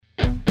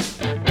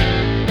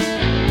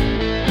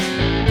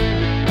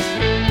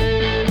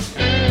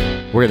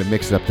We're going to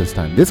mix it up this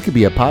time. This could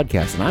be a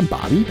podcast, and I'm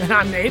Bobby. And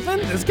I'm Nathan.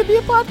 This could be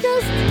a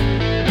podcast.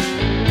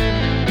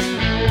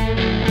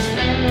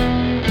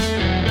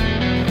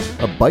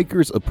 A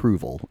biker's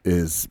approval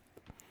is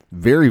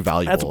very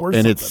valuable. That's worth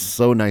and it's something.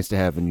 so nice to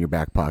have in your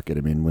back pocket.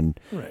 I mean,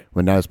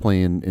 when I was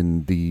playing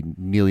in the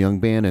Neil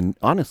Young band, and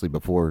honestly,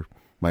 before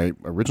my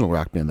original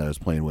rock band that I was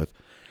playing with,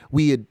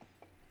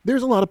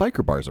 there's a lot of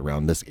biker bars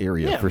around this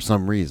area for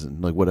some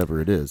reason, like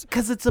whatever it is.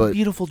 Because it's a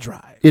beautiful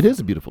drive. It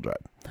is a beautiful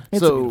drive.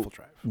 It's a beautiful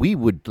drive. We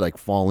would like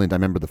fall into, I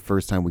remember the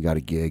first time we got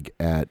a gig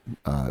at,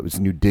 it was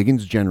New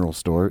Diggins General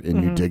Store in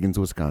New Diggins,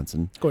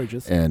 Wisconsin.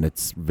 Gorgeous. And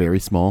it's very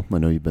small. I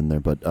know you've been there,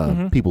 but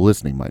people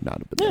listening might not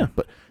have been there.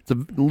 But it's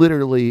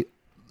literally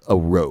a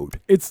road.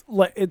 It's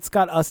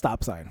got a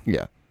stop sign.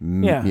 Yeah.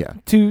 Yeah.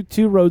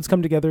 Two roads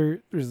come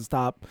together. There's a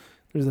stop.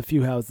 There's a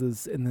few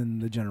houses, and then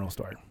the general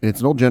store. It's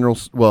an old general.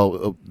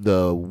 Well,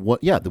 the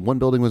one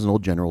building was an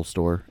old general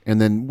store,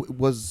 and then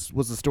was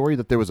the story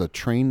that there was a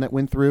train that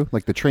went through.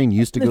 Like the train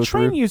used to go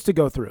through. The train used to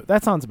go through.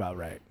 That sounds about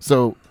right.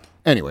 So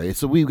anyway,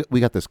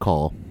 we got this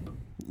call.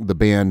 The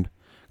band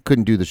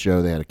couldn't do the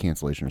show. They had a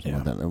cancellation or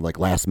something like that. Like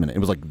last minute. It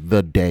was like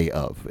the day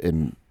of,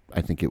 and I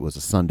think it was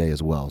a Sunday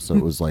as well. So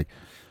it was like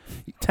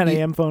 10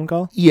 a.m. phone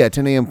call. Yeah,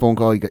 10 a.m. phone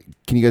call.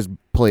 Can you guys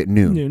play at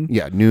noon? Noon.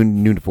 Yeah,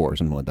 noon to 4 or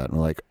something like that. And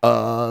we're like,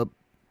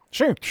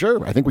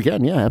 Sure. I think we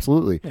can. Yeah,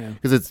 absolutely.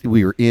 Because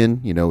we were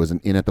in, it was an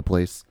inn at the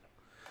place.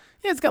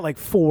 Yeah, it's got like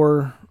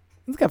 4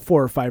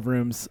 or 5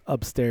 rooms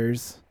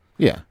upstairs.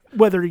 Yeah.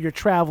 Whether you're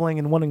traveling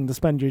and wanting to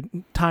spend your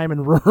time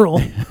in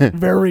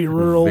very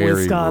rural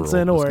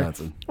Wisconsin, or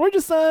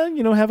just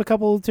have a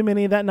couple too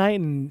many that night,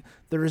 and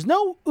there is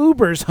no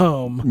Ubers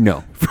home.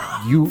 No,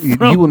 you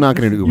will not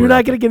get an Uber. You're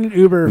not going to get an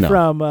Uber No.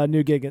 from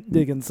New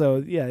Diggins.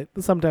 So yeah,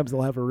 sometimes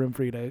they'll have a room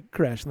for you to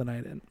crash the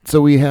night in. So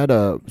we got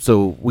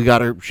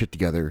our shit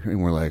together,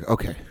 and we're like,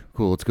 okay,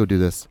 cool, let's go do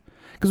this.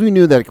 Because we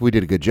knew that if we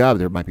did a good job,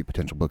 there might be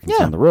potential bookings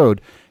down the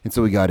road. And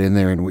so we got in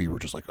there, and we were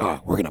just like,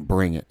 oh, we're going to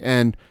bring it.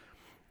 And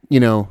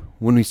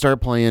when we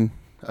started playing,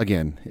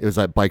 again, it was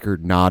that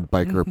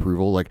biker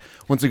approval. Like,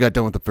 once we got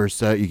done with the first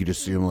set, you could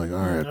just see them like, all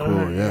right,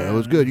 cool, yeah, that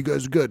was good, you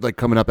guys are good. Like,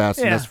 coming up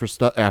asking us for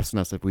stuff, asking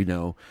us if we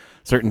know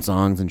certain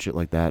songs and shit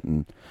like that.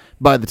 And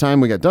by the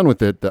time we got done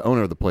with it, the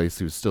owner of the place,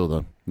 who's still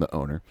the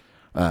owner,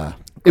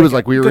 it was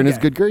like we were in his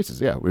good graces.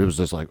 Yeah, it was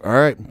just like, all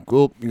right,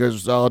 cool, you guys are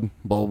solid,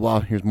 blah, blah, blah,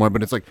 here's more.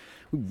 But it's like,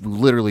 we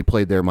literally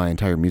played there my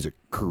entire music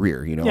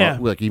career,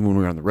 Like, even when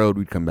we were on the road,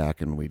 we'd come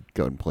back and we'd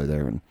go and play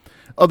there. And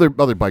other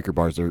biker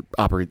bars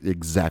operate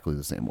exactly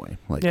the same way.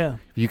 Like, if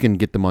you can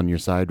get them on your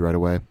side right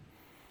away,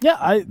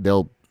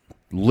 they'll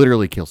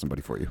literally kill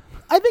somebody for you.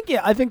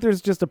 I think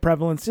there's just a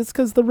prevalence, just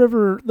because the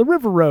river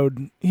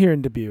road here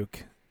in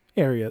Dubuque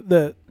area,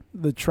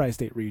 the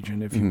tri-state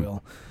region, if you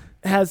will,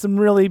 has some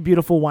really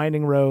beautiful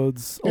winding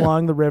roads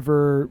along the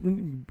river,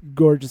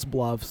 gorgeous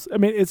bluffs. I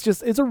mean, it's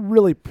a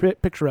really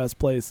picturesque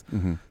place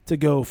to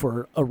go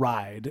for a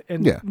ride.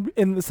 And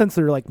in the sense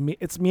that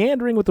it's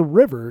meandering with the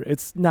river.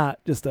 It's not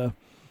just a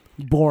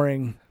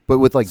boring, but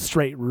with like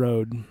straight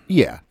road.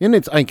 Yeah,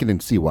 and I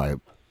can see why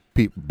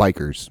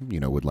bikers,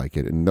 would like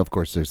it. And of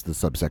course, there's the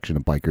subsection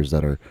of bikers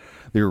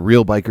they're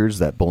real bikers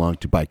that belong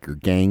to biker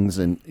gangs,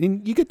 and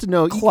you get to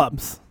know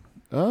clubs.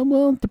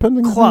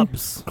 Depending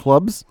clubs.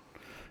 Clubs.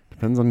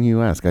 Depends on who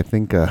you ask. I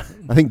think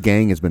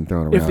gang has been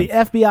thrown around. If the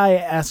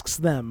FBI asks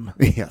them,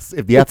 yes.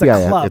 If the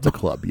FBI, it's a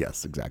club.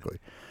 Yes, exactly.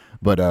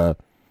 But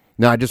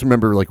no, I just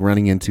remember like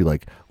running into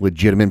like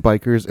legitimate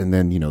bikers, and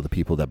then the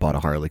people that bought a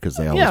Harley because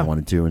they always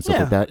wanted to and stuff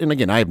like that. And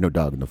again, I have no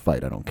dog in the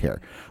fight. I don't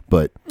care.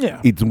 But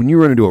it's when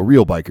you run into a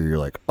real biker, you're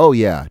like, oh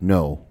yeah,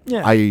 no,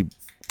 we're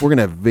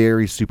gonna have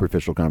very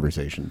superficial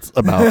conversations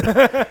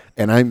about,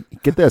 and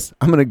get this,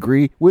 I'm gonna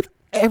agree with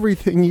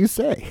everything you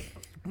say.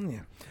 Yeah.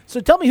 So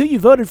tell me who you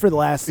voted for the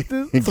last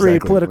 3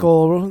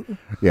 political.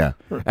 Yeah.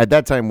 At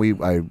that time,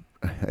 I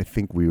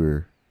think we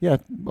were. Yeah,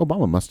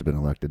 Obama must have been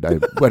elected.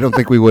 I don't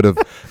think we would have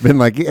been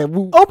like,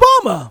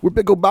 Obama. We're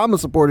big Obama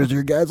supporters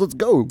here, guys. Let's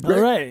go.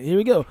 All right, here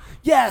we go.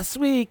 Yes,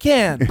 we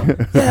can.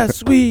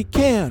 Yes, we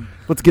can.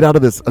 Let's get out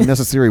of this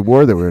unnecessary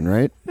war that we're in,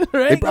 right?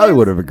 Right? They probably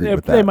would have agreed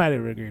with that. They might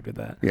have agreed with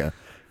that. Yeah.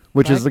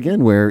 Which is,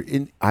 again, where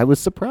I was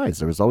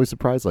surprised. I was always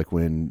surprised, like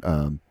when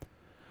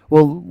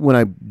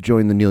I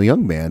joined the Neil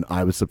Young band,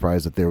 I was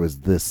surprised that there was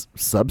this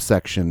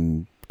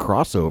subsection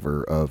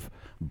crossover of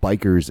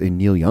bikers and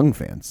Neil Young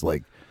fans.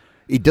 Like,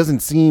 it doesn't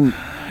seem.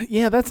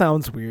 Yeah, that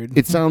sounds weird.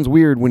 It sounds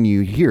weird when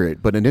you hear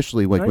it, but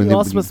initially, like when you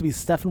all supposed to be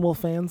Steppenwolf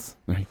fans.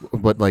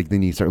 But like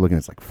then you start looking,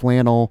 it's like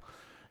flannel.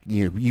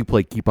 You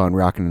play "Keep on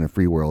Rocking" in a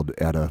Free World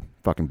at a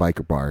fucking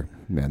biker bar,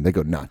 man, they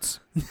go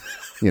nuts.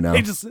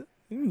 They just.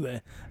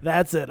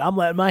 That's it. I'm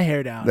letting my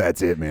hair down.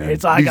 That's it, man.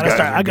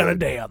 I gotta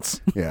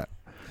dance.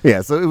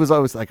 Yeah. So it was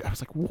always like I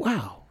was like,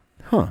 wow,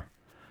 huh.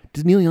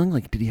 Did Neil Young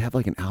did he have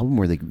like an album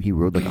where he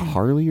rode like a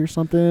Harley or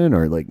something,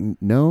 or like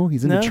no,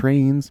 he's into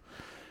trains.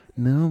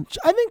 No.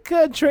 I think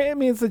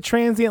it's a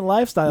transient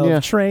lifestyle Yeah.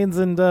 of trains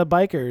and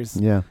bikers.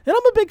 Yeah. And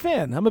I'm a big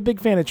fan. I'm a big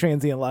fan of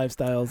transient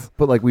lifestyles.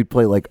 But like we'd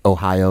play like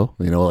Ohio,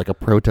 like a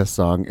protest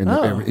song, and,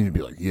 Oh. and you'd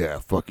be like, yeah,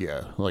 fuck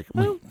yeah. Like,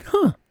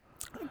 huh.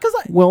 Because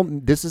Well,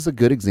 this is a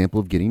good example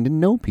of getting to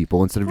know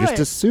people instead of just Right.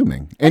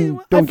 assuming. And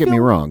I don't get me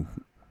feel- wrong.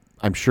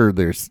 I'm sure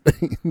there's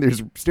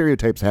there's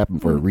stereotypes happen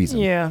for a reason.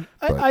 Yeah.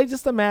 but- I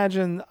just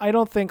imagine, I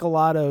don't think a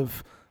lot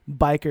of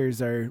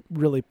bikers are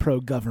really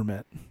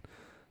pro-government.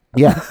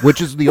 Yeah,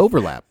 which is the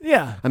overlap.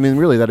 Yeah. I mean,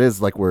 really, that is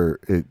like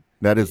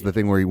that is the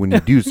thing where when you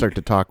do start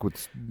to talk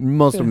with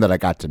most of them that I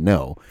got to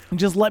know.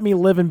 Just let me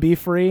live and be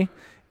free.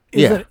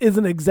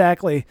 Isn't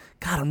exactly,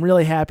 God, I'm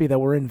really happy that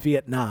we're in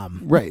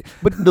Vietnam. Right.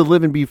 But the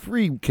live and be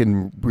free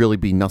can really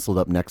be nestled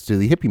up next to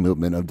the hippie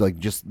movement of like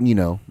just,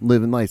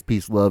 living life,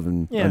 peace, love,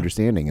 and Yeah.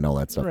 understanding and all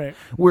that stuff. Right.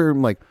 Where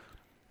like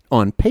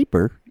on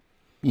paper,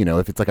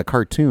 if it's like a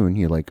cartoon,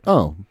 you're like,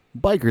 oh,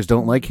 bikers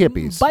don't like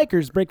hippies.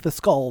 Bikers break the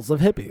skulls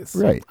of hippies.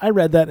 Right. I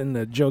read that in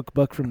a joke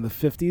book from the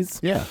 50s.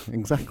 Yeah,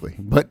 exactly.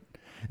 But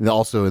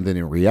also then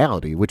in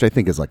reality, which I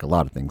think is like a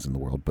lot of things in the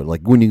world, but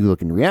like when you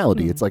look in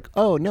reality, it's like,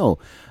 oh no,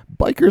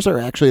 bikers are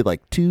actually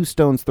like 2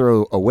 stones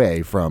throw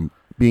away from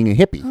being a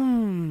hippie.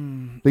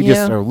 They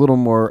just Yeah. are a little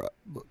more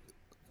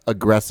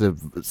aggressive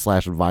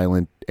 /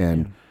 violent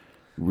and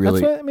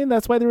really.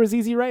 That's why there was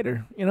Easy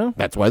Rider,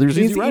 That's why there's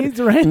Easy Rider.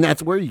 Easy Rider. And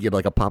that's where you get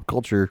like a pop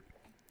culture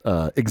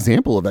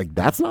example of like,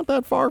 that's not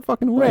that far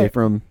fucking away Right.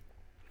 from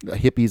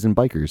hippies and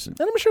bikers. And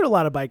I'm sure a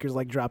lot of bikers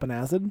like dropping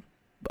acid.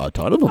 A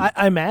ton of them.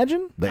 I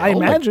imagine. They I all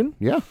like- imagine.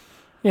 yeah.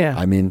 Yeah.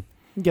 I mean,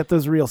 Get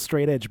those real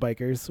straight edge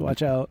bikers.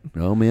 Watch out.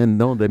 oh man,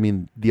 no. I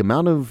mean, the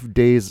amount of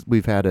days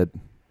we've had at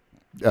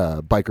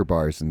biker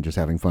bars and just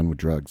having fun with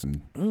drugs,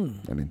 and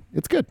I mean,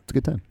 it's good. It's a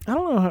good time. I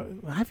don't know how,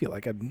 I feel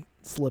like I'd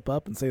slip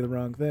up and say the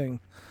wrong thing.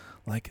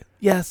 Like,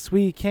 yes,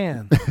 we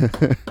can.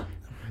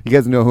 You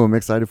guys know who I'm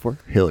excited for?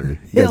 Hillary. You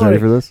guys Hillary. ready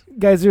for this?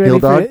 Guys, you ready Hill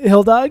for dog?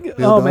 Hill Dog? Hill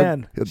Oh, dog?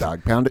 man. Hill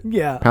dog. Pound it.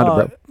 Yeah.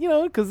 Pound it,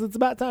 bro. Because it's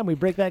about time we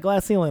break that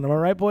glass ceiling. Am I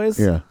right, boys?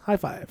 Yeah. High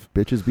five.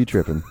 Bitches be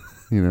tripping,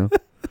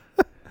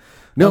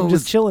 No, I'm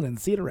just chilling in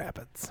Cedar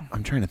Rapids.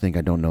 I'm trying to think.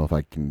 I don't know if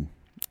I can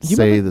You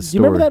say remember, the You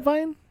story. remember that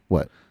vine?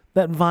 What?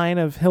 That vine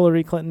of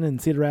Hillary Clinton in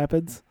Cedar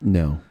Rapids?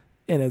 No.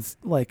 And it's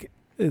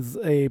is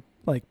a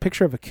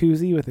picture of a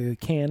koozie with a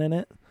can in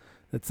it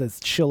that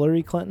says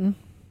Chillery Clinton.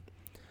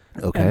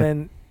 Okay.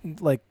 And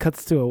then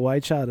cuts to a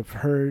wide shot of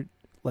her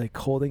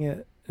holding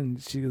it,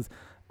 and she goes,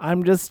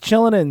 "I'm just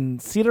chilling in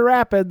Cedar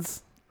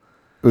Rapids."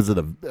 Was it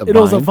It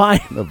was a vine.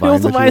 A It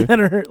was a vine vine that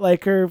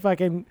her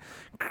fucking,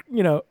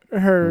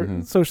 her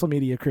Mhm. social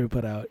media crew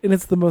put out, and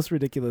it's the most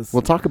ridiculous,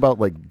 We'll talk about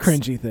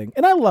cringy thing.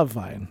 And I love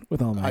Vine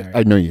with all my heart.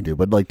 I know you do,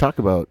 but talk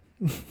about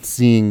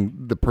seeing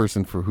the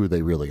person for who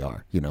they really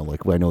are. I know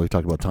we've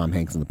talked about Tom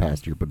Hanks in the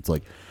past year, but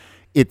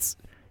it's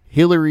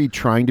Hillary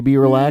trying to be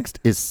relaxed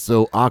is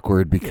so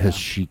awkward because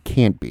she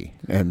can't be,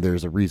 and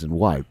there's a reason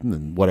why.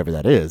 And whatever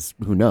that is,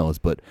 who knows?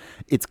 But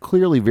it's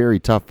clearly very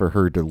tough for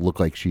her to look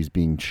like she's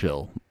being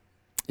chill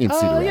in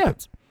Cedar yeah.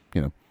 Rapids.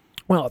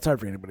 Well, it's hard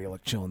for anybody to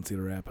look chill in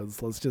Cedar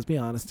Rapids. Let's just be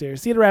honest here.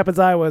 Cedar Rapids,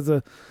 Iowa is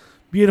a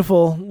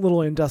beautiful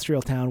little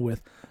industrial town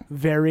with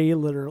very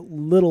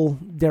little,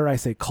 dare I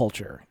say,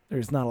 culture.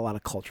 There's not a lot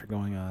of culture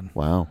going on.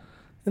 Wow.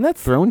 And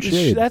that's Throwing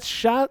shade. That's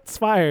shots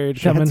fired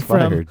Shots coming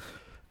fired.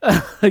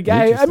 from a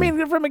guy. I Interesting.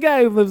 mean, from a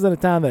guy who lives in a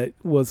town that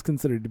was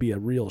considered to be a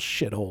real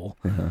shithole.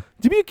 Uh-huh.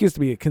 Dubuque used to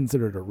be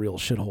considered a real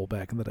shithole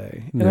back in the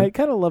day. And Yeah. I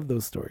kind of love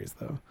those stories,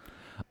 though.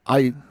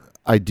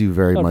 I do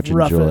very Of much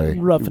rough enjoy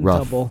and- rough and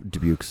tumble.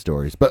 Dubuque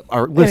stories, but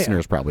our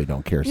listeners probably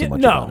don't care so Yeah,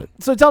 much no. about it.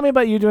 So tell me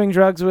about you doing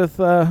drugs with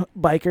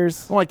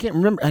bikers. Well, I can't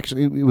remember.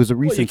 Actually, it was a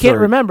Well, recent. you can't story.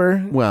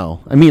 remember.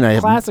 Well, I mean, I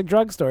have Classic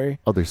drug story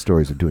other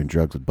stories of doing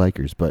drugs with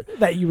bikers, but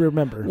that you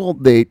remember. well,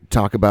 they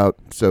talk about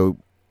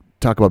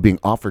being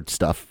offered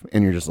stuff,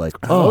 and you're just like,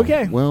 oh,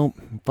 Okay. Well,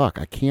 fuck,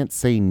 I can't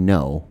say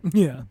no,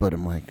 Yeah. but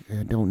I'm like,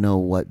 I don't know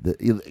what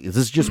is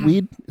this just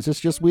weed? Is this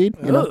just weed?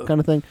 Ugh. Kind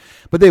of thing.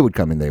 But they would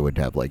come and they would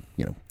have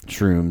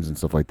shrooms and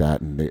stuff like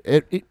that, and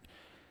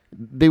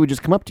they would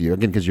just come up to you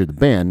again because you're the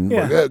band.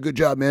 Yeah. Like, oh, good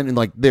job, man,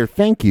 and their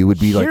thank you would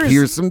be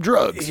here's some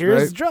drugs.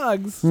 Here's right?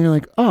 drugs. And you're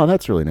like, oh,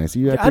 that's really nice. I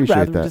I'd appreciate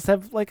rather that. just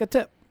have a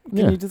tip. Can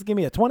Yeah. you just give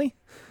me a 20?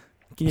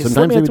 Can you slip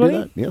Sometimes me they a would 20? do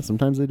that. Yeah,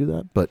 sometimes they do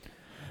that. But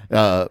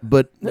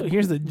No,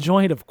 here's a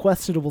joint of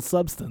questionable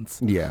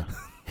substance. yeah,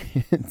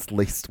 it's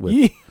laced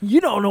with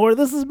You don't know where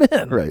this has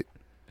been. right.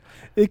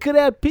 It could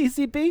have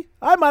PCP.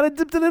 I might have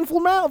dipped it in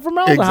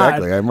formaldehyde.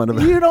 Exactly. I might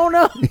have. You don't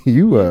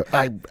know.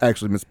 I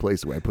actually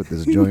misplaced where I put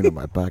this joint in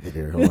my pocket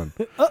here. Hold on.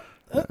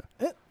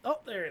 Oh,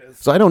 there it is.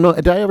 So I don't know.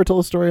 Did I ever tell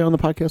a story on the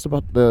podcast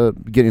about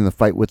getting in the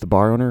fight with the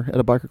bar owner at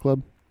a biker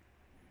club?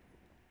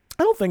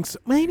 I don't think so.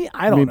 Maybe.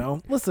 I don't Maybe.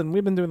 know. Listen,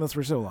 we've been doing this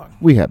for so long.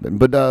 We have been,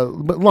 but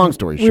long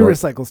story We short,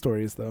 recycle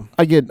stories, though.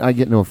 I get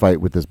into a fight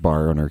with this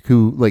bar owner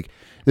who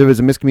there was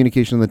a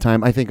miscommunication at the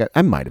time. I think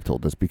I might have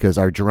told this because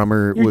our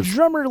drummer Your was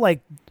drummer,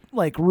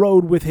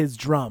 rode with his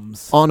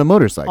drums on a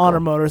motorcycle. on a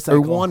motorcycle.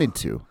 Or wanted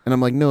to. And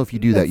I'm like, no, if you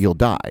do that, you'll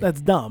die.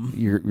 That's dumb.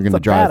 You're It's going a to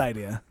drive bad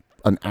idea.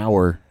 an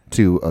hour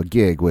to a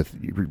gig with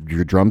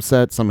your drum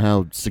set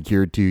somehow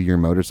secured to your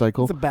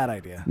motorcycle. It's a bad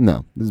idea.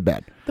 No, this is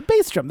bad. The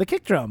bass drum, the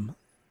kick drum.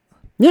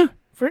 Yeah.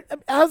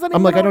 How's that?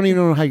 I'm like, I don't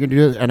even know how you're going to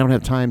do it. I don't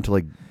have time to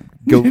like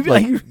go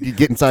like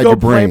get inside go your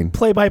brain.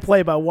 Play by play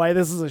about why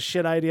this is a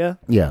shit idea.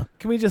 Yeah.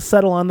 Can we just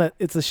settle on that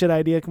it's a shit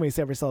idea? Can we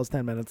save ourselves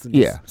 10 minutes? And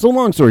Yeah. So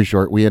long story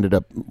short, we ended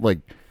up like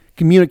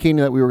communicating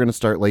that we were going to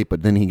start late,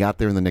 but then he got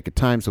there in the nick of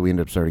time, so we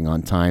ended up starting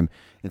on time.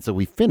 And so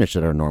we finished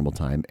at our normal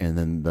time, and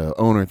then the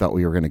owner thought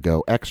we were going to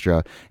go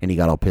extra, and he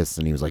got all pissed,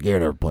 and he was like, "You're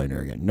never playing here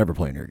again. Never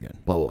playing here again."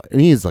 Blah, blah, blah. And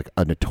he is like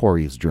a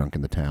notorious drunk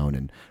in the town,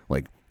 and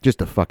like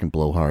just a fucking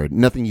blowhard.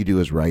 Nothing you do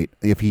is right.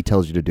 If he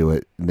tells you to do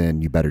it,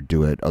 then you better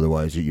do it.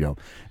 Otherwise, you know,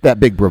 that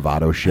big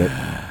bravado shit.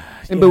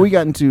 But we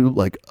got into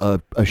like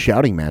a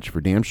shouting match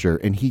for damn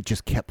sure, and he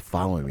just kept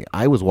following me.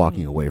 I was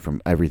walking away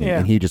from everything,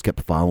 and he just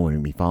kept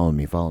following me.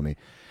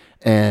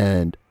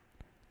 And,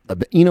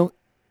 you know,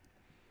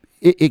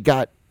 it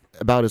got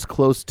about as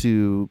close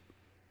to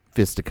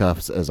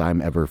fisticuffs as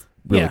I'm ever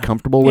really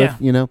comfortable with,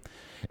 you know?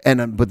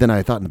 And but then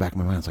I thought in the back of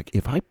my mind, I was like,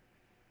 if I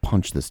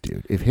punch this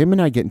dude, if him and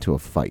I get into a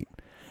fight,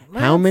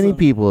 how many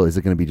people is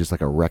it going to be just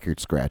like a record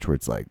scratch where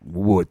it's like,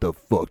 what the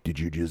fuck did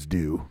you just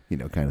do? You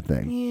know, kind of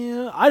thing.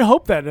 Yeah, I'd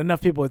hope that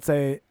enough people would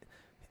say,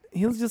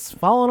 he was just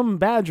following them and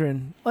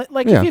badgering.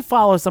 Like if you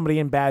follow somebody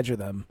and badger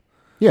them,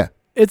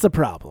 it's a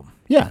problem.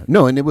 Yeah,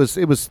 no, and it was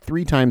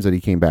 3 times that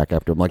he came back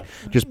after. I'm like,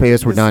 just pay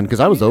us, we're done,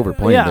 because I was over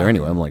playing there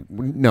anyway. I'm like,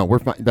 no, we're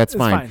fine. That's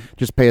fine.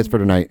 Just pay us for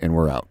tonight, and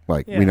we're out.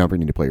 Like, we never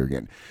need to play her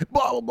again.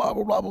 Blah blah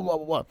blah blah blah blah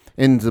blah.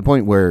 And to the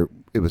point where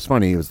it was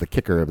funny, it was the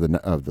kicker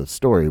of the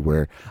story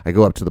where I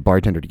go up to the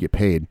bartender to get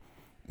paid,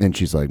 and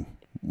she's like,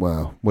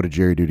 "Well, what did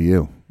Jerry do to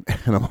you?"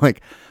 And I'm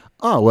like,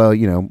 "Oh, well,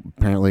 you know,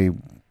 apparently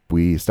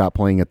we stopped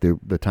playing at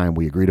the time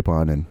we agreed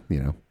upon, and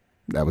you know."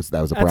 That was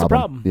a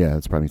problem. Yeah,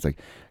 that's a problem. He's like,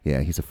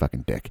 yeah, he's a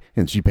fucking dick.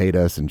 And she paid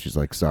us, and she's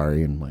like,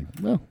 sorry. And I'm like,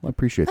 well, I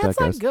appreciate that,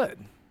 guys. That's not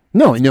good.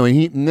 No,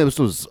 and this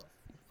was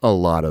a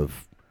lot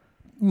of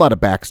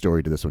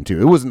backstory to this one,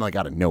 too. It wasn't like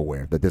out of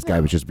nowhere that this guy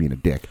was just being a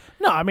dick.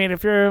 No, I mean,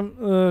 if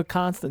you're a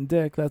constant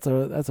dick, that's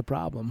a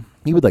problem.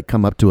 He would like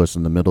come up to us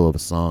in the middle of a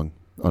song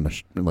on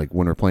like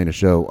when we're playing a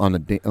show on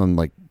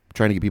like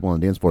trying to get people on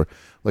the dance floor.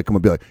 Like, come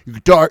and be like,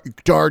 your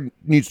guitar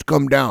needs to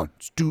come down.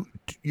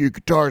 Your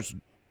guitar's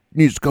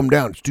needs to come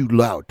down. It's too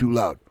loud.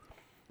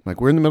 Like,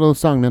 we're in the middle of the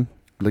song, man.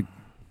 Like,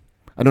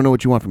 I don't know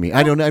what you want from me.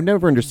 I've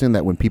never understood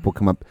that when people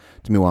come up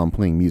to me while I'm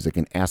playing music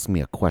and ask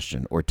me a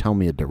question or tell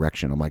me a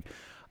direction. I'm like,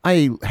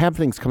 I have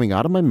things coming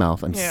out of my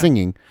mouth. I'm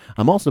singing.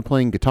 I'm also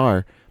playing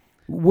guitar.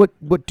 What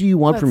do you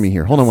want from me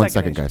here? Hold on 1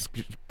 second, guys.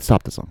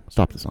 Stop the song.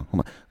 Hold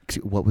on.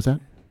 What was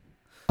that?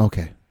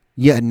 Okay.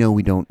 Yeah, no,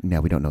 we don't.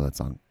 No, we don't know that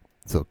song.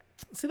 So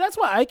see, that's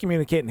why I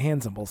communicate in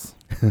hand symbols.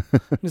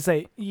 Just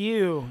say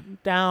you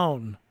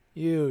down.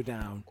 You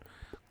down,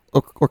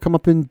 or come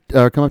up to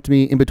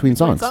me in between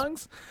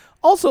songs.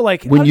 Also,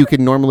 like when you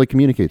can normally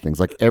communicate things,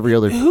 like every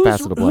other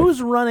facet of life.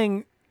 Who's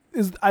running?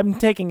 I'm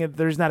taking it.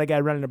 There's not a guy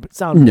running a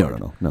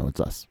soundboard. No, it's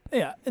us.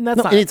 Yeah, and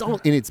that's not.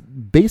 And it's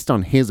based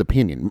on his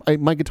opinion.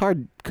 My guitar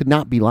could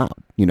not be loud.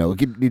 You know,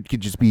 it could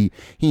just be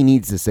he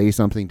needs to say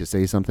something,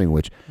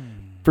 which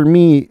for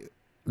me,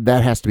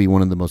 that has to be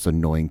one of the most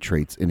annoying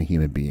traits in a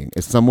human being.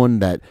 Is someone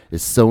that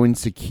is so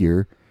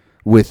insecure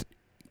with.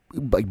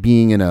 Like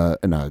being in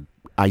a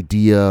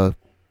idea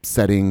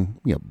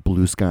setting, you know,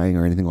 blue skying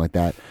or anything like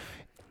that.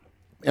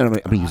 And I'm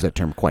going to use that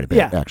term quite a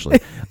bit, actually.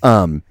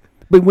 But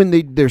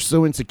when they're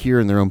so insecure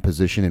in their own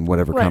position in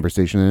whatever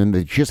conversation they're in,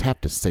 they just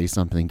have to say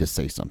something to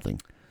say something.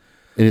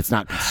 And it's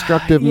not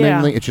constructive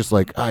mainly. It's just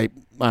like, I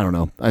don't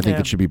know. I think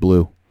it should be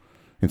blue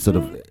instead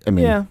of,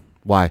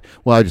 why?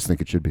 Well, I just think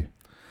it should be.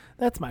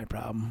 That's my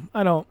problem.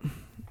 I don't,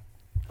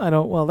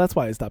 well, that's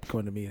why I stopped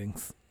going to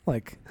meetings.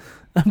 Like,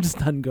 I'm just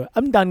done going.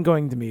 I'm done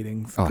going to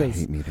meetings. Oh, I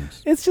hate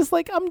meetings. It's just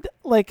like I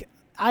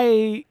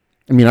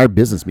mean, our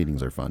business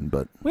meetings are fun,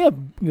 but we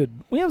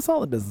have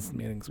solid business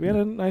meetings. We had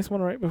a nice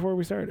one right before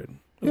we started,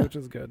 which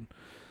is good.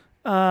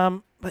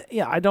 But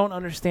yeah, I don't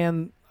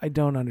understand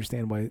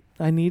why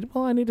I need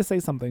to say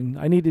something.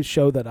 I need to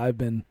show that I've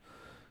been,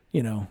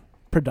 you know,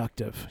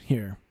 productive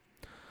here.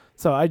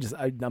 So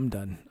I'm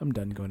done. I'm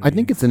done going to I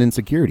think it's an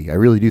insecurity. I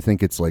really do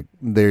think it's like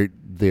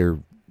they're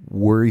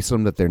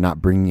worrisome that they're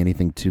not bringing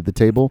anything to the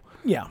table.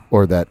 Yeah.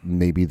 Or that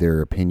maybe their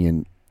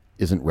opinion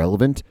isn't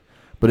relevant.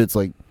 But it's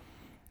like,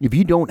 if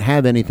you don't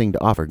have anything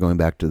to offer, going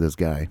back to this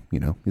guy, you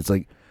know, it's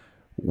like,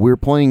 we're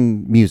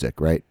playing music,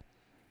 right?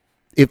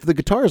 If the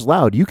guitar is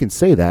loud, you can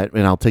say that,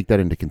 and I'll take that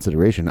into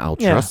consideration. I'll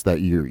trust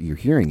that you're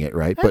hearing it,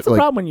 right? That's the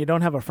problem when you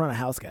don't have a front of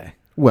house guy.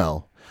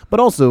 Well, but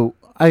also,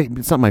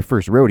 it's not my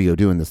first rodeo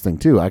doing this thing,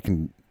 too.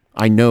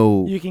 I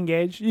know. You can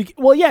gauge.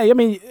 I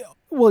mean...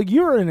 Well,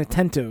 you're an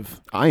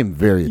attentive. I am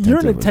very attentive. You're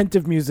an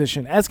attentive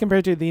musician as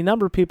compared to the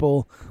number of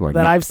people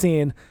that I've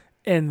seen,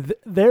 and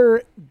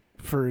they're,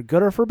 for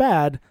good or for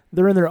bad,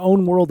 they're in their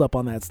own world up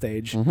on that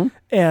stage. Mm-hmm.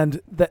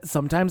 And that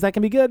sometimes that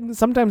can be good.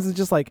 Sometimes it's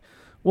just like,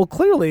 well,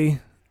 clearly,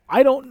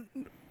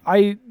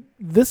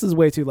 this is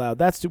way too loud.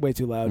 That's way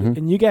too loud. Mm-hmm.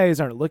 And you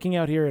guys aren't looking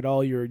out here at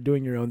all. You're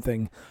doing your own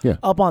thing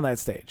up on that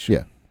stage.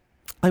 Yeah.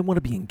 I want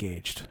to be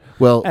engaged.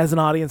 Well, As an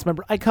audience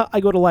member, I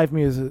go to live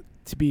music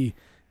to be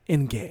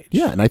engaged.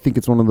 yeah, and I think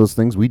it's one of those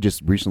things. We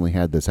just recently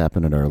had this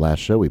happen at our last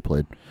show we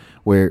played,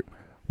 where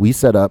we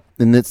set up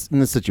in this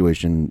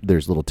situation.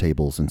 There's little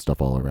tables and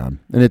stuff all around,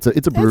 and it's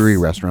a brewery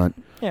restaurant,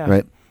 Yeah.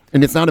 right?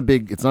 And it's not a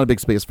big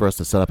space for us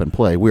to set up and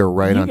play. We're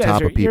right You on guys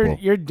top are, of people.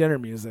 Your dinner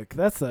music.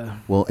 That's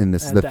Well, in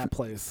this at the that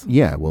place.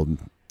 yeah, well,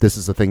 this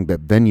is the thing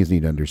that venues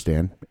need to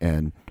understand,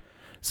 and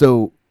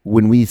so.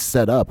 When we're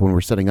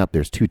setting up,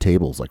 there's 2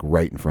 tables like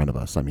right in front of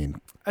us. I mean,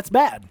 That's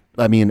bad.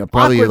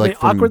 probably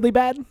Awkwardly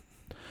bad.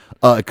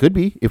 It could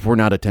be if we're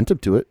not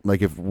attentive to it.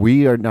 Like if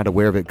we are not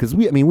aware of it, because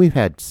we've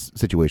had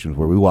situations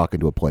where we walk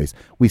into a place,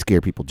 we scare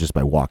people just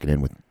by walking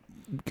in with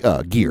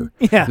gear.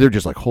 Yeah. They're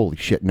just like, holy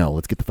shit, no,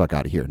 let's get the fuck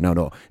out of here.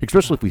 No.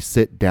 Especially if we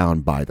sit down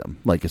by them.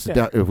 Like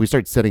if we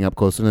start setting up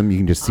close to them, you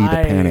can just see the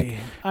panic.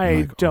 I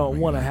Like, don't oh my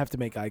want to God. have to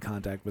make eye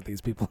contact with these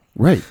people.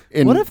 Right.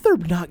 And What if they're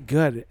not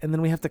good and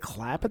then we have to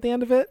clap at the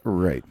end of it?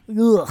 right.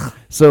 Ugh.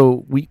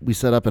 So we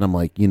set up and I'm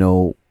like,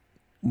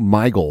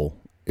 my goal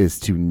is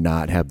to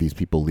not have these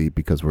people leave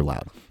because we're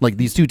loud. Like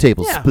these 2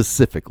 tables Yeah.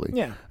 specifically.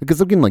 Yeah.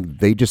 Because again, like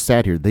they just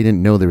sat here. They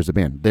didn't know there was a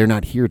band. They're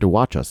not here to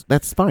watch us.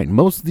 That's fine.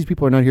 Most of these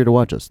people are not here to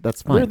watch us.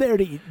 That's fine. We're there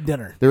to eat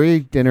dinner. They're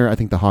eating dinner. I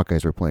think the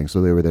Hawkeyes were playing,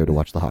 so they were there to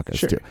watch the Hawkeyes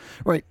Sure. too.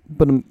 Right.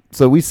 But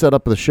so we set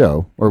up the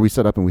show, or we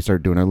set up and we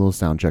started doing our little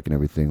sound check and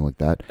everything like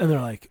that. And they're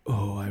like,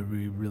 oh,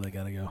 we really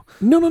got to go.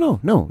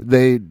 No.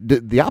 They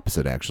did the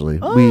opposite actually.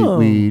 Oh.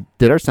 We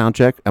did our sound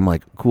check. I'm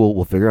like, cool.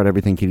 We'll figure out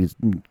everything.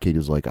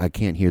 Katie's like, I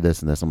can't hear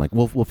this and this. I'm like,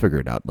 we'll figure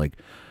it out. Like,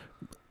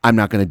 I'm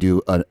not going to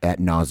do an ad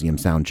nauseum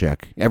sound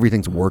check.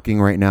 Everything's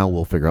working right now.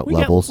 We'll figure out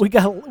levels. We've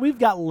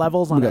got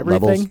levels on We got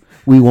everything. levels.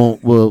 We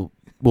won't.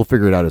 We'll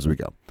figure it out as we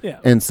go. Yeah.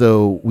 And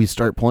so we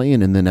start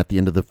playing, and then at the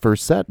end of the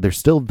first set, they're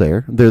still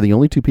there. They're the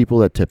only 2 people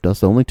that tipped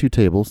us. The only 2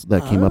 tables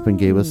that came up and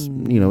gave us,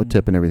 a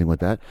tip and everything like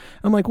that.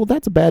 I'm like, well,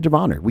 that's a badge of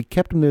honor. We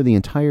kept them there the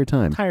entire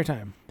time.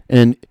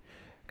 And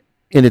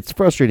it's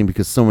frustrating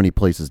because so many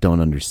places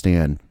don't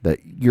understand that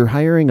you're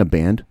hiring a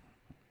band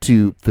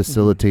to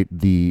facilitate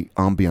the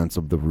ambiance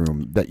of the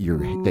room that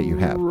you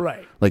have.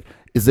 Right. Like,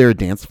 is there a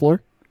dance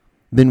floor?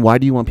 Then why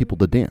do you want people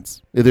to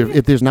dance?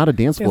 If there's not a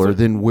dance floor,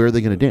 then where are they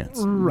going to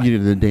dance? Right. You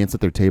going to dance at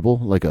their table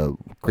like a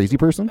crazy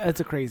person? That's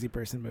a crazy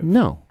person move.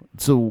 No.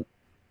 So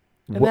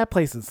And that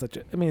place is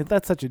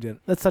that's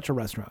such a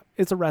restaurant.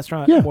 It's a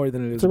restaurant Yeah, more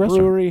than it is it's a a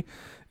restaurant. brewery.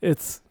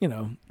 It's,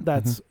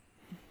 that's,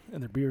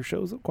 and their beer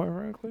shows up quite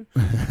frankly.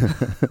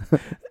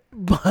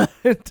 But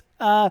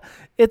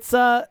it's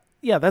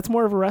that's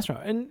more of a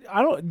restaurant.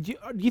 And do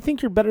you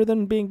think you're better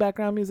than being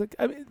background music?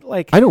 I mean,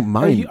 like, I don't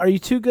mind. Are you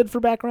too good for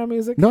background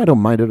music? No, I don't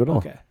mind it at all.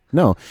 Okay.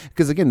 No,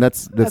 because again,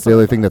 that's That's the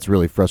other not thing fun. that's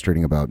really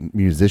frustrating about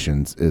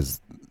musicians is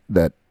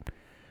that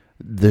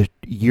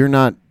you're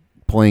not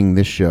playing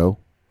this show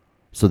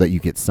so that you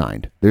get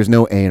signed. There's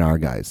no A&R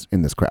guys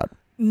in this crowd,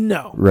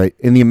 No. right?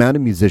 And the amount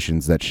of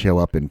musicians that show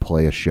up and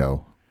play a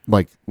show,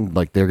 like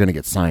they're going to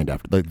get signed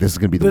after. Like this is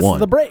going to be the This one. is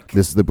the break.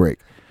 This is the break.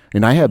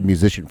 And I have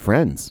musician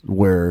friends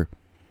where,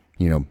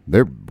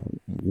 they're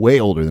way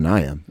older than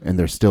I am, and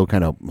they're still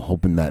kind of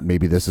hoping that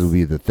maybe this will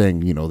be the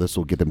thing. This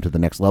will get them to the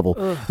next level.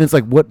 Ugh. And it's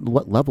like, what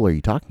level are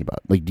you talking about?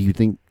 Like, do you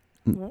think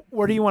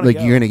Where do you want to like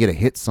go? you're gonna get a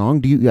hit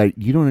song? Do you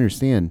don't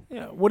understand?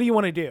 Yeah. What do you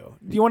want to do?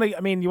 Do you want to?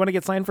 You want to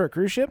get signed for a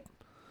cruise ship?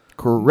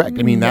 Correct.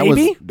 I mean,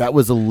 Maybe? that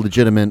was a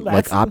legitimate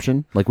That's-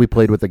 option. Like we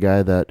played with a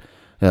guy that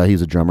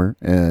he's a drummer,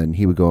 and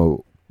he would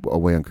go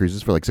away on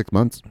cruises for like 6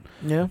 months.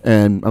 Yeah.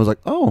 And I was like,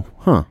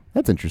 oh,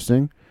 that's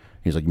interesting.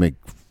 He's like, you make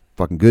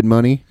fucking good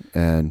money,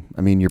 and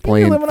I mean, you're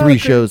playing living on a 3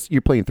 cruise. shows.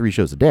 You're playing 3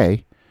 shows a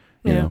day,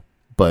 you Yeah. know.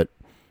 But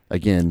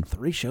again,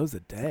 3 shows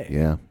a day.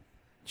 yeah.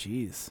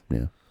 Jeez.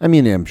 Yeah. I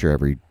mean, I'm sure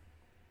every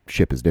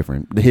ship is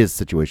different. His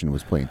situation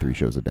was playing 3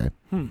 shows a day.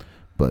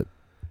 But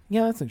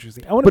Yeah, that's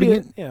interesting. I want to But be.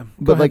 again-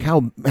 Go but like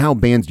ahead. how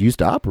bands used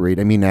to operate.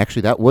 I mean,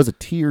 actually, that was a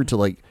tier to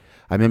like.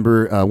 I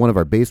remember one of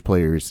our bass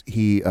players.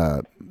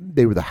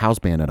 They were the house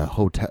band at a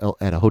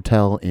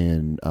hotel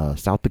in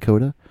South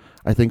Dakota.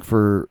 I think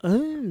for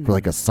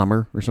like a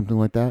summer or something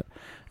like that.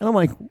 And I'm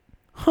like,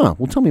 well,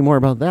 tell me more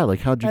about that. Like,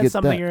 how'd you That's get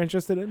something that? you're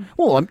interested in.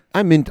 Well,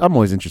 I'm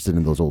always interested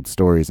in those old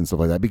stories and stuff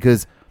like that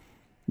because,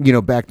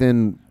 back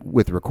then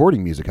with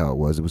recording music, how it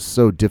was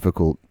so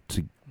difficult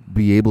to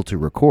be able to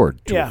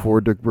record, to Yeah.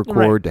 afford to record,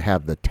 Right. to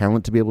have the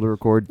talent to be able to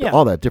record, Yeah.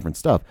 all that different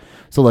stuff.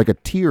 So like a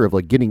tier of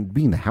like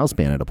being the house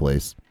band at a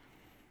place,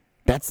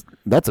 that's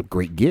a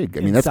great gig.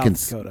 I mean, In that's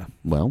South Dakota.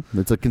 well,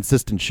 it's a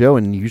consistent show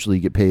and usually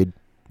you get paid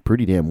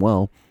pretty damn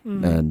well.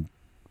 Mhm.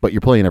 But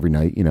you're playing every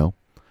night,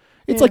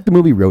 It's Yeah. like the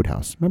movie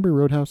Roadhouse. Remember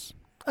Roadhouse?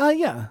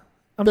 Yeah.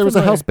 There was a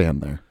familiar. house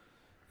band there.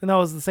 And that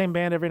was the same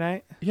band every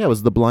night? Yeah, it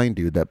was the blind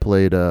dude that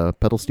played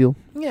pedal steel.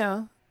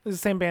 Yeah. It was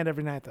the same band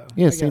every night, though.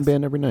 Yeah, I same guess.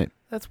 band every night.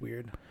 That's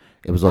weird.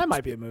 It was That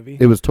might be a movie.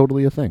 It was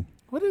totally a thing.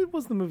 What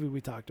was the movie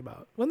we talked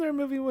about? Wasn't there a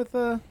movie with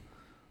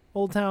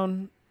Old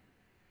Town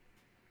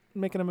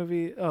making a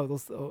movie?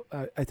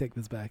 I take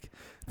this back.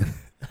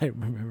 I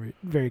remember it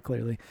very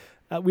clearly.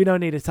 We don't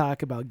need to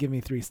talk about Give Me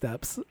 3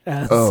 Steps.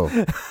 As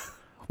Oh,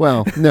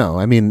 Well, no,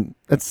 I mean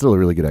that's still a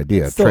really good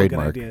idea. Still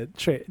Trademark. a good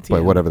idea.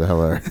 But whatever the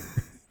hell are.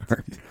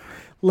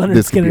 Leonard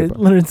This could be Skinner. a-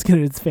 Leonard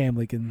Skinner's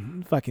family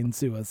can fucking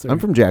sue us. I'm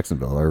from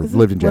Jacksonville, or Is it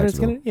lived in Leonard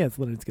Jacksonville. Skinner? Yeah, it's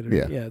Leonard Skinner.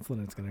 Yeah. Yeah, it's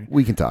Leonard Skinner.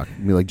 We can talk.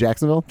 Be like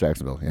Jacksonville.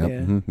 Yeah.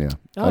 Yeah. Yeah.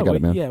 Oh, I got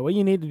it, man. Yeah, what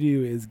you need to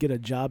do is get a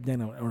job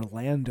down in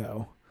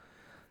Orlando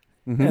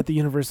Mhm. at the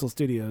Universal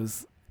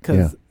Studios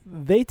because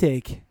they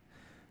take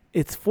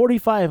it's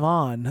 45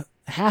 on,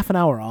 half an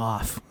hour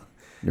off.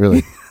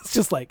 Really? It's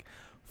just like,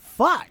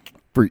 fuck.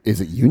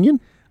 Is it union?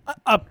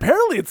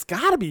 Apparently, it's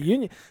got to be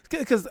union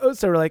because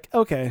so we're like,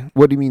 okay,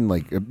 What do you mean?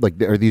 Like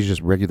are these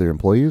just regular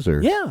employees,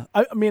 or yeah.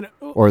 I mean,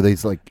 or are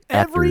these like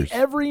actors?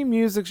 every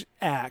music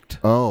act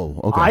Oh,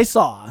 okay. I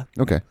saw,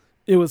 Okay.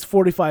 it was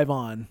 45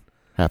 on,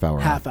 Half hour.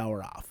 half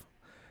hour off,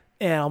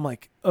 and I'm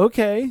like,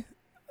 okay,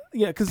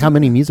 yeah, because How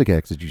many music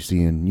acts did you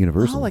see in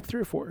Universal? like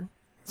 3 or 4.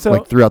 So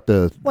like throughout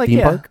the like theme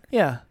yeah, park?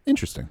 yeah.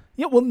 Interesting.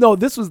 Yeah, well, no,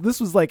 this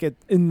was like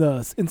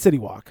in City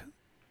Walk.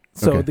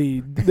 So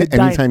Okay. the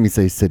Anytime you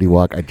say City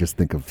Walk, I just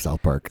think of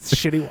South Park.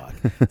 Shitty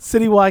Walk.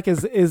 City Walk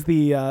is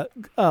the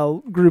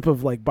group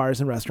of like bars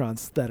and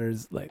restaurants that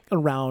is like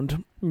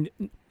around.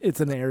 It's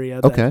an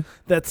area that, Okay.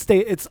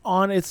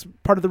 it's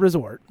part of the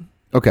resort,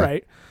 Okay.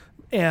 right?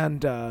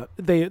 And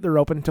they're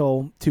open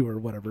till 2 or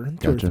whatever, 2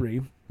 Gotcha. or 3.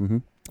 Mm-hmm.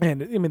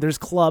 And I mean, there's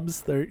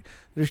clubs. They're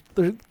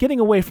getting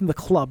away from the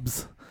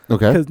clubs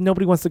Okay. because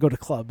nobody wants to go to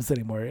clubs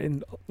anymore.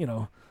 And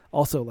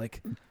also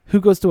like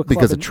who goes to a club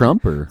Because of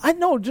Trump, or I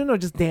know,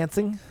 just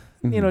dancing.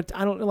 Mhm. You know,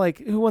 I don't like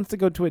who wants to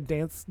go to a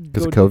dance.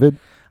 because of go to- COVID?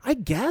 I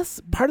guess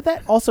part of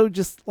that also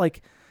just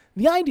like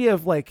the idea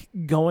of like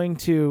going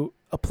to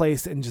a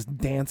place and just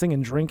dancing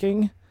and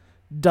drinking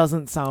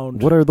doesn't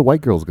sound. What are the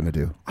white girls going to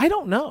do? I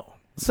don't know.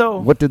 So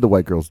What did the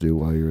white girls do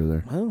while you were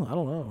there? well, I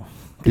don't know.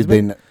 Did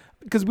they?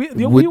 Because we Did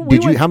you?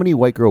 went How many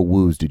white girl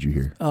woos did you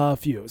hear? a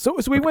few. So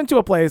we went to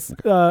a place.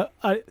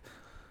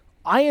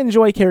 I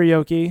enjoy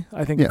karaoke.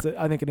 I think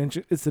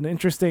it's an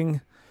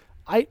interesting.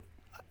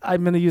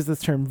 I'm going to use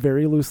this term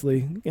very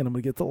loosely, and I'm going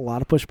to get a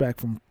lot of pushback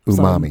from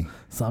Umami.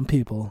 some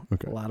people.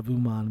 Okay. A lot of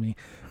umami.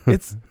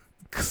 It's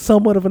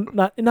somewhat of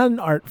not an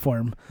art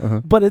form,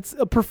 Uh-huh. but it's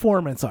a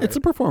performance art. It's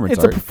a performance.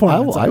 It's a art.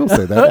 performance I will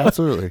art. say that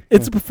absolutely.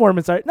 It's a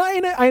performance art. No,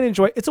 I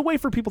enjoy. It's a way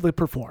for people to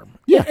perform.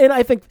 Yeah. and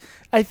I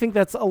think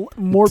that's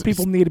more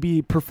people need to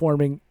be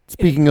performing.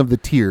 Speaking of the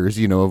tiers,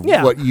 of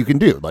Yeah. what you can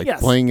do, like Yes.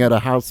 playing at a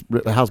house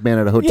band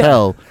at a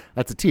hotel,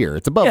 that's a tier.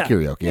 It's above Yeah.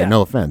 karaoke. Yeah.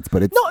 No offense,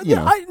 but it's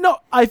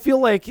I feel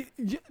like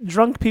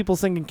drunk people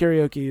singing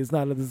karaoke is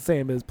not the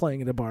same as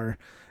playing at a bar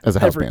as a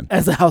house band.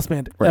 as a house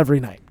band Right.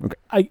 every night.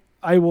 Okay.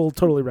 I will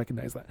totally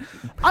recognize that.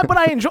 But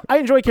I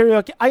enjoy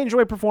karaoke. I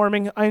enjoy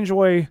performing. I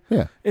enjoy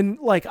Yeah. and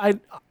like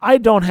I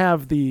don't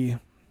have the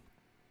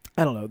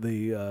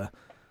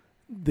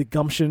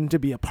gumption to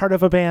be a part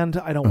of a band.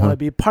 I don't want to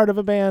be a part of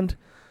a band,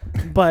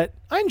 but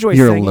I enjoy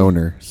You're singing. a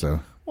loner, so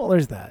Well,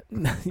 there's that.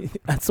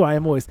 That's why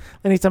I'm always,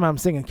 anytime I'm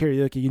singing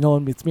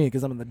karaoke, it's me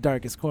because I'm in the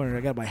darkest corner.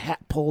 I got my hat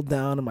pulled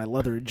down and my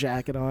leather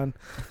jacket on.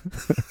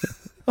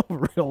 I'm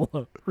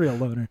a real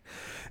loner.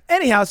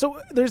 Anyhow,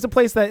 so there's a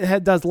place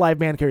that does live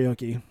band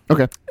karaoke.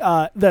 okay.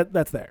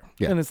 That's there.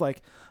 Yeah. And it's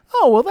like,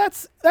 oh, well,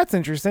 that's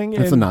interesting.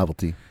 That's a And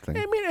novelty thing.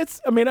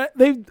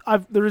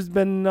 there's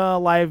been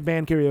live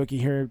band karaoke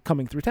here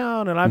coming through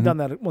town, and I've done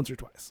that once or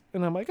twice.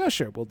 And I'm like, oh,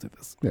 sure, we'll do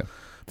this. Yeah.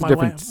 It's a My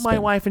different wife, my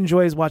spin. wife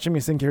enjoys watching me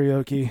sing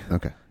karaoke.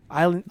 Okay.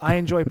 I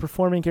enjoy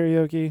performing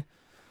karaoke,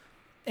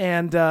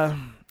 and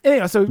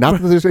anyhow, so Not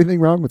that there's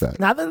anything wrong with that.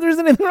 not that there's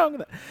anything wrong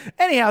with that.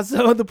 Anyhow,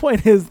 so the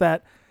point is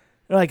that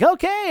they're like,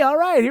 okay, all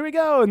right, here we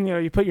go, and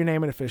you put your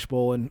name in a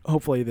fishbowl, and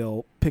hopefully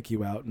they'll pick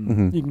you out,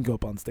 and you can go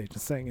up on stage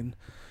and sing. And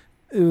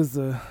it was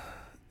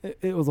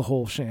a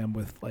whole sham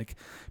with like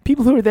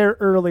people who were there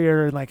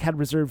earlier and like had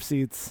reserved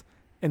seats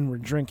and were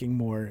drinking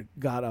more,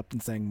 got up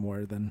and sang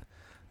more than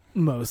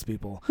most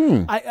people.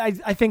 I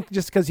think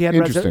just because you had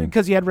Interesting.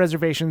 you had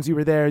reservations, you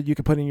were there, you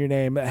could put in your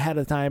name ahead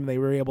of time. They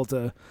were able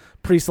to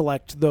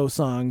pre-select those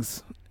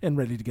songs and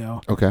ready to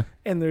go. Okay.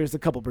 And there's a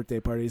couple birthday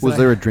parties. Was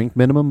there a drink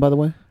minimum, by the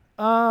way?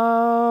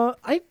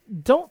 I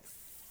don't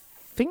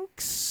think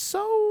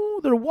so.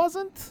 There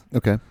wasn't.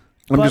 Okay.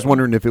 I'm But- just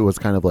wondering if it was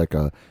kind of like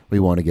we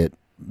want to get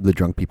the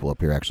drunk people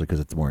up here actually because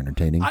it's more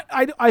entertaining.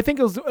 I think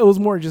it was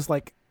more just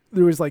like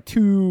there was like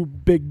two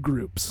big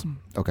groups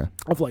Okay.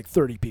 of like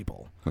 30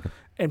 people. Okay.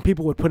 And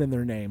people would put in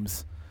their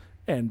names,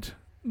 and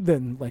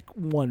then like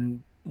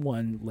one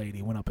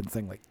lady went up and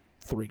sang like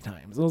 3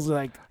 times. It was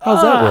like,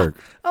 How's that work?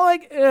 I'm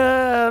like,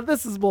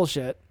 this is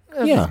bullshit.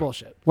 This is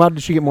bullshit. Why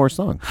did she get more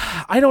songs?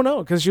 I don't know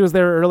because she was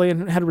there early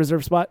and had a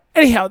reserved spot.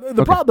 Anyhow,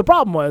 the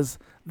problem was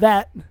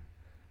that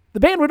the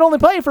band would only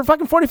play for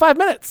fucking 45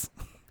 minutes.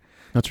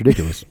 That's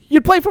ridiculous.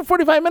 You'd play for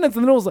 45 minutes,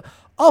 and then it was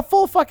a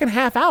full fucking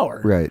half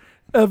hour Right.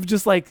 of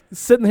just like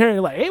sitting there and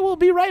you're like, hey, we'll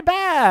be right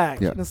back.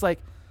 Yeah. And it's like,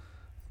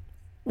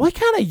 what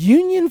kind of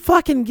union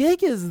fucking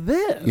gig is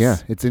this? Yeah,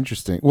 it's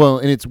interesting. Well,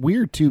 and it's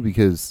weird too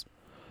because,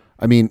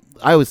 I mean,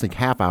 I always think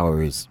half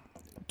hour is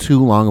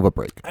too long of a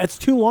break. It's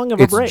too long of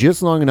a It's break.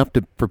 just long enough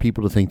for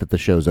people to think that the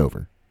show's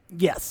over.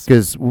 Yes.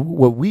 Because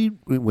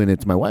when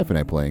it's my wife and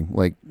I playing,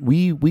 like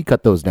we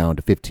cut those down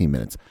to 15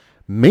 minutes,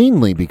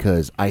 mainly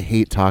because I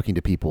hate talking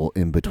to people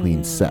in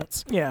between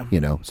sets. Yeah. You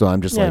know, so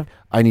I'm just Yeah. like,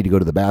 I need to go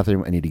to the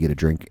bathroom, I need to get a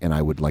drink, and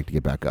I would like to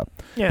get back up.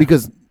 Yeah.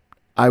 Because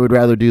I would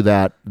rather do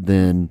that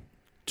than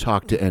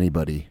talk to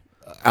anybody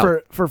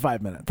for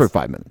 5 minutes. for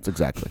 5 minutes,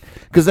 exactly.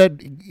 Because that,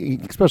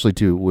 especially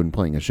too, when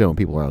playing a show and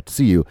people are out to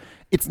see you,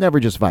 it's never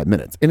just 5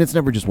 minutes, and it's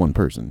never just one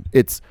person.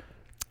 It's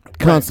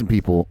constant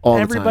people all the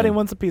time. Everybody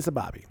wants a piece of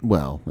Bobby.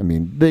 Well, I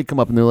mean, they come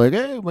up and they're like,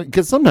 hey,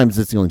 because sometimes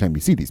it's the only time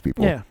you see these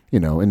people. Yeah. You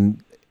know,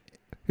 and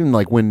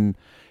like when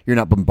you're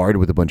not bombarded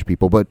with a bunch of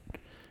people, but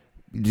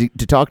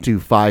to talk to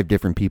 5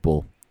 different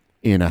people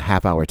in a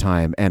half-hour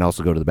time and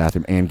also go to the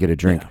bathroom and get a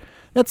drink,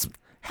 that's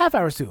half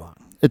hour's too long.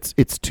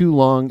 It's too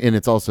long, and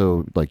it's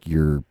also like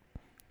you're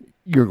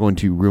going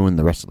to ruin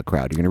the rest of the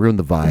crowd. You're going to ruin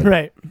the vibe,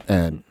 Right.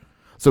 And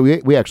so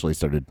we actually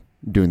started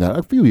doing that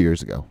a few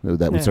years ago.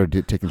 That we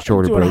started taking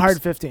shorter doing breaks.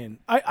 hard 15.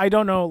 I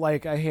don't know.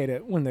 Like I hate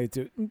it when they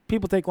do.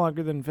 People take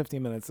longer than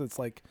 15 minutes. It's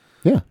like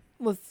Yeah,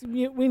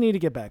 we need to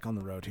get back on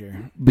the road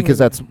here because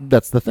that's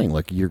the thing.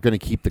 Like you're going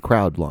to keep the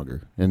crowd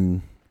longer,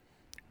 and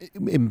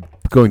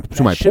going to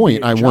That my should be point,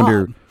 your I job.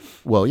 wonder.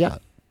 Well, yeah,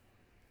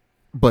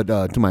 but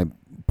to my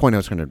point, I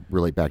was going to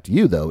relate back to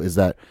you though, is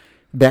that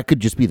could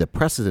just be the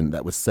precedent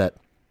that was set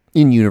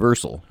in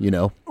Universal, you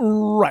know,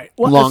 right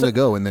well, long so-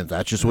 ago, and then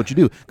that's just what you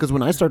do. Because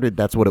when I started,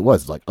 that's what it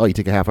was. It's like, oh, you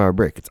take a half-hour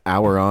break. It's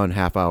hour on,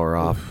 half-hour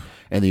off,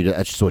 and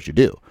that's just what you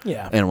do.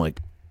 Yeah. And I'm like,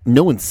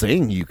 no one's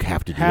saying you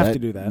have to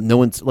do that. No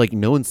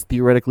one's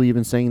theoretically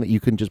even saying that you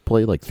can just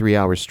play like 3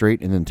 hours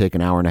straight and then take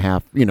an hour and a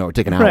half, or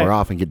take an hour Right.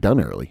 off and get done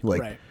early.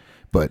 Like, Right.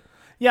 but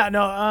Yeah,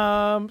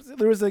 no.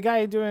 There was a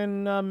guy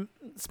doing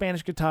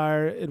Spanish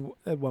guitar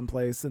at one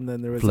place, and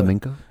then there was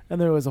flamenco,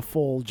 a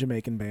full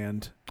Jamaican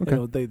band.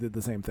 Okay. They did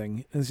the same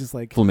thing. It's just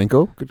like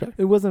flamenco, good guy.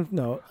 it wasn't.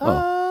 No.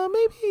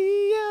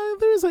 Maybe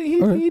there's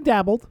he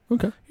dabbled.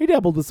 Okay, He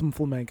dabbled with some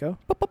flamenco.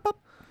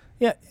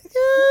 Yeah, he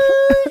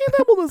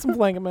dabbled with some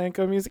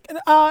flamenco music, and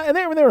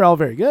they were all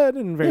very good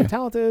and very Yeah.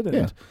 talented and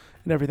Yeah.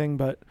 and everything.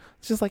 But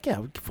it's just like,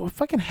 for a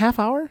fucking half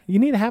hour. You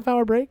need a half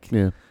hour break.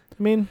 yeah.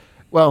 I mean,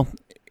 Well,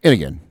 and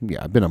again,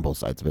 yeah, I've been on both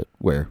sides of it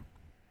where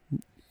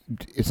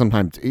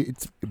sometimes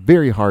it's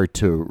very hard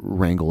to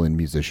wrangle in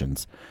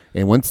musicians.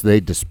 And once they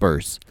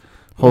disperse,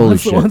 holy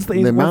shit,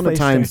 the amount of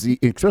times,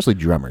 especially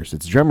drummers,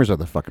 drummers are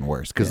the fucking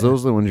worst because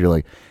those are the ones you're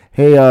like,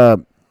 hey,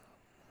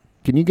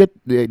 can you get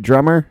the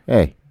drummer?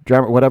 Hey,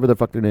 drummer, whatever the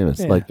fuck their name is.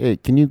 Yeah. Like, hey,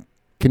 can you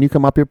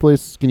come up here,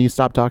 please? Can you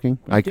stop talking?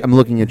 I'm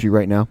looking at you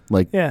right now,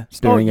 like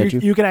staring at you.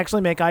 You can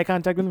actually make eye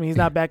contact with him. He's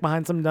not back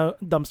behind some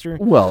dumpster.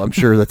 Well, I'm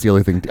sure that's the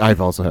only thing.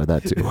 I've also had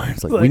that too.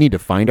 It's like, we need to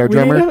find our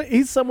drummer.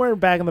 He's somewhere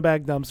back in the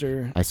back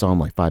dumpster. I saw him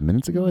like 5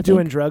 minutes ago. I Doing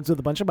think. drugs with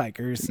a bunch of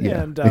bikers,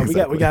 Yeah, and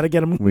exactly. we got to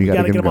get him. We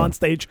gotta get him going. on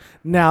stage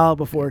now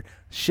before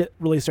shit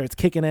really starts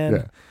kicking in.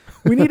 Yeah.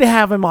 We need to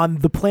have him on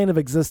the plane of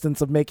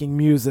existence of making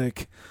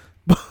music,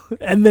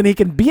 and then he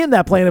can be in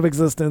that plane of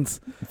existence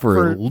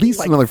for at least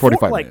like another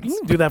 45 You minutes.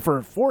 can do that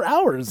for 4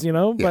 hours, Yeah.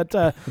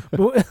 But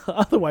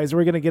otherwise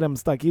we're gonna get him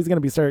stuck. He's gonna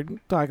be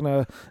talking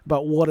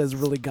about what is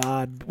really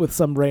God with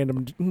some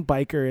random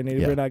biker, and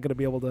we're not gonna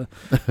be able to.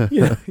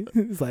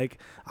 He's like,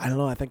 I don't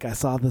know. I think I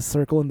saw this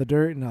circle in the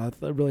dirt, and I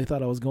really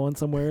thought I was going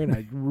somewhere, and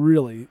I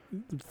really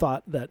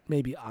thought that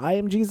maybe I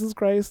am Jesus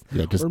Christ,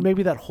 or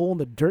maybe that hole in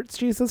the dirt's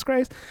Jesus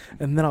Christ,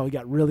 and then I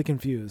got really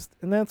confused,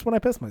 and that's when I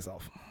pissed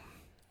myself.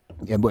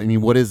 Yeah, but I mean,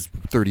 what is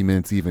 30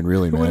 minutes even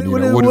really, man?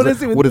 What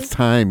is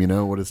time?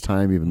 What does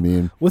time even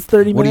mean? What's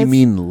 30 minutes? What do you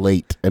mean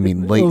late? I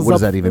mean, late. What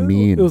does that even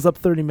mean? It was up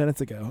 30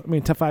 minutes ago. I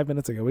mean, 5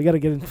 minutes ago. We got to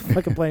get in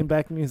fucking playing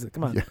back music.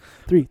 Come on. Yeah.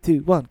 3, 2,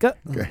 1, go.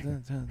 Okay.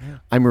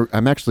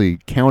 I'm actually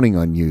counting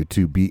on you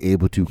to be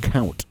able to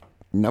count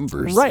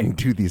numbers and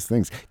do these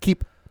things.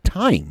 Keep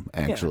time,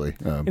 actually.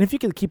 Yeah. And if you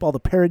could keep all the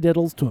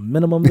paradiddles to a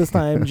minimum this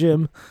time,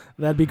 Jim,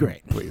 that'd be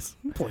great. Please.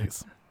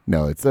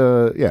 No, it's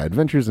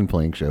adventures and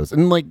playing shows,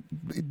 and like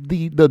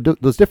the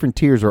those different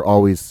tiers are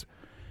always,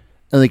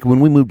 like when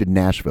we moved to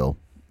Nashville,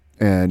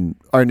 and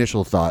our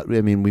initial thought,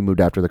 I mean, we moved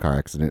after the car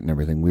accident and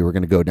everything, we were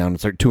going to go down and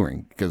start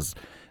touring because,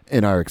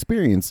 in our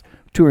experience,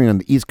 touring on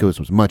the East Coast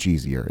was much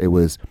easier. It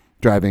was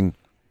driving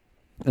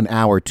an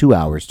hour, 2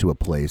 hours to a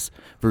place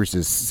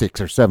versus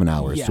 6 or 7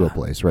 hours to a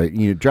place, right?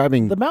 You're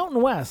driving the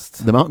Mountain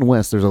West.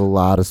 There's a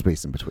lot of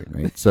space in between,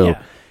 right? So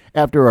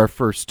after our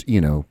first,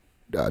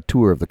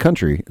 tour of the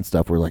country and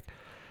stuff, we're like,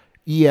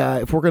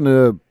 if we're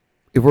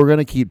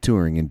gonna keep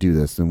touring and do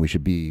this, then we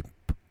should be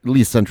at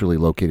least centrally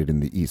located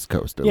in the East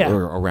Coast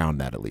or around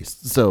that at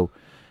least. So,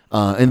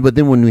 but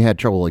then when we had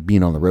trouble like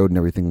being on the road and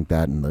everything like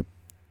that, and the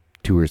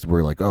tours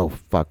were like, oh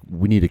fuck,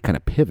 we need to kind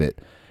of pivot.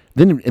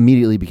 Then it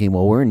immediately became,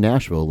 well, we're in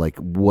Nashville. Like,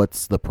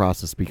 what's the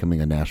process becoming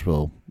a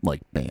Nashville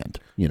like band?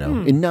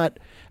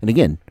 And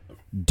again,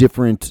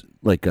 different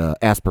like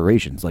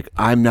aspirations. Like,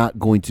 I'm not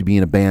going to be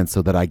in a band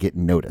so that I get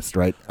noticed,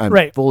 right?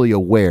 I'm fully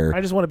aware.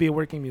 I just want to be a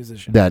working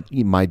musician. That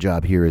my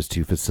job here is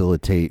to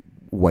facilitate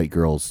white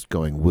girls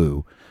going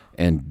woo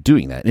and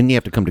doing that, and you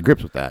have to come to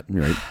grips with that,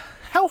 right?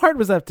 How hard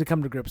was that to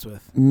come to grips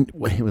with?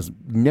 It was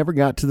never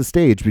got to the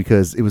stage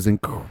because it was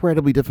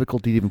incredibly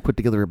difficult to even put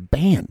together a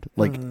band.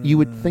 Like you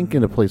would think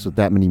in a place with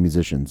that many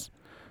musicians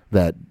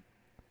that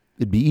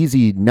it'd be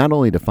easy not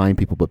only to find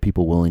people, but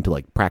people willing to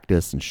like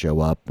practice and show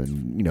up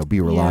and, you know,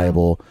 be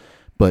reliable. Yeah.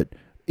 But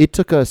it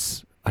took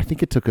us, I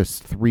think it took us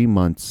 3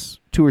 months,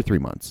 2 or 3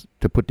 months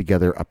to put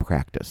together a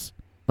practice,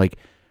 like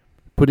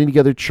putting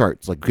together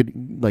charts, like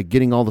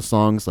getting all the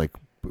songs, like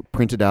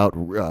printed out,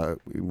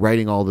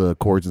 writing all the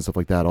chords and stuff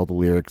like that, all the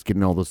lyrics,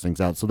 getting all those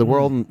things out. So that we're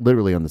all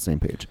literally on the same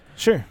page.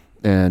 Sure.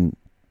 And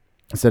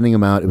sending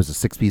them out, it was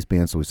a 6-piece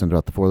band. So we sent it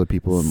out to 4 other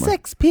people. And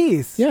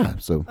 6-piece? Yeah.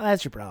 So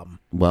that's your problem.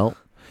 Well,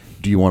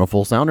 do you want a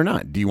full sound or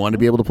not? Do you want to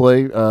be able to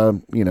play,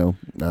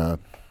 The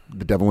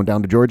Devil Went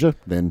Down to Georgia?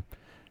 Then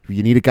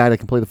you need a guy that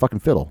can play the fucking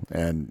fiddle.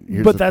 And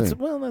here's but the that's thing.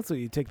 well, that's what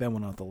you take that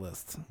one off the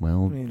list.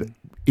 Well,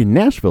 in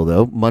Nashville,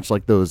 though, much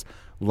like those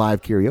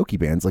live karaoke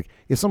bands, like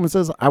if someone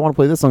says, "I want to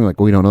play this song," like,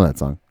 well, we don't know that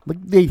song. Like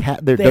you have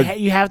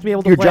to be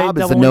able to play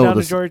Devil Went Down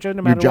to Georgia.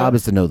 No matter your job what.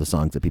 is to know the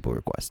songs that people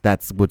request.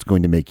 That's what's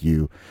going to make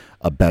you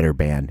a better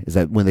band. Is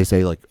that when they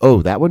say like,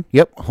 "Oh, that one"?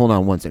 Yep. Hold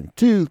on one second.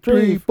 2,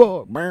 3,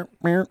 4.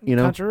 You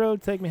know, Country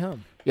Road, Take Me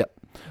Home. Yep.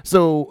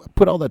 So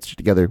put all that shit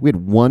together. We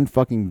had one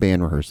fucking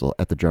band rehearsal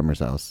at the drummer's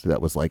house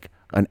that was like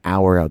an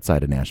hour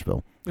outside of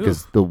Nashville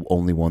because the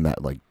only one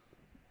that like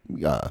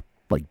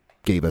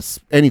gave us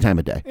any time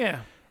of day. Yeah.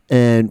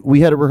 And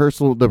we had a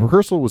rehearsal. The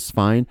rehearsal was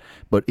fine,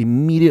 but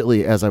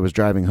immediately as I was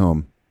driving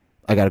home,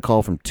 I got a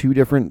call from 2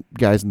 different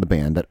guys in the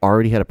band that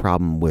already had a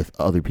problem with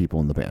other people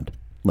in the band.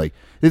 Like,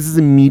 this is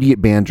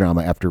immediate band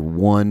drama after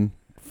one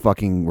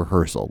fucking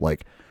rehearsal.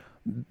 Like,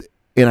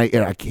 and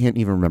I can't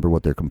even remember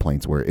what their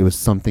complaints were. It was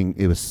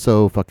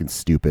so fucking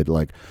stupid.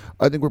 Like,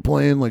 I think we're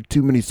playing like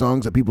too many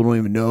songs that people don't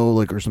even know,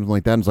 like, or something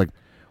like that. And it's like,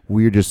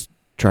 we're just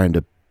trying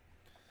to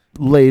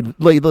lay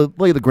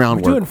the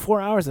groundwork. We're doing 4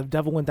 hours of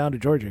Devil Went Down to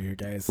Georgia here,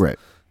 guys. Right.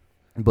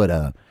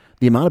 But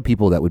the amount of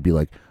people that would be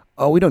like,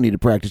 "Oh, we don't need to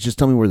practice. Just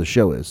tell me where the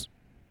show is."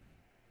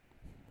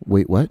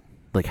 Wait, what?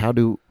 Like, how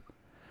do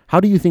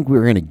you think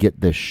we're going to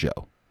get this show?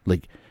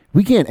 Like,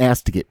 we can't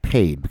ask to get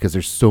paid because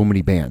there's so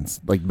many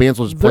bands. Like, bands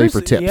will just play for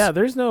tips. Yeah,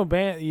 there's no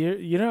band.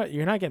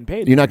 You're not getting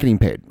paid. You're not getting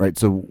paid, right?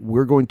 So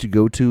we're going to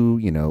go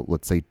to,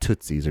 let's say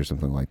Tootsie's or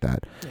something like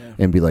that,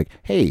 and be like,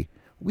 "Hey,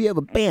 we have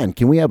a band.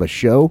 Can we have a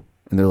show?"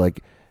 And they're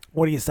like,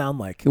 "What do you sound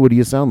like?" What do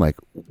you sound like?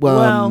 Well,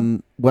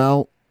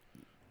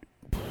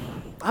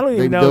 I don't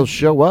even know. They'll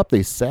show up.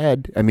 They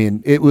said. I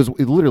mean, it was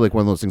literally like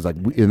one of those things. Like,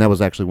 and that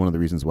was actually one of the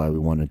reasons why we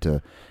wanted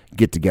to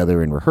get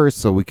together and rehearse,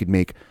 so we could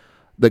make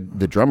the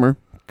drummer,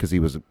 because he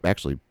was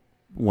actually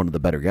one of the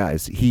better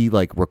guys. He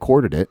like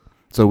recorded it,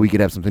 so we could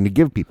have something to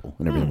give people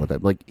and everything like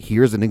that. Like,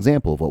 here's an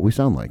example of what we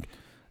sound like.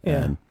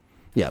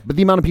 Yeah, But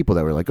the amount of people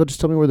that were like, "Oh, just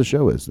tell me where the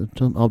show is.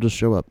 I'll just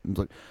show up." It's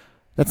like,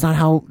 that's not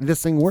how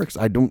this thing works.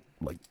 I don't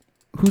like.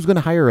 Who's going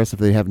to hire us if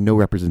they have no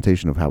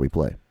representation of how we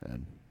play?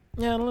 And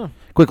I don't know.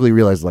 Quickly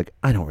realized, like,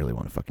 I don't really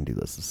want to fucking do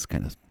this. This is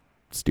kind of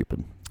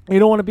stupid. You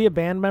don't want to be a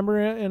band member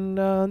in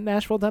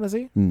Nashville,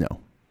 Tennessee? No.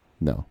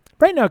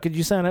 Right now, could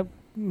you sign up,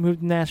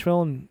 move to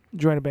Nashville, and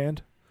join a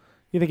band?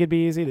 You think it'd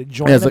be easy to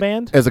join the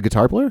band? As a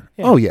guitar player?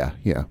 Yeah. Oh, yeah.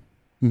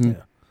 Mm-hmm.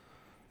 Yeah.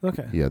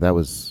 Okay. Yeah,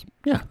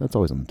 that's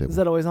always on the table. Is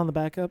that always on the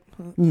backup?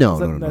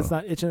 No. That's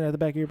not itching at the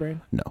back of your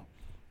brain? No.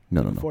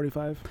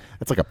 45?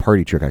 That's like a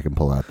party trick I can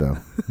pull out, though.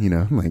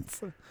 Like...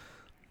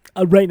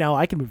 right now,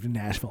 I can move to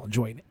Nashville and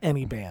join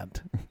any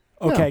band.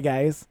 Okay,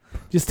 guys,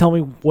 just tell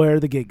me where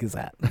the gig is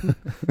at.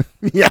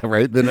 Yeah,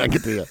 right. Then I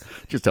get to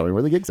just tell me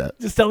where the gig's at.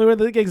 Just tell me where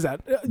the gig's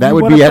at. That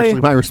would be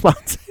actually my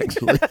response.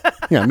 Actually,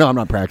 yeah. No, I'm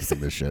not practicing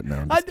this shit.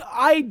 No,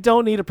 I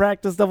don't need to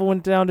practice. Devil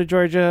Went Down to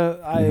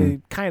Georgia. I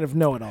kind of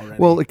know it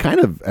already. Well, it kind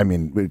of. I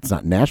mean, it's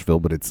not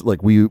Nashville, but it's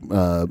like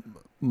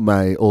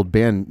my old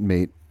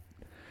bandmate.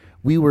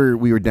 We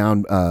were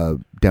downtown.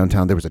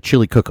 There was a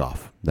chili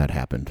cook-off that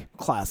happened.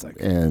 Classic.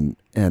 And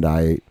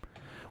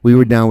we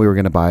were down. We were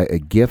going to buy a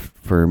gift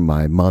for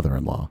my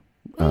mother-in-law.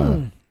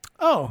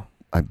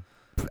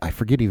 I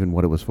forget even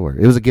what it was for.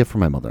 It was a gift for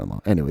my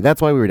mother-in-law. Anyway,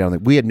 that's why we were down there.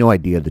 We had no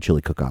idea the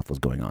chili cook-off was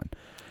going on.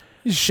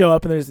 You show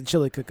up and there's a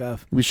chili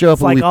cook-off. We show up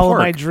it's and like we all park.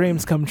 of my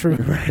dreams come true.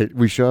 Right.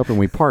 We show up and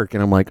we park,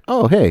 and I'm like,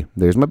 "Oh, hey,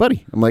 there's my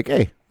buddy." I'm like,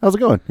 "Hey, how's it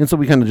going?" And so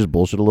we kind of just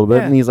bullshit a little bit.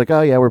 Yeah. And he's like,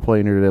 "Oh, yeah, we're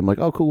playing here today." I'm like,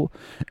 "Oh, cool."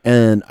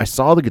 And I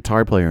saw the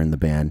guitar player in the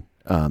band,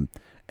 and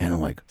I'm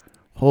like,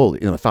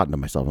 I thought to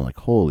myself, I'm like,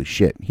 "Holy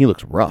shit, he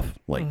looks rough,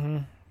 like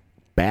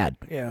bad."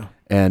 Yeah.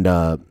 And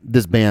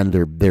this band,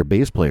 their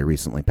bass player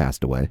recently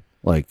passed away.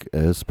 Like,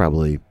 it was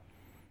probably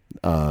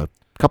a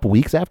couple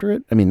weeks after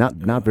it. I mean,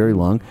 not very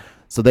long.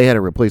 So they had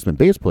a replacement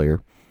bass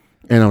player.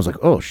 And I was like,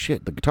 "Oh,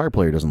 shit, the guitar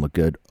player doesn't look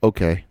good."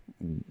 Okay.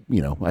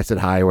 I said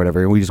hi or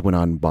whatever, and we just went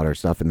on and bought our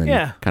stuff and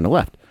then kind of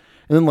left.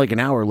 And then like an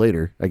hour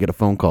later, I get a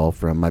phone call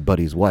from my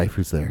buddy's wife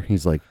who's there.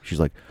 She's like,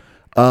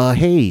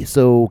 "Hey,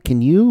 so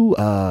can you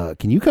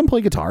come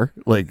play guitar?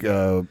 Like,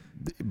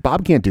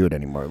 Bob can't do it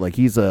anymore. Like,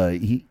 he's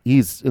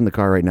in the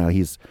car right now.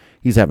 He's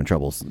having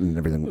troubles and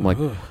everything."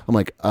 I'm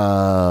like,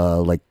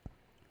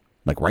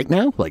 like right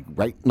now,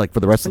 like for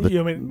the rest of the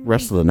You mean-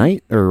 rest of the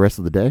night or rest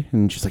of the day.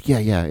 And she's like, yeah.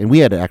 And we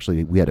had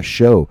a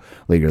show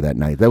later that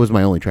night. That was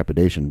my only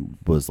trepidation,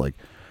 was like,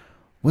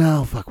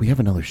 well, fuck, we have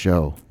another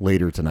show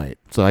later tonight,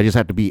 so I just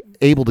have to be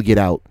able to get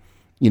out,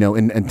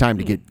 in time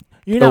to get.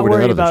 You're not over to that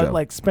worried other about show.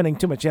 like spending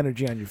too much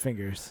energy on your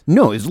fingers.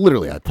 No, it's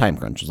literally a time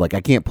crunch. It's like I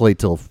can't play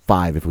till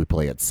 5 if we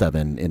play at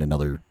 7 in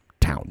another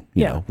town.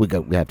 You know, we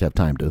have to have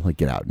time to like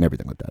get out and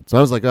everything like that. So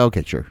I was like,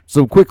 okay, sure.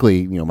 So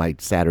quickly, my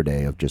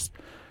Saturday of just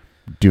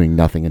doing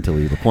nothing until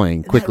we were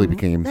playing quickly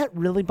became. That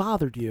really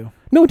bothered you.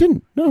 No, it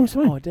didn't. No, it was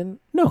fine. Oh, it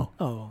didn't. No,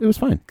 Oh, it was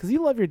fine. because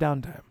you love your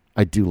downtime.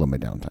 I do love my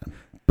downtime,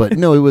 but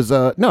no, it was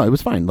it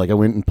was fine. Like I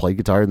went and played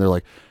guitar, and they're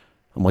like,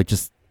 I'm like,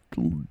 just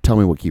tell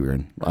me what key we're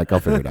in. Like I'll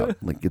figure it out.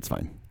 Like it's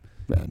fine.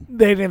 And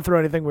They didn't throw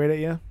anything weird at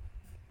you.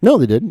 no,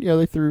 they didn't. Yeah,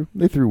 they threw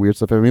weird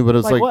stuff at me, but it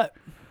was Like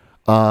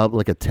what?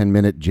 like a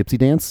 10-minute gypsy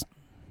dance.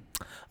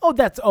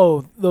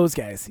 Oh, those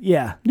guys.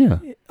 Yeah. Yeah,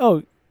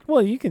 Oh,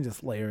 well, you can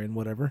just layer in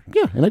whatever.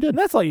 yeah, and I And did.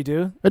 that's all you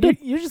do. I did.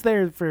 You're just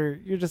there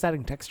you're just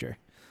adding texture.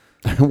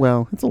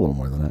 Well, it's a little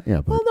more than that. Yeah,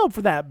 but Well, no,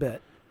 for that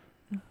bit.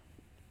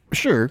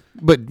 sure.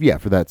 But yeah,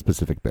 for that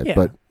specific bit. Yeah.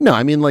 But no,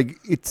 I mean, like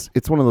it's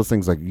one of those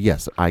things. Like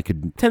yes, I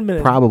could 10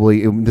 minutes.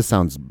 probably. This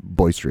sounds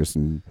boisterous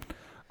and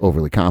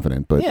overly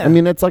confident, but Yeah. I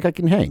mean, it's like I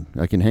can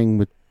hang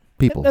with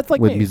people. That's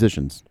like with me.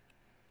 musicians.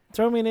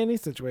 Throw me in any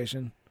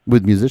situation.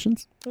 With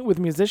musicians With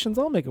musicians,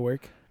 I'll make it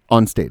work.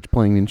 on stage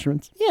playing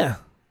instruments. Yeah.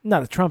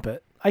 Not a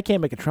trumpet. I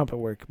can't make a trumpet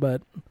work,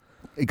 but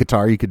A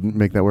guitar, you could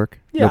make that work.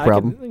 yeah, No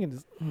problem. I can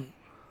just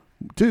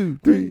 2,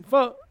 3,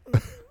 4.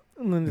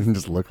 And then and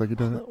just look like you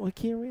done it. what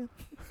key are we in?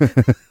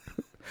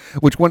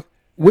 Which one?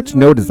 Which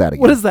note is that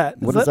again? What is that?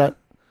 What is that?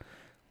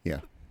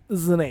 This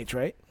is an H,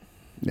 right?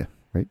 Yeah,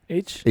 right.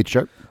 H. H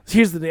sharp.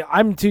 Here's the deal.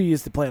 I'm too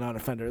used to playing on a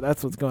Fender.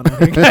 That's what's going on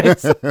here,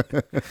 guys.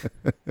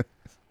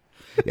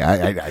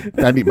 Yeah,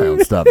 I need my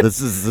own stuff.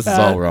 This is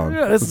all wrong.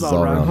 Yeah, this is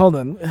all wrong. Hold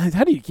on.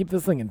 How do you keep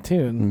this thing in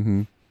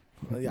tune?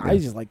 Mm-hmm. I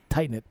just like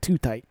tighten it too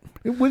tight.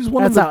 It was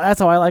one of That's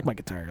how I like my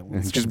guitar.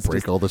 just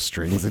break all the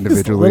strings just a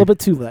individually. little bit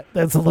too light.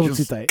 That's a little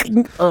Just- too tight.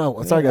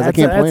 Oh, sorry guys, Yeah, I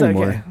can't play that's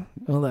anymore. okay.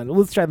 Hold on.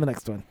 Let's try the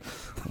next one.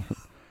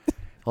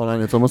 Hold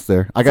on, it's almost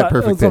there. I got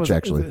perfect It's almost- pitch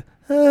actually.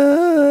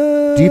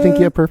 Do Do you think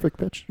you have perfect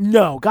pitch?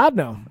 No, God,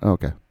 no. Oh,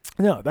 okay.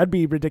 No, that'd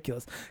be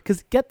ridiculous.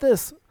 Because get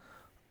this,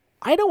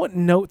 I know what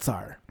notes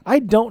are. I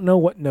don't know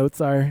what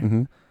notes are.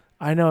 Mm-hmm.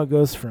 I know it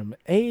goes from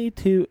A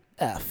to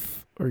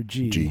F or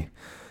G. G.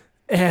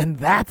 And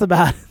that's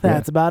about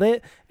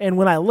it. And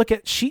when I look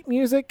at sheet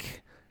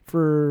music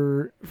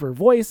for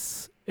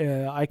voice,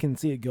 I can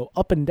see it go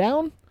up and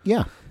down.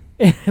 Yeah.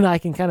 And I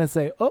can kind of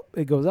say, oh,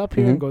 it goes up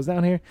here and Mhm. goes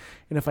down here.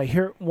 And if I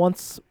hear it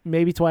once,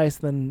 maybe twice,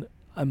 then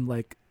I'm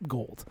like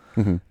gold.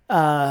 Mm-hmm.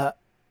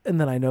 And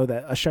then I know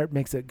that a sharp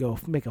makes it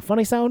make a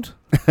funny sound.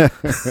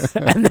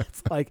 And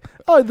that's like,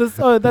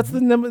 that's the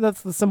number.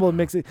 That's the symbol that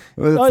makes it.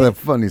 That's a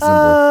funny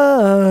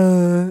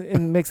symbol.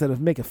 And makes it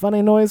make a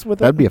funny noise with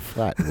it. That'd be a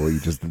flat. What you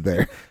just did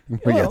there.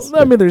 But Well, yes.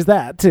 I mean, there's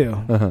that too.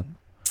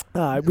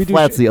 Uh-huh. We do.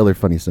 Flat's the other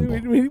funny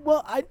symbol.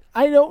 Well,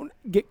 I don't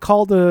get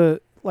called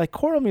to like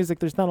choral music.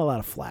 There's not a lot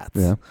of flats.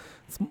 Yeah.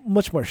 It's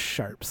much more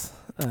sharps.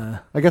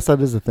 I guess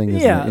that is a thing.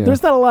 Isn't Yeah, it?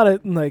 there's not a lot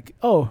of like,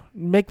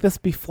 make this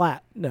be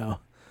flat. No,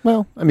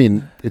 Well, I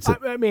mean, it's a,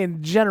 I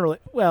mean generally,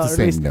 well, it's or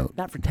the at same least note.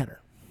 not for tenor.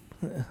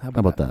 How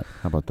about that?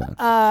 How about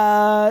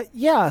that?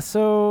 Yeah.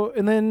 So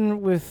and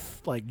then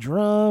with like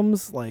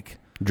drums, like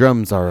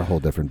Drums are a whole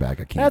different bag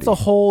of candy. that's a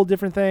whole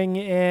different thing,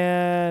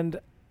 and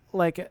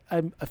like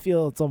I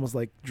feel it's almost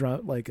like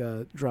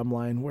a drum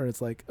line where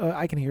it's like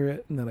I can hear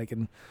it, and then I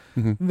can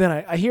Mhm. then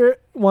I hear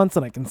it once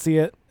and I can see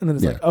it, and then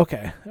it's Yeah. like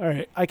okay, all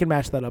right, I can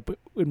match that up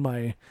with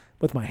my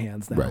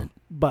hands now. Right.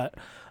 But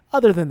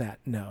other than that,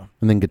 no.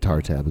 And then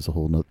guitar tab is a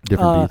whole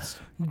different beast.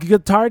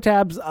 Guitar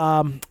tabs.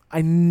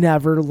 I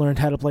never learned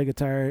how to play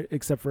guitar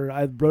except for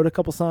I wrote a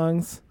couple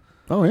songs.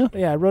 Oh yeah.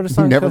 Yeah, I wrote a You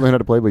song. never learned how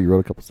to play, but you wrote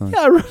a couple songs.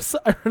 Yeah, I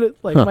wrote it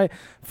like Huh.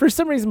 for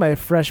some reason my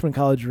freshman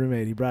college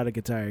roommate, he brought a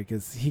guitar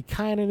because he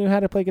kind of knew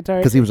how to play guitar.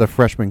 Because he was a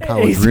freshman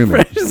college He's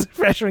roommate.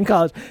 freshman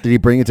college. Did he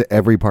bring it to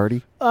every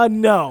party?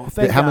 No.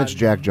 Thank How God. much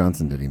Jack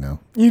Johnson did he know?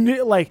 You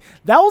knew, like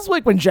that was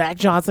like when Jack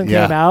Johnson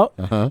Yeah. came out,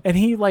 Uh-huh. and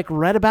he like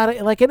read about it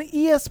in like an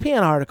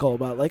ESPN article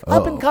about like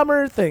Uh-oh. up and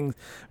comer things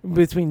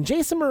between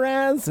Jason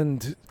Mraz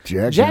and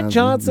Jack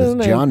Johnson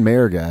this John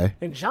Mayer guy.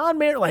 John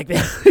Mayer. Like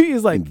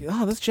he's like,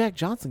 oh, this Jack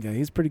Johnson guy,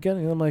 he's pretty good.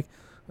 And I'm like,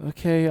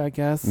 okay, I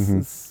guess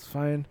Mhm. it's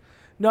fine.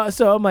 No,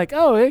 so I'm like,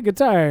 oh, hey,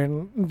 guitar,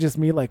 and just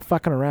me like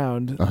fucking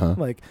around. Uh-huh.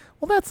 Like,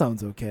 well, that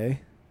sounds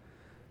okay.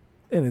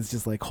 And it's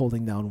just like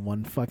holding down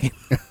one fucking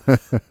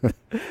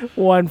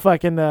one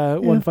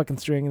fucking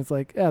string. And it's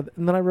like, yeah.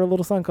 And then I wrote a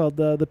little song called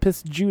the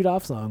Piss Jude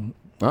Off song,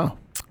 Oh,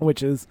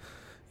 which is,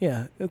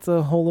 yeah, it's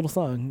a whole little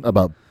song.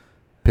 about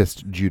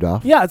pissed Jude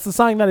off. Yeah, it's the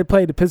song that I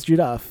played to piss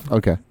Jude off.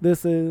 Okay.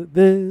 This is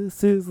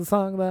the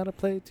song that I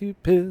play to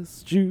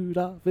piss Jude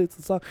off. It's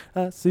the song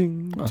I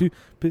sing to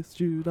piss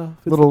Jude off.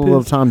 It's Little the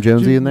piss Tom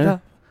Jonesy in Jude there.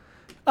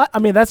 off. I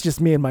mean, that's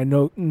just me and my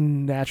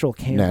natural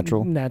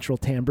Natural.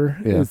 timbre.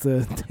 Yeah. Is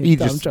You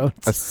Tom just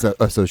Jones.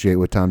 associate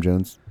with Tom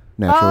Jones.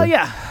 naturally?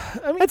 Yeah.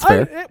 I mean, That's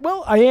fair.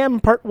 I am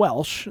part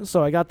Welsh,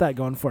 so I got that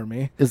going for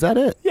me. Is that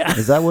it? Yeah.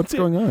 Is that what's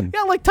going on?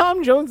 Yeah, like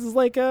Tom Jones is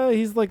like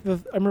he's like I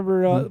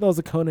remember that was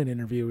a Conan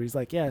interview where he's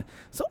like, yeah,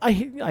 so I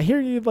hear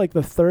you like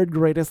the third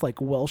greatest like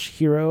Welsh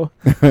hero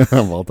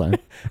Of all time.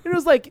 it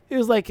was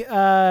like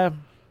a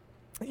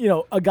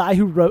guy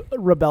who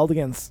rebelled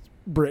against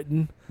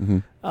Britain,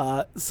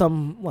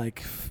 some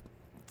like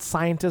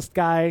scientist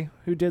guy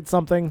who did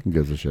something, Who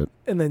gives a shit?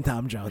 and then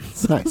Tom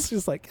Jones. Nice. It's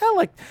just like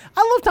I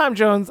love Tom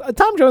Jones.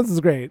 Tom Jones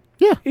is great.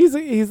 Yeah. He's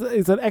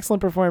an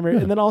excellent performer. Yeah.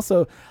 And then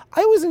also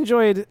I always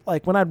enjoyed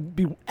like when I'd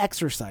be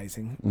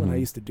exercising when I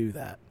used to do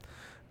that.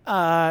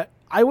 I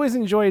always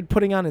enjoyed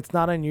putting on It's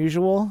Not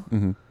Unusual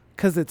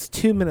because it's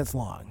 2 minutes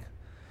long.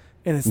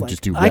 And it's You like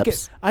just do I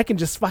reps. can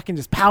just fucking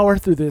just power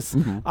through this.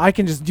 I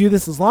can just do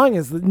this as long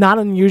as the Not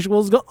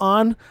Unusuals go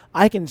on.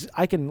 I can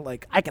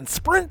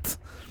sprint.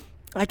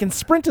 I can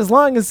sprint as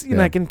long as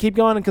I can keep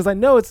going because I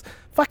know it's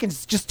fucking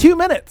just 2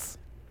 minutes.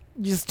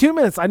 Just 2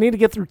 minutes. I need to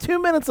get through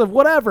 2 minutes of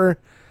whatever.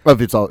 Well,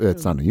 if it's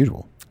not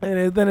unusual.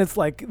 And then it's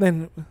like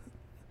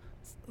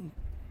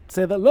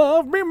say that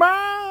love me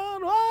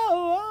man.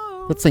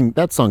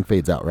 That song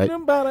fades out, right?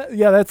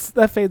 Yeah,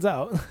 that fades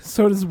out.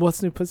 So does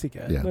What's New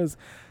Pussycat. Yeah.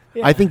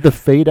 Yeah. I think the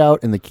fade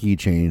out and the key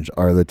change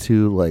are the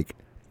two like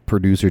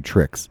producer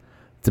tricks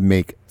to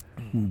make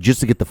just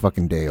to get the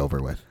fucking day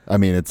over with. I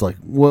mean, it's like,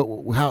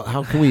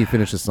 how can we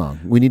finish this song?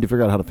 We need to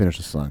figure out how to finish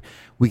this song.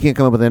 We can't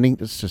come up with anything.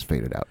 Let's just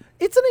fade it out.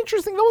 It's an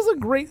interesting. That was a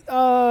great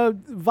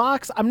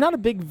Vox. I'm not a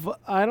big.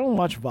 I don't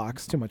watch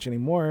Vox too much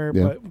anymore.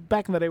 Yeah. But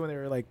back in the day when they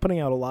were like putting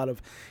out a lot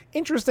of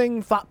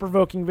interesting,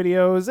 thought-provoking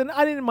videos, and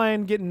I didn't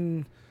mind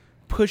getting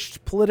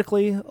pushed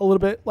politically a little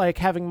bit, like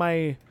having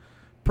my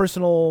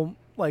personal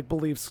like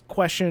beliefs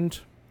questioned.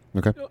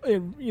 Okay.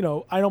 And,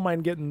 I don't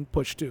mind getting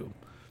pushed too,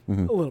 a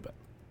little bit.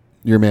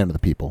 You're a man of the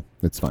people.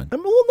 It's fine.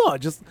 No,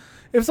 just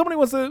if somebody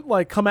wants to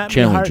like come at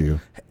me,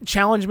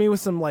 challenge me with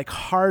some like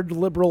hard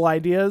liberal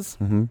ideas.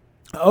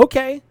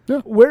 Okay, Yeah.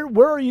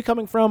 Where are you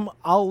coming from?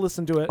 I'll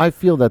listen to it. I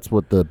feel that's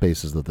what the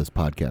basis of this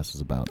podcast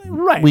is about.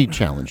 Right. We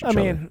challenge each I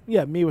other. mean,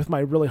 yeah, me with my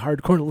really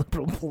hardcore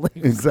liberal beliefs.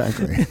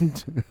 Exactly.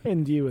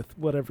 and you with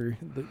whatever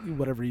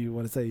you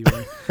want to say you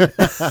are.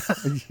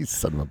 You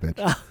son of a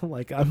bitch.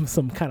 Like I'm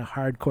some kind of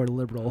hardcore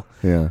liberal.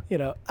 Yeah.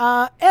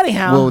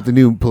 Anyhow. Well, with the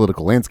new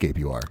political landscape,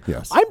 you are.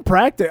 Yes. I'm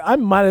practical. I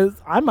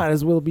might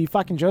as well be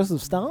fucking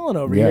Joseph Stalin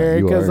over here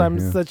you because are,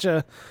 I'm such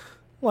a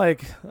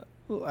like.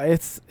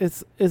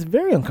 It's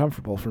very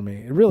uncomfortable for me.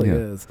 It really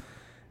is.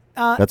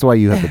 That's why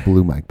you have the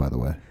blue mic, by the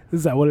way.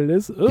 Is that what it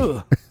is?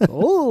 Ugh.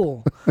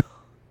 Oh.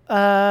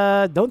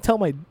 Don't tell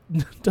my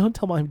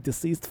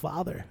deceased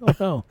father. Oh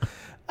no.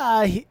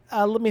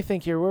 Let me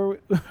think here. Where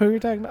were you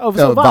talking about? Oh,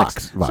 so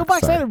Vox. So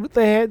Vox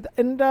they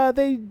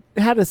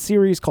had a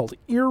series called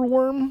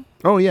Earworm.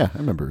 Oh yeah, I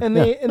remember. And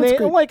they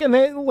like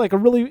a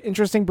really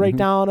interesting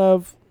breakdown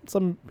of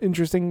some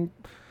interesting,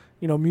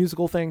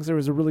 musical things. There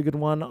was a really good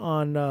one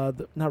on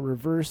not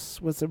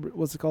reverse. What's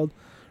it called?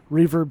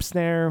 Reverb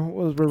snare.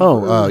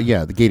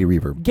 The gated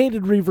reverb.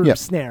 Gated reverb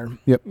snare.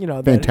 Yep.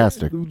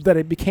 Fantastic. That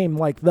it became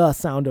like the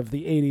sound of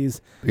the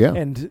 80s. Yeah.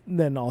 And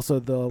then also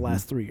the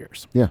last 3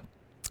 years. Yeah.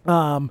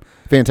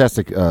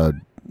 Fantastic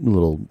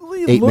little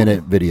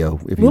 8-minute video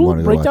if you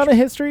wanted to watch. Breakdown of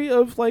history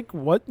of like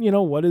what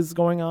is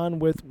going on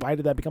with why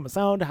did that become a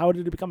sound? How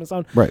did it become a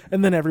sound? Right.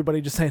 And then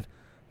everybody just saying,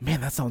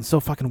 man, that sounds so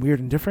fucking weird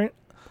and different.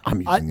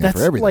 I'm using that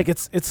for everything. Like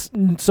it's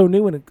so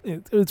new and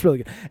it's really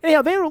good.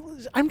 Anyhow,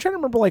 I'm trying to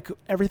remember like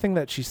everything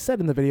that she said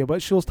in the video,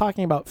 but she was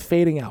talking about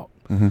fading out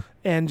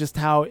and just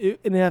how.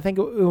 And I think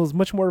it was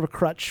much more of a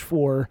crutch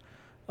for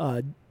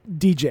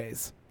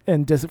DJs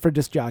and for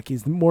disc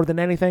jockeys more than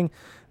anything.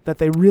 That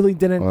they really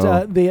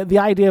didn't. The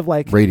idea of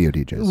like radio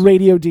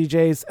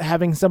DJs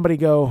having somebody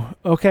go,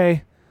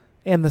 okay,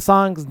 and the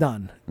song's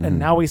done, and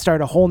now we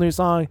start a whole new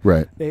song.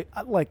 Right. They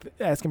like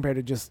as compared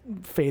to just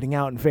fading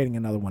out and fading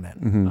another one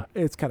in.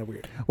 It's kind of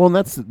weird. Well, and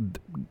that's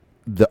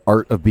the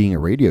art of being a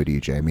radio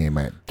DJ. I mean, I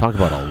might talk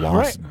about a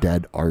lost,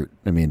 dead art.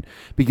 I mean,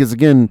 because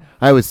again,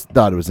 I always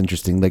thought it was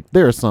interesting. Like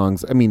there are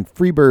songs. I mean,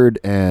 Freebird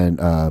and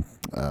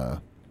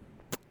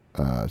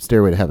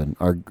Stairway to Heaven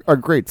are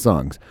great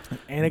songs.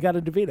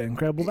 In-A-Gadda-Da-Vida,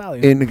 Incredible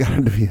Value.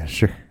 In-A-Gadda-Da-Vida,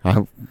 sure.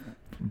 I'll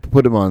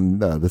put them on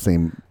the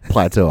same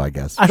plateau, I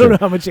guess. I don't know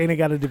how much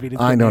In-A-Gadda-Da-Vida.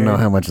 I don't know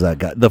how much that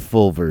got, the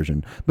full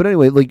version. But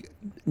anyway, like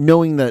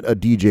knowing that a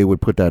DJ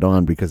would put that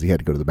on because he had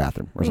to go to the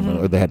bathroom or something,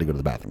 or they had to go to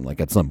the bathroom,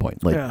 like at some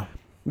point. Like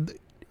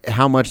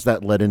how much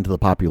that led into the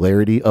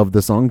popularity of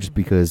the song just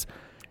because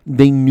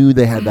they knew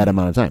they had that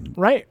amount of time.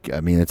 Right.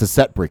 I mean, it's a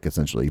set break,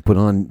 essentially. You put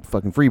on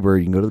fucking Freebird,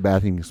 you can go to the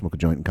bathroom, you can smoke a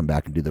joint, and come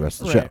back and do the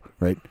rest of the show,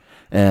 right?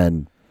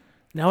 And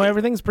now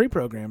everything's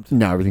pre-programmed.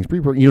 Now everything's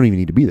pre-programmed. You don't even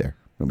need to be there.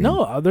 I mean,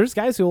 no, there's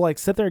guys who like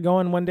sit there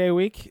going one day a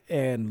week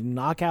and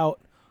knock out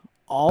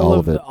all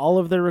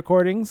of their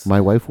recordings.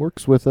 My wife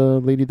works with a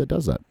lady that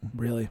does that.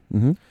 Really?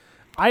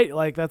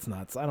 Mm-hmm. That's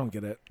nuts. I don't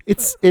get it.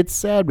 It's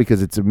sad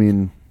because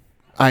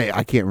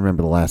I can't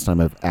remember the last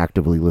time I've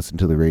actively listened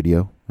to the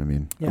radio. I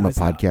mean, I'm a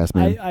podcast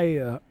man.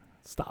 I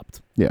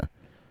stopped. Yeah.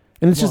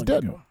 And it's just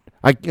dead. Ago.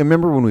 I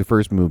remember when we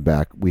first moved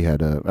back, we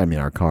had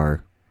our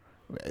car.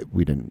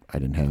 I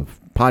didn't have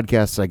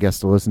podcasts, I guess,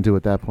 to listen to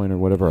at that point or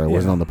whatever. I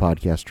wasn't on the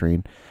podcast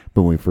train,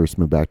 but when we first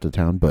moved back to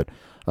town, but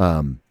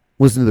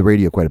listened to the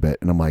radio quite a bit,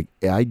 and I'm like,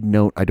 I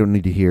don't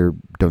need to hear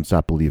 "Don't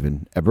Stop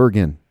Believin'" ever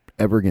again.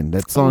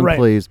 That song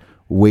plays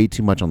way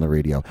too much on the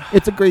radio.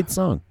 It's a great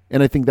song,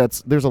 and I think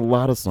there's a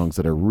lot of songs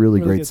that are really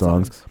great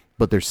songs,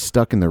 but they're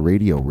stuck in the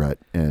radio rut.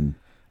 And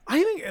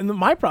I think, and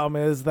my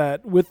problem is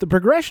that with the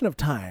progression of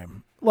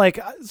time, like,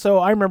 so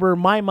I remember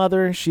my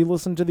mother, she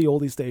listened to the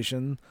oldie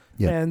station,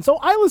 and so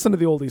I listened to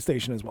the oldie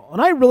station as well,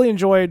 and I really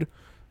enjoyed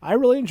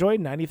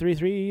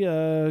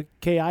 93.3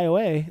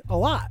 KIOA a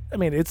lot. I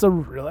mean,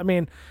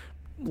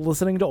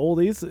 listening to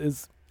oldies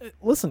is.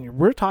 Listen,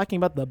 we're talking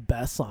about the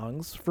best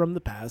songs from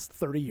the past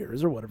 30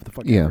 years or whatever the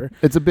fuck ever.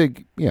 It's a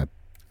big,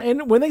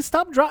 And when they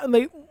stopped dropping,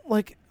 I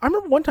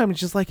remember one time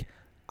it's just like,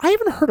 I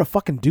haven't heard a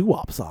fucking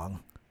doo-wop song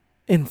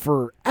in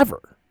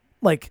forever.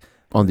 Like,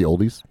 on the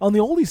oldies? On the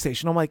oldies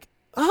station, I'm like,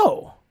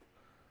 oh,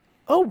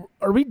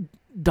 are we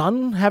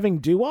done having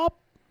doo-wop?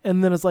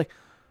 And then it's like,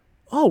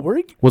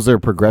 was there a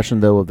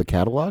progression, though, of the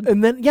catalog?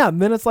 And then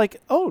it's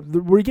like,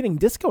 we're getting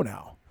disco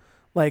now.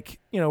 Like,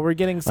 we're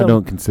getting some... I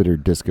don't consider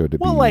disco to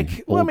be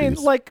oldies.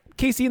 Like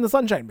Casey and the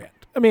Sunshine Band.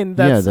 I mean,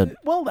 that's...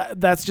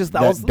 that's just...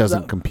 That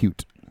doesn't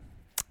compute.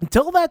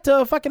 Until that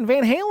fucking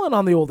Van Halen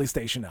on the oldie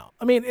station now.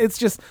 I mean, it's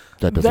just...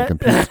 That doesn't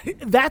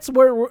compute. That's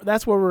where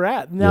we're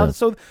at. Now,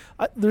 so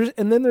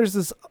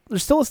there's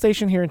still a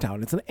station here in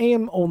town. It's an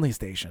AM only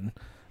station,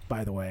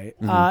 by the way.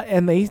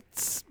 And they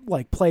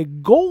play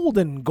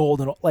golden,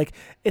 like,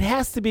 it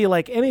has to be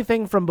like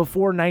anything from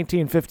before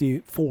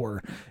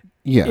 1954.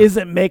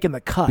 Isn't making the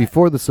cut.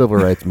 Before the Civil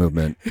Rights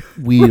Movement,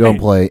 we don't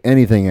play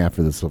anything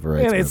after the Civil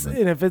Rights Movement.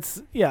 And if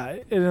it's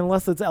and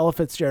unless it's Ella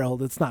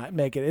Fitzgerald, it's not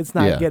making it. It's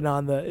not getting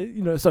on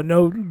the so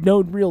no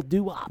real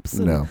doo-wops.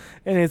 And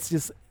it's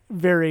just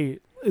very.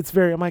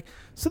 I'm like,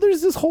 so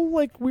there's this whole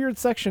like weird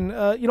section.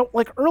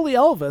 Like early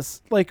Elvis.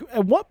 Like,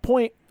 at what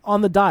point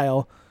on the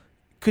dial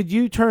could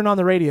you turn on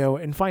the radio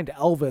and find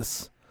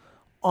Elvis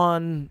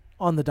on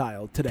the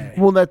dial today?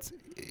 Well, that's.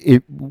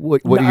 I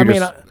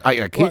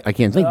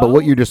can't think, but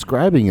what you're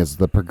describing is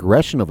the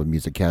progression of a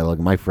music catalog.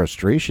 My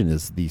frustration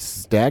is the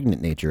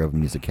stagnant nature of a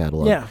music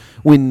catalog. Yeah.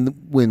 When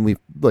we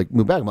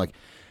move back, I'm like,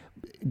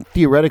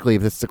 theoretically,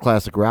 if it's a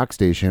classic rock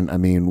station, I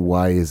mean,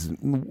 why is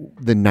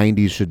the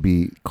 90s should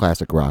be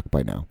classic rock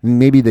by now?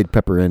 Maybe they'd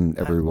pepper in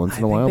every once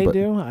in a while. They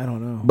do. I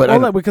don't know.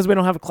 But because we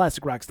don't have a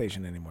classic rock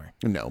station anymore.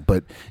 No,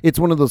 but it's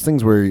one of those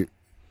things where,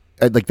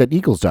 like that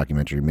Eagles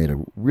documentary made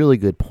a really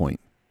good point.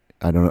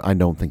 I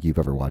don't think you've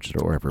ever watched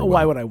it or ever.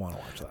 Why would I want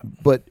to watch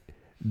that? But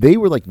they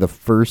were like the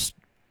first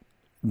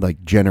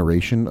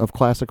generation of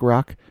classic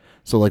rock.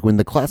 So like when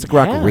the classic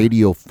rock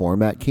radio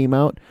format came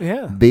out,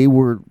 they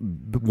were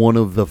one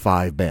of the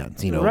 5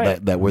 bands,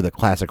 that were the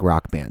classic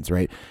rock bands,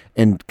 right?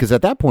 And because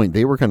at that point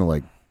they were kind of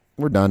like,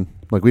 we're done.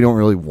 Like, we don't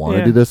really want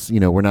to do this.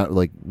 We're not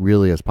like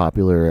really as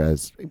popular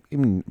as. I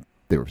mean,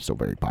 they were still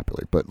very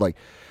popular, but like.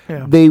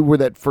 Yeah. They were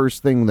that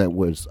first thing that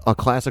was a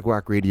classic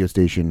rock radio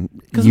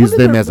station. Used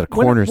them as a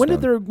cornerstone.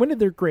 When did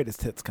their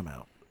greatest hits come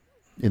out?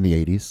 In the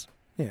 80s.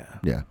 Yeah.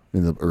 Yeah,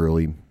 in the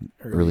early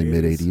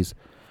mid 80s.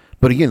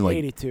 But again, like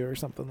 82 or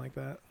something like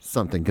that.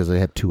 Something, because they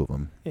had 2 of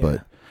them. Yeah.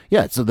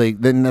 But so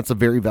then that's a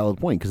very valid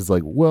point, because it's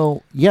like,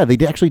 well, yeah, they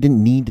actually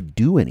didn't need to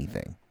do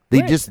anything.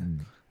 They just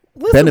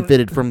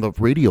benefited from the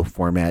radio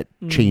format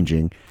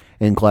changing.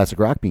 And classic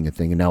rock being a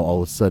thing, and now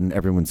all of a sudden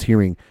everyone's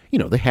hearing,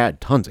 they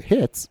had tons of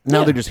hits.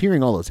 Now they're just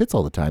hearing all those hits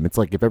all the time. It's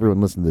like if everyone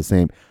listened to the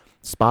same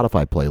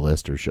Spotify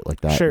playlist or shit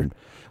like that. Sure. And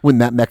when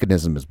that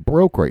mechanism is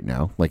broke right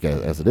now, like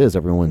as it is,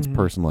 everyone's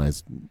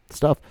personalized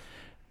stuff.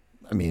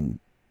 I mean,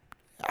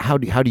 how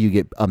do you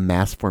get a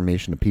mass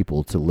formation of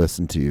people to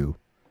listen to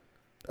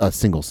a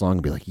single song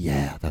and be like,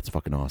 yeah, that's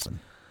fucking awesome?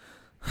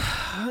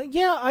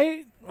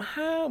 Here's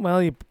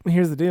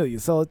the deal. You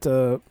sell it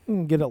to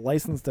get it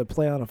licensed to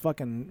play on a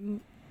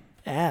fucking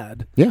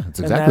ad. Yeah, that's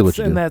exactly what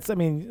you do. And that's, I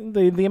mean,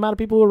 the amount of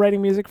people who are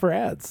writing music for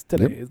ads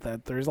today is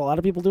that there's a lot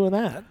of people doing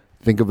that.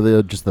 Think of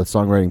just the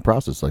songwriting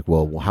process. Like,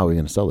 well, how are we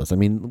going to sell this? I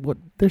mean,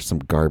 there's some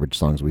garbage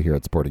songs we hear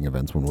at sporting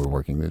events when we're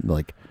working,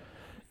 like,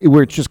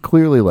 where it's just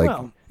clearly like,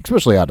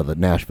 especially out of the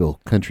Nashville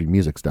country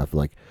music stuff,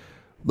 like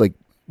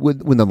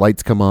when the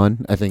lights come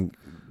on, I think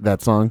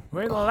that song.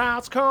 When the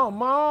lights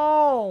come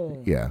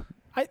on. Yeah.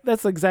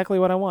 That's exactly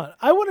what I want.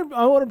 I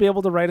want to be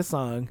able to write a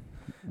song.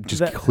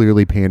 Just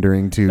clearly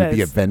pandering to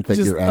the event that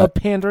you're at.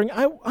 Pandering.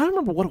 I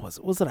remember what it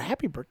was. Was it a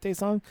happy birthday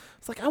song?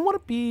 It's like, I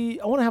want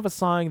to have a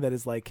song that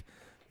is like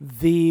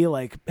the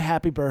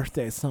happy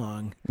birthday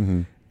song.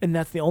 Mm-hmm. And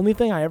that's the only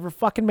thing I ever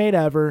fucking made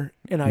ever.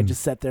 And I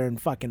just sat there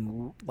and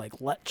fucking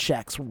let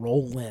checks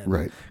roll in.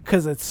 Right.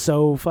 Because it's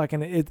so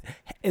fucking,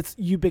 it's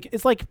ubiquitous.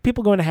 It's like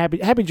people going to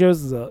Happy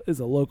Joe's is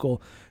a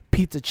local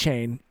pizza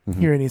chain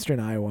here in Eastern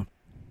Iowa.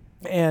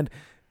 And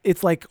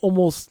it's like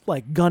almost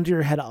like gun to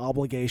your head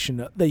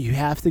obligation that you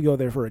have to go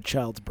there for a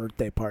child's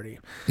birthday party.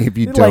 If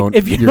you Like, don't,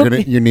 if you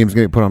don't- your name's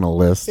gonna get put on a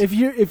list. If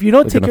you don't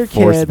They're take gonna your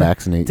force kid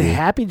vaccinate to you.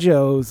 Happy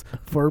Joe's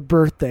for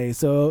birthday,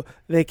 so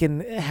they can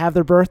have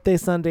their birthday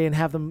Sunday and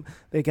have them.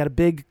 They got a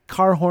big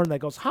car horn that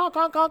goes honk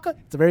honk honk.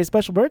 It's a very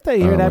special birthday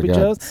here Oh at my Happy God.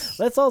 Joe's.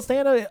 Let's all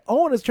stand up.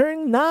 Owen is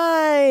turning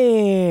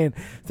 9.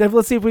 So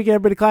let's see if we get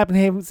everybody clapping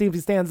him. See if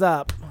he stands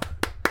up.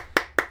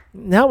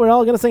 Now we're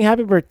all gonna sing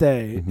happy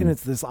birthday, Mm-hmm. and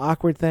it's this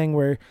awkward thing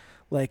where,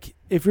 like,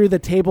 if you're the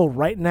table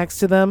right next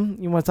to them,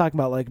 you want to talk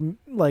about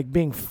like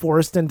being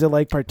forced into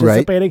like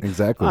participating. Right?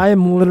 Exactly. I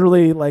am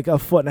literally like a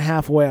foot and a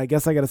half away. I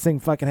guess I got to sing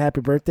fucking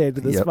happy birthday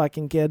to this Yep.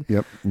 fucking kid.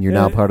 Yep. You're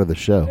now part of the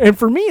show. And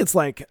for me, it's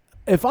like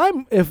if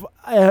I'm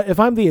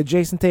the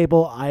adjacent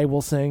table, I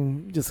will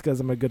sing just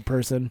because I'm a good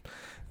person.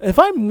 If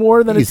I'm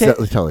more than You a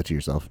table, tell it to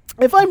yourself.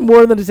 if I'm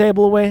more than a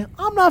table away,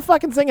 I'm not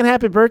fucking singing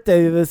happy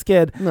birthday to this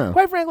kid. No.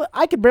 Quite frankly,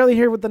 I could barely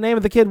hear what the name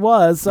of the kid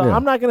was, so Yeah.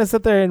 I'm not gonna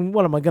sit there and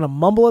what am I gonna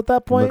mumble at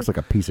that point? Looks like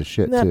a piece of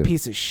shit That too.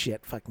 piece of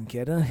shit, fucking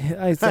kid.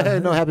 I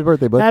said, No, happy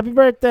birthday, bud. happy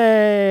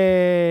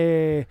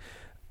birthday.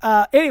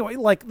 Anyway,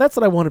 like that's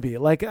what I want to be.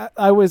 Like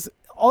I was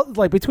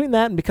like between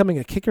that and becoming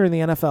a kicker in the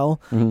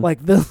NFL, Mm-hmm.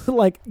 like this,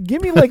 like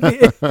give me like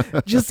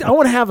the, just I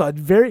want to have a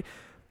very.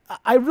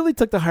 I really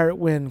took to heart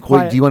when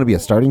Wait, do you want to be a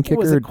starting kicker?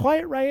 was Or it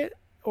Quiet Riot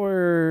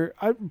or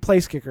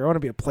place kicker? I want to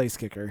be a place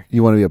kicker.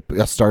 you want to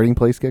be a starting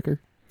place kicker?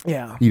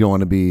 Yeah. You don't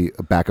want to be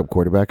a backup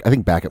quarterback? I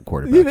think backup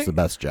quarterback's the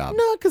best job.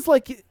 No, because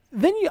like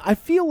then I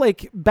feel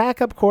like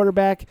backup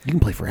quarterback, You can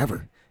play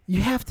forever.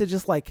 you have to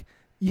just like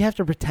you have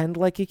to pretend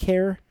like you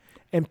care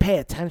and pay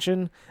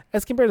attention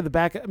as compared to the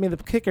back. I mean, the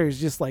kicker is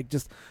just like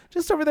just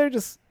over there,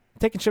 just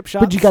taking chip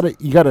shots. But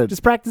you gotta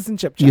just practicing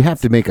chip shots. you have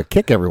to make a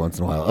kick every once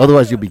in a while.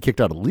 Otherwise you'll be kicked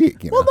out of the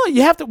league. You know? Well, no,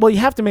 you have to. Well, you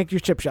have to make your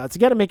chip shots. You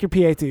got to make your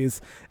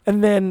PATs,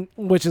 and then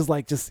which is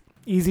like just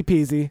easy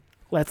peasy.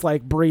 That's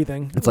like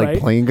breathing. It's right? like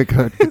playing a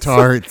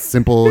guitar. It's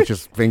simple. It's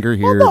just finger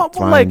here. Well, no, it's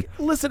well, fine. like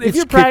listen, it's if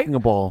you're kicking a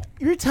ball.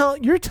 you're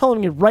telling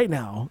me right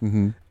now.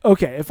 Mm-hmm.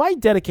 Okay, if I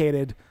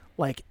dedicated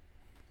like,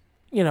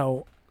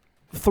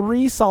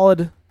 3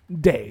 solid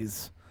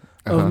days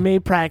Uh-huh. of me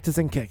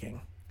practicing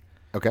kicking,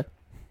 Okay.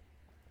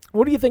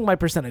 what do you think my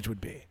percentage would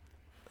be?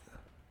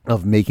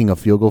 Of making a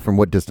field goal from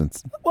what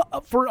distance?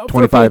 Well, for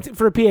 25.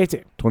 for a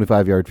PAT.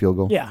 25-yard field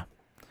goal. Yeah.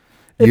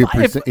 If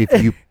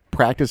you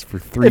practice for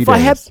 3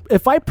 days,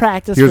 if I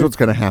practice, here's what's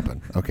going to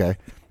happen. Okay,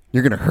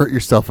 you're going to hurt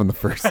yourself on the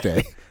first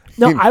day.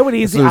 no, I would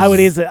ease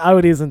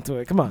into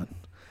it. Come on.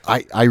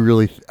 I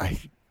really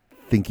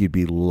think you'd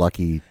be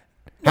lucky.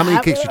 How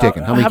many kicks you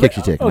taking? How many kicks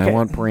you taking? okay. I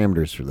want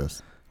parameters for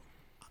this.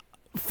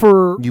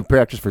 For You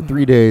practice for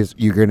 3 days.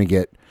 You're going to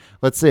get,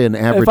 let's say, an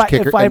average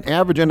kicker. An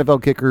average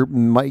NFL kicker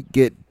might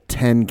get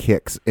 10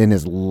 kicks in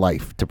his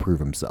life to prove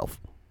himself.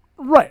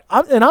 right,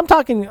 I'm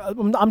talking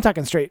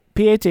straight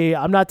PAT.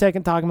 I'm not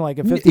talking like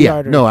a 50 Yeah,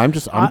 yarder. no, I'm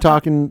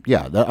talking.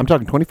 Yeah, I'm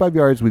talking 25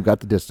 yards. We've got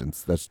the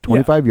distance. That's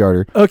 25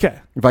 yarder. Okay.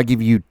 If I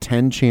give you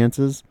 10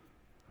 chances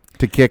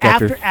to kick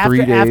after 3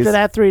 days, after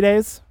that 3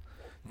 days,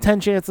 10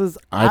 chances.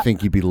 I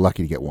think you'd be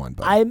lucky to get one.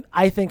 But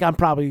I think I'm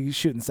probably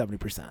shooting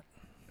 70%.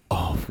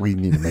 oh, we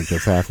need to make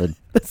this happen.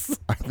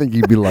 I think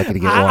you'd be lucky to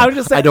get one. I'm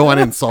just saying- I don't want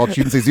to insult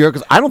you and say 0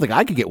 because I don't think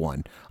I could get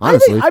one.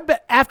 Honestly, I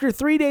bet after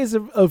 3 days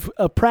of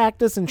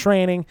practice and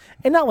training,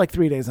 and not like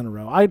 3 days in a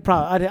row, I'd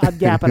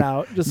gap it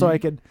out just so I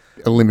could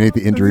eliminate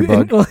the injury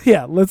bug. Well,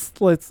 yeah, let's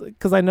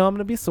because I know I'm going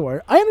to be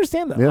sore. I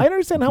understand that. Yeah. I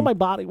understand how my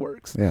body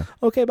works. Yeah.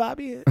 Okay,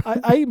 Bobby.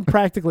 I'm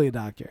practically a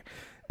doctor.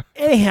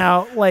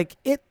 Anyhow,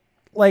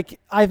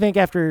 I think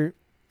after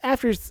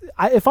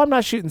if I'm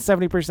not shooting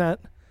 70%.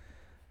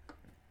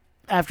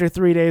 After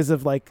 3 days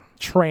of like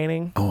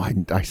training, Oh,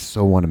 I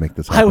so want to make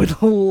this happen. I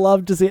would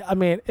love to see. I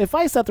mean, if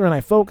I sat there and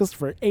I focused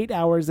for 8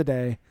 hours a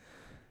day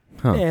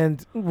Huh.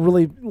 and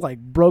really like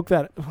broke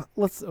that,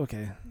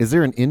 okay. Is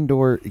there an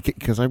indoor?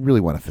 Because I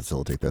really want to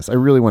facilitate this. I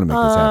really want to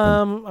make this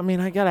happen. I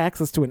mean, I got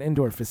access to an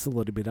indoor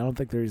facility, but I don't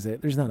think there's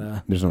not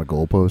a. There's not a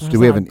goalpost. There's Do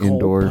we not have a an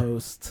indoor?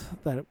 goalpost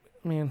that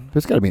I mean.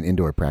 There's got to be an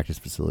indoor practice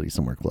facility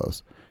somewhere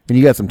close. And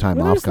you got some time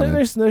off coming.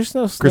 There's no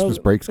snow. Christmas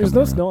break's There's coming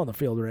no around. snow on the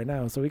field right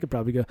now, so we could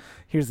probably go.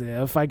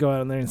 If I go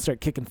out in there and start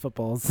kicking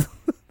footballs,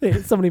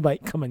 somebody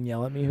might come and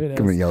yell at me. Who knows?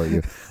 Come and yell at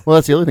you. Well,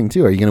 that's the other thing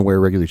too. Are you going to wear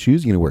regular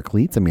shoes? Are you going to wear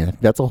cleats? I mean,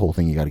 that's a whole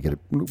thing you got to get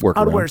work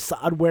I'd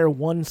around. wear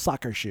one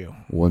soccer shoe.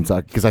 One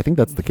sock because I think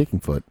that's the kicking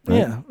foot. Right?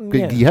 Yeah, 'Cause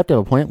yeah. You have to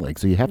have a plant leg,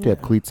 so you have to have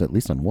Yeah. cleats at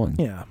least on one.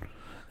 Yeah.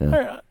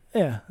 Yeah.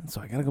 Yeah.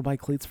 So I gotta go buy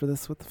cleats for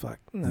this. What the fuck?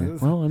 No, Yeah.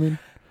 Well, I mean,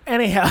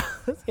 anyhow,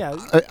 yeah.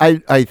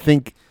 I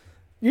think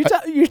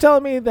You're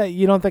telling me that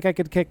you don't think I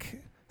could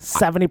kick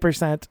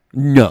 70%?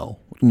 no.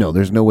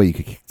 There's no way you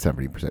could kick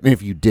 70%. And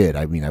if you did,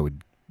 I mean, I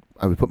would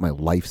put my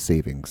life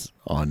savings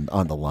on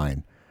the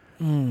line.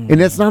 And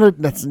that's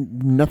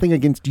nothing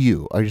against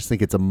you. I just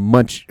think it's a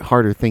much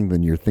harder thing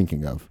than you're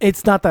thinking of.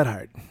 It's not that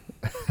hard.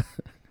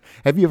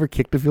 Have you ever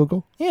kicked a field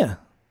goal? Yeah.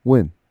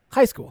 When?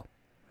 High school.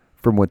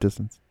 From what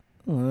distance?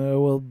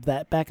 Well,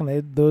 that back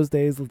in those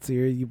days, let's see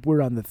here,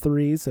 we're on the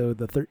 3, so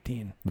the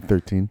 13. The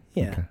 13.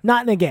 Yeah. Okay.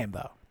 Not in a game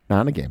though.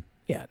 Not in a game.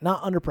 Yeah,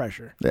 not under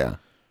pressure. Yeah.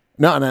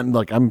 No, and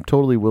I'm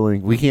totally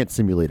willing. We can't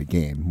simulate a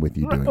game with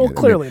you doing Oh, it.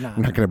 clearly I'm not.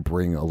 not going to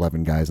bring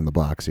 11 guys in the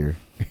box here.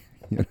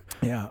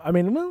 Yeah, I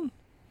mean, well,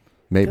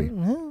 Maybe.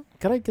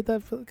 Could I get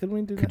that? Could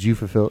we do that? Could you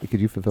fulfill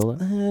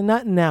that?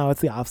 Not now.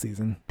 It's the off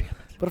season. Damn it.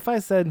 But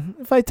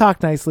if I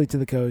talk nicely to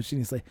the coach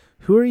and he's like,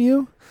 "Who are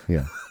you?"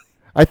 Yeah.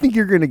 I think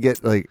you're going to get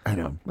I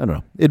don't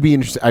know. It'd be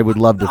interesting. I would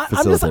love to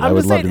facilitate. I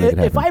would love to make it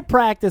happen. If I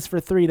practice for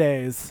 3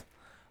 days,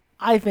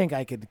 I think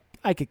I could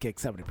kick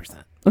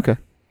 70%. Okay.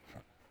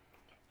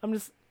 I'm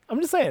just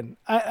saying.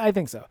 I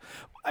think so.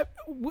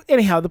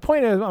 Anyhow, the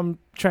point I'm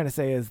trying to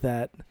say is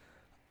that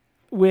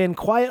when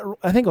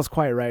I think it was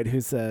Quiet Riot who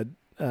said,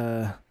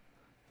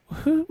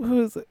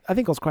 who is it? I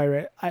think it was Quiet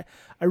Riot.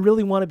 I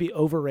really want to be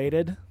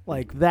overrated.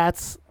 Like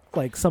that's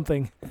like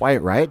something.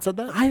 Quiet Riot said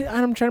that?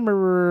 I'm trying to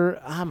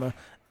remember. I'm a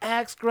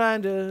axe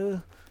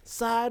grinder,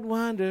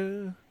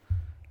 sidewinder.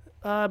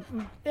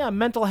 Yeah,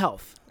 mental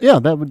health. Yeah,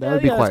 that would be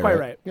that's Quiet Quiet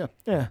Riot. Riot.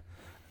 Yeah.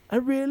 I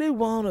really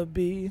want to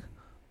be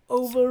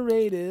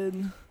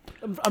overrated.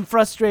 I'm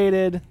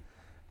frustrated,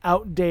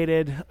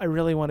 outdated. I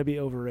really want to be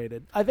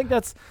overrated. I think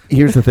that's.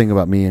 Here's the thing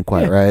about me and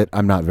Quiet Riot.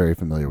 I'm not very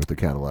familiar with the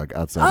catalog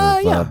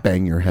outside of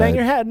Bang Your Head. Bang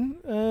Your Head.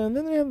 And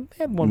then they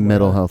had one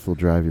Mental more. Health Will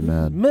Drive You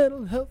Mad.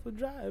 Mental health will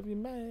drive you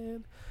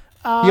mad.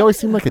 He always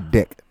seemed like a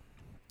dick.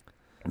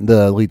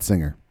 The lead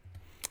singer,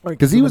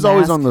 because he was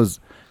always on those.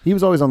 He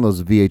was always on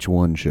those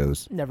VH1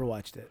 shows. Never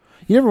watched it.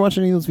 You never watched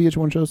any of those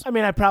VH1 shows? I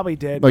mean, I probably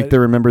did. Like the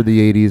Remember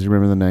the 80s,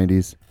 Remember the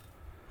 90s.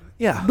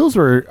 Yeah, those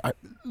were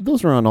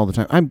on all the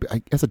time.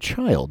 As a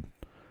child,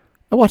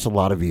 I watched a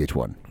lot of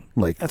VH1.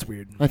 Like that's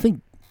weird. I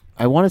think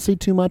I want to say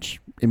too much.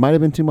 It might have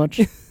been too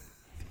much.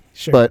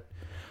 Sure. But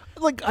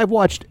like I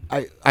watched,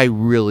 I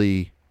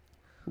really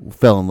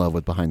fell in love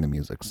with Behind the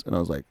Musics, and I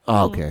was like,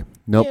 oh, okay,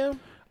 nope. Yeah.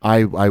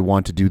 I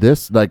want to do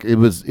this. Like it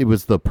was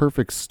the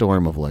perfect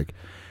storm of like,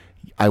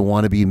 I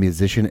want to be a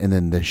musician, and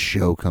then this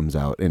show comes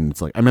out, and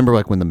it's like I remember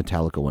like when the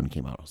Metallica one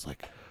came out, I was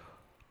like,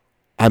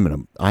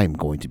 I'm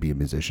going to be a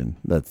musician.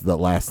 That's the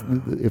last.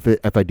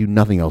 If I do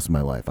nothing else in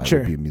my life, I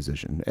will be a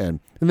musician. And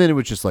then it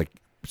was just like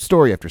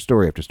story after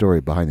story after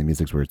story Behind the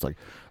Music, where it's like,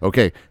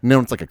 okay,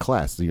 now it's like a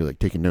class, so you're like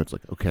taking notes,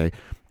 like, okay,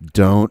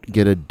 don't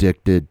get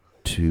addicted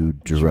to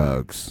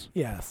drugs.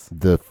 Yes.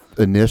 The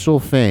initial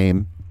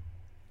fame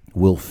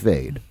will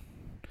fade.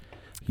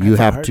 You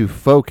have to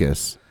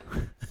focus.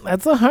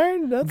 That's a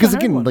hard. Because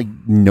again, one. like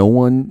no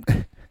one's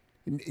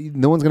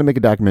gonna make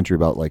a documentary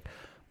about like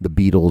the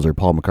Beatles or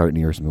Paul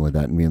McCartney or something like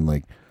that, and being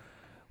like,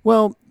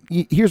 well,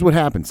 here's what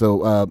happened.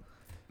 So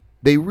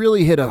they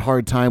really hit a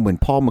hard time when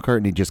Paul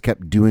McCartney just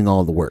kept doing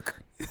all the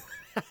work.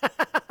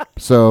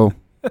 So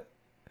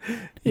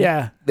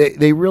yeah,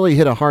 they really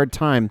hit a hard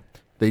time.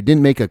 They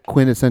didn't make a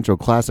quintessential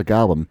classic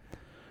album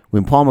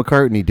when Paul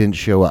McCartney didn't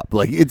show up.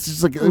 Like it's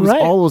just like it was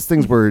all those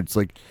things where it's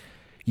like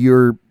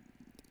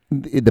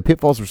the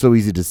pitfalls were so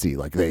easy to see.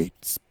 Like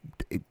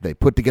they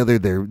put together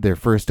their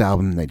first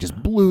album, and they just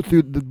blew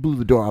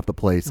the door off the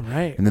place,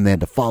 right? And then they had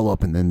to follow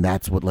up, and then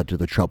that's what led to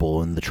the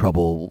trouble, and the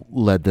trouble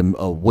led them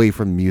away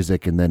from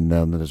music, and then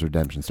there's a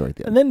redemption story at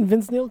the end. And then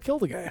Vince Neil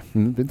killed a guy.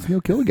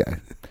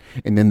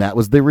 And then that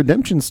was the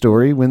redemption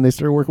story when they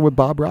started working with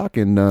Bob Rock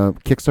and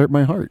Kickstart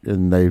My Heart,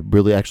 and they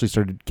really actually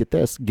started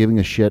giving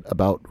a shit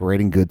about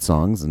writing good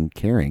songs and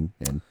caring.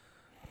 And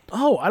I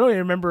don't even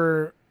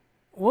remember.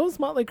 What was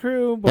Motley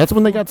Crue? That's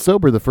when they got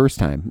sober the first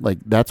time. Like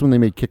that's when they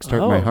made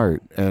 "Kickstart My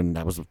Heart," and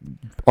that was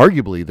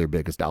arguably their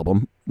biggest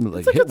album.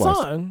 Like, it's a good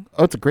song.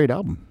 Oh, it's a great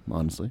album,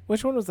 honestly.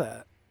 Which one was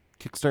that?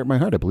 "Kickstart My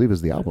Heart," I believe,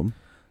 is the album.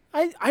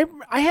 I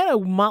had a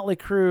Motley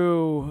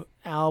Crue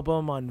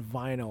album on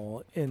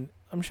vinyl, and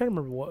I'm trying to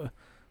remember what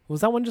was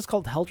that one just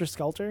called Helter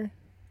Skelter.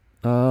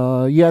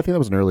 Yeah, I think that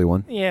was an early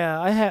one.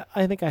 Yeah,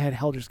 I think I had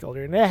Helter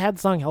Skelter, and it had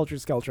the song Helter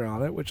Skelter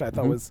on it, which I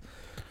thought was.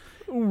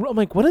 I'm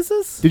like, what is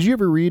this? Did you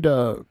ever read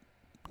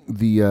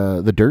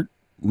the Dirt?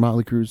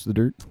 Motley Crue's The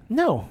Dirt?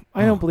 No,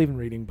 I don't believe in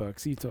reading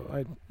books. I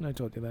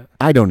told you that.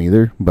 I don't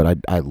either, but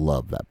I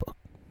love that book.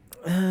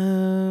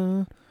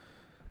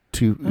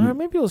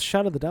 Maybe it was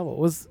Shout of the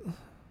Devil.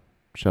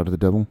 Shout of the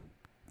Devil?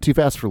 Too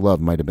Fast for Love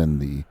might have been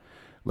the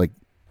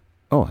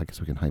I guess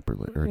we can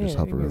just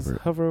hover over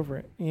it. Hover over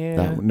it.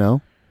 Yeah.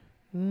 No,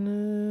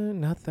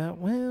 not that.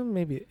 Well,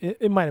 maybe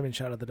it might have been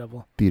Shout of the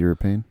Devil. Theater of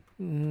Pain.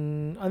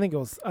 I think it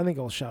was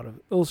Shout of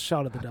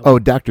the Devil. Oh,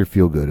 Dr.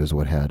 Feelgood is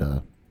what had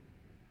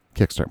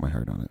Kickstart My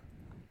Heart on it.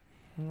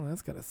 Well,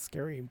 that's got a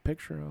scary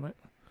picture on it.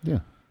 Yeah,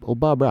 old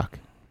Bob Rock.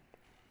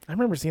 I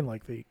remember seeing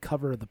like the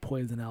cover of the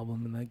Poison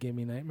album, and that gave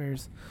me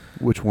nightmares.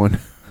 Which one?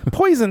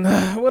 Poison.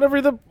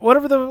 Whatever the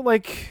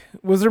like.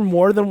 Was there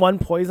more than one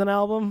Poison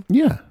album?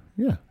 Yeah.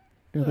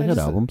 They had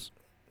albums.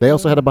 They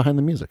also had a Behind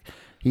the Music.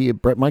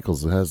 Bret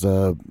Michaels has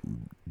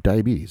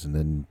diabetes and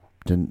then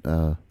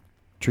didn't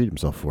treat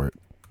himself for it.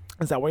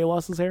 Is that why he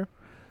lost his hair?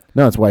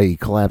 No, that's why he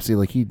collapsed. He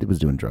was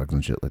doing drugs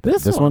and shit like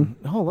that. This one?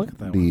 Oh, look at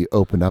that. The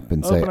Open Up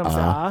and Say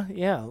Ah.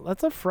 Yeah,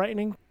 that's a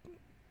frightening.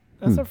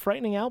 That's a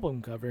frightening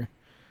album cover.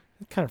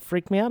 It kind of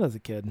freaked me out as a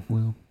kid.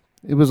 Well,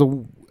 it was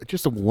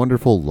just a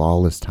wonderful,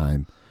 lawless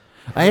time.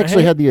 I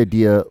actually had the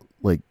idea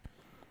like,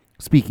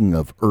 speaking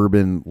of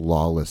urban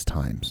lawless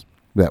times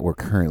that we're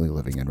currently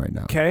living in right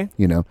now. Okay.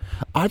 You know,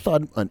 I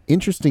thought an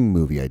interesting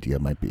movie idea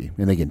might be,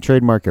 and again,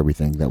 trademark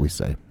everything that we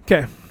say.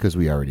 Okay. Because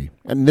we already,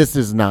 and this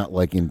is not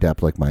like in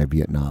depth like my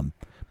Vietnam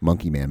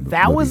Monkey Man movie.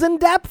 That was in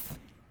depth?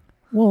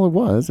 Well, it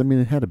was. I mean,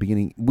 it had a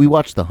beginning. We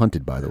watched The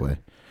Hunted, by the way.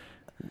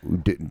 We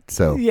didn't,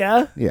 so.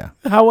 Yeah. Yeah.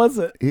 How was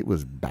it? It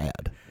was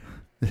bad.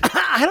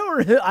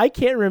 I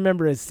can't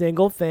remember a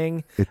single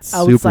thing. It's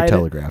super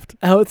telegraphed.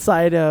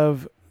 Outside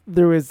of,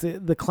 there was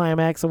the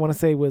climax, I want to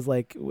say, was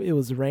like, it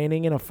was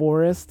raining in a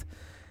forest.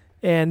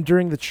 And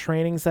during the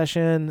training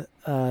session,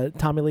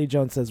 Tommy Lee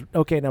Jones says,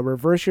 okay, now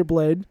reverse your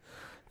blade.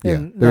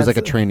 Yeah, there was like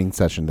a training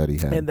session that he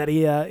had. And that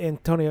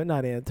Antonio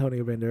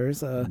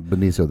Banderas,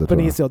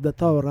 Benicio del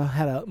Toro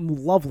had a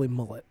lovely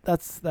mullet.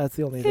 That's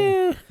the only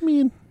thing. I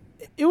mean,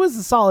 it was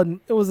a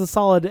solid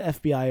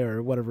FBI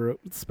or whatever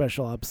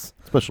special ops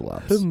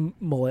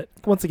mullet.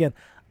 Once again,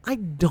 I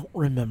don't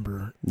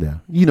remember. Yeah,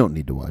 you don't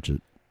need to watch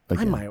it.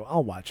 Again.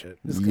 I'll watch it.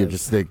 You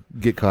just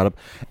get caught up.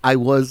 I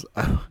was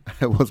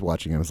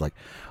watching. I was like,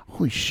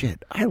 holy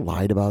shit! I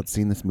lied about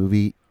seeing this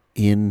movie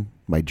in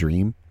my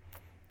dream.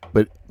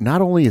 But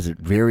not only is it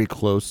very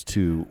close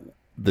to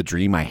the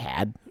dream I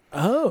had,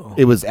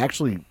 it was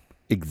actually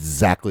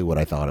exactly what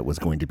I thought it was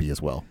going to be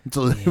as well.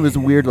 So it was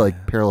weird,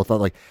 like parallel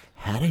thought. Like,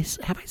 have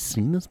I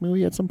seen this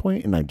movie at some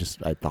point? And I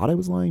thought I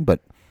was lying. But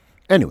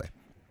anyway,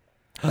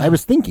 I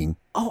was thinking.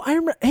 Oh, I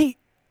remember. Hey,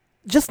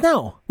 just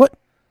now. What?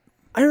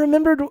 I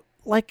remembered,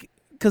 like,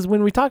 because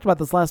when we talked about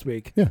this last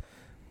week, yeah,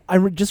 I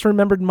just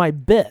remembered my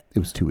bit. It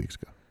was 2 weeks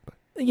ago. But.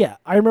 Yeah,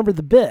 I remember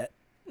the bit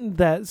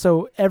that.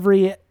 So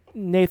every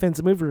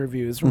Nathan's movie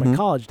reviews from my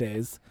college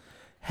days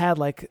had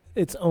like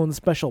its own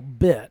special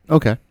bit.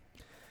 Okay.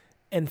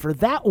 And for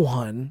that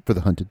one, for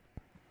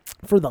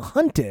the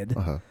hunted,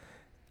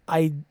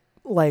 I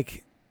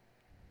like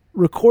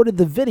recorded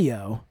the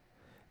video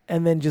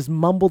and then just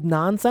mumbled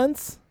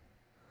nonsense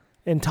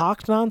and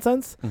talked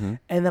nonsense. And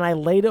then I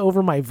laid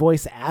over my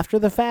voice after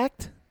the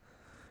fact.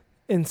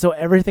 And so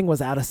everything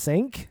was out of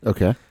sync.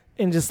 Okay.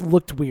 And just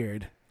looked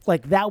weird.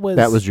 Like that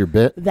was your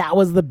bit? That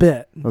was the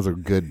bit. That was a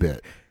good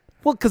bit.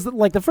 Well, because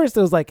like the first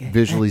it was like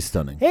visually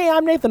stunning. Hey,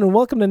 I'm Nathan, and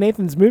welcome to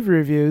Nathan's Movie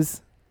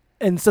Reviews.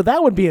 And so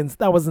that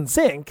was in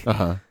sync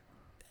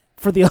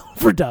for the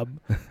overdub,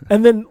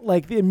 and then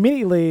like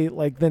immediately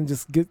like then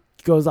just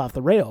goes off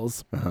the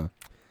rails.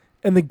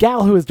 And the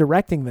gal who was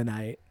directing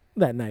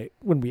that night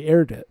when we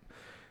aired it,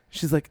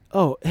 she's like,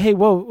 "Oh, hey,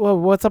 whoa,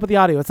 what's up with the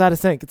audio? It's out of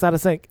sync. It's out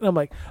of sync." And I'm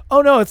like,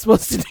 "Oh no, it's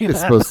supposed to do that.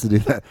 It's supposed to do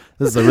that."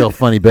 This is a real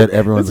funny bit.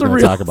 Everyone's going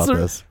to talk about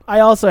this. I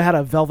also had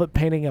a velvet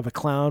painting of a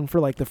clown for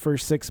like the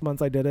first 6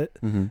 months I did it.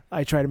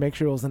 I tried to make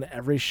sure it was in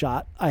every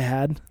shot I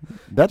had.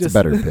 That's a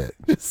better bit.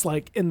 Just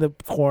like in the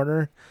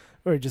corner,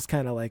 or just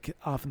kind of like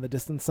off in the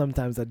distance.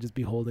 Sometimes I'd just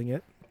be holding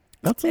it.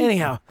 That's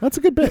a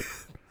good bit.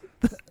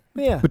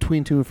 Yeah.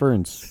 Between two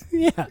ferns.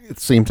 Yeah. At the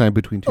same time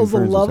between two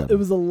ferns. It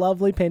was a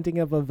lovely painting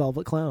of a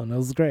velvet clown. It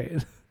was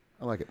great.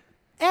 I like it.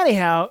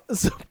 Anyhow,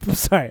 I'm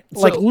sorry.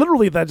 Like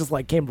literally that just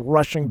like came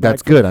rushing back.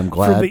 That's good. I'm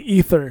glad. From the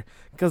ether.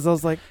 Because I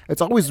was like.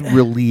 It's always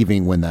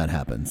relieving when that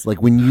happens.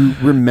 Like when you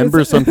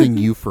remember something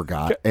you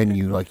forgot and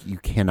you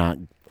cannot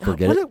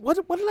forget it. What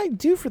did I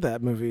do for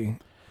that movie?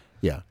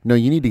 Yeah. No,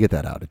 you need to get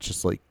that out. It's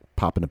just like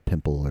popping a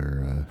pimple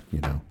or,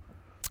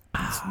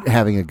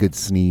 having a good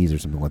sneeze or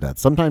something like that.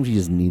 Sometimes you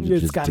just need to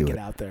just do it. Get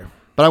out there.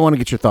 But I want to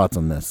get your thoughts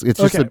on this. It's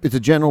just it's a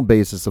general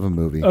basis of a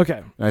movie.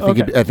 Okay. And I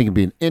think it'd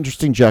be an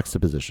interesting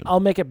juxtaposition. I'll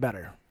make it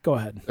better. Go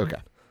ahead. Okay.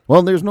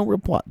 Well, there's no real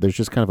plot. There's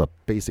just kind of a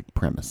basic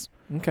premise.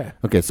 Okay.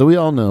 Okay. So we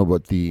all know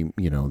about the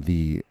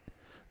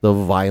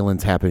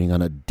violence happening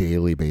on a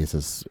daily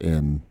basis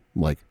in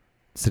like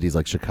cities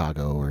like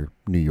Chicago or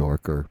New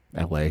York or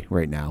LA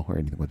right now or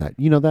anything like that.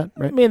 You know that,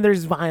 right? I mean,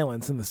 there's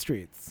violence in the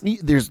streets.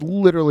 There's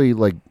literally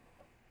like,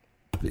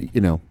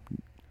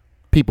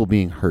 people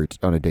being hurt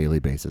on a daily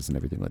basis and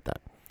everything like that.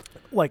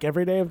 Like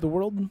every day of the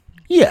world?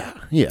 Yeah.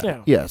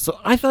 So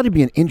I thought it'd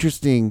be an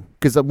interesting,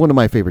 because one of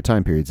my favorite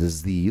time periods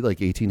is the like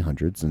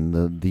 1800s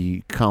and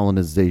the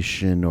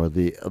colonization or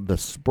the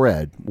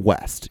spread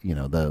west.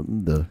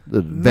 The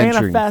venturing,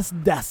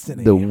 manifest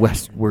destiny. The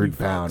westward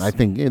bound. I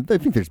think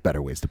there's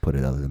better ways to put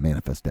it other than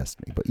manifest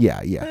destiny. But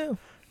yeah.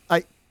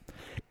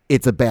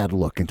 It's a bad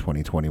look in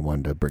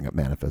 2021 to bring up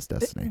manifest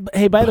destiny.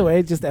 Hey, by the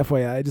way, just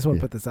FYI, I just want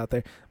to put this out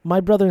there. My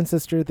brother and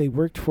sister, they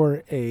worked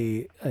for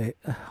a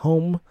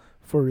home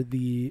for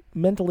the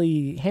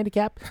mentally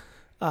handicapped,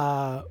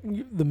 the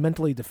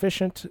mentally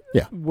deficient,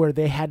 where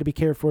they had to be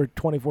cared for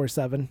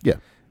 24/7.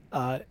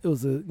 Yeah. It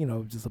was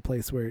just a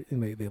place where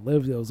they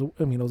lived. It was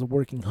a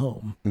working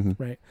home,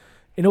 right?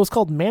 And it was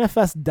called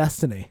Manifest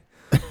Destiny.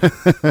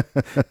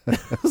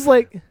 It was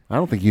like, I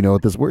don't think you know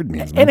what this word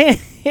means, man. And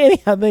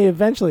anyhow,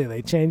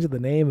 they changed the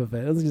name of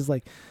it. It was just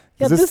like,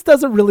 this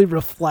doesn't really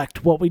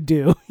reflect what we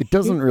do. It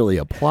doesn't really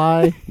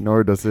apply,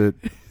 nor does it.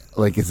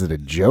 Like, is it a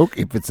joke?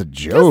 If it's a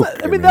joke,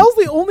 I mean, that was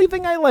the only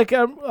thing I like.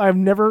 I've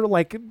never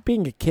like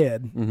being a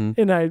kid, and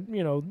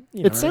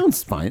it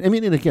sounds fine. I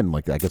mean, and again,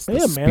 like I guess the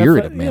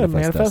spirit of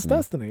manifest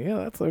destiny. Yeah,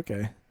 that's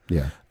okay.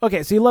 Yeah.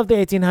 Okay, so you love the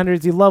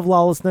 1800s. You love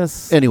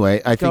lawlessness.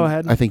 Anyway, Go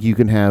ahead. I think you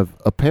can have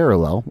a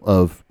parallel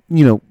of,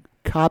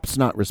 cops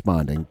not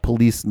responding,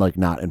 police like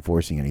not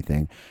enforcing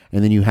anything,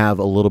 and then you have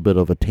a little bit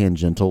of a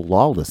tangential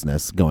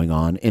lawlessness going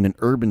on in an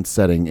urban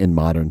setting in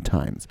modern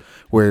times,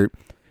 where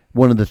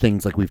one of the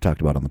things like we've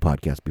talked about on the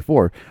podcast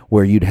before,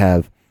 where you'd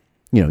have,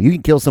 you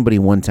can kill somebody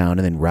in one town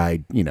and then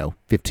ride,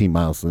 15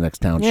 miles to the next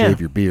town,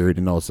 shave your beard,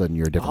 and all of a sudden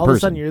you're a different person. All of a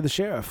sudden you're the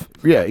sheriff.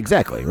 Yeah,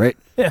 exactly, right?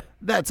 Yeah.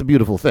 That's a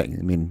beautiful thing.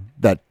 I mean,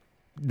 that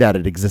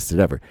it existed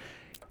ever.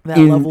 That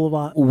level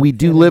of... we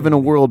do live in a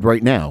world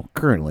right now,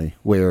 currently,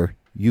 where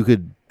you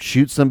could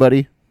shoot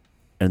somebody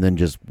and then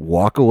just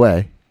walk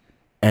away,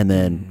 and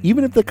then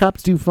even if the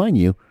cops do find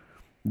you,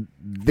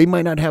 they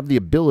might not have the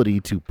ability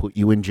to put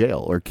you in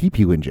jail or keep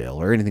you in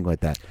jail or anything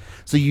like that.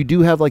 So you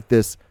do have like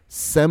this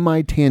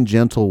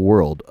semi-tangential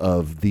world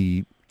of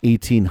the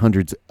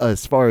 1800s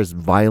as far as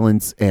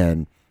violence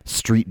and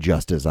street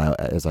justice,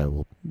 as I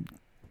will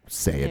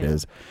say it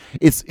is.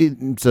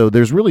 So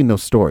there's really no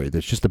story.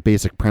 There's just a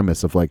basic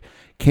premise of like,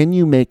 can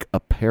you make a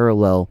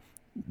parallel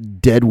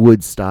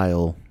Deadwood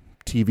style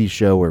TV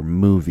show or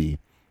movie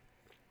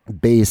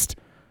based,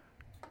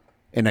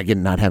 and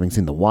again, not having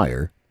seen The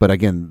Wire, but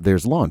again,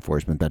 there's law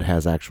enforcement that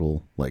has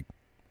actual like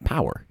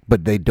power,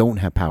 but they don't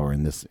have power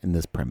in this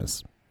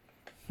premise.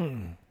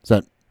 Does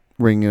that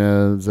ring?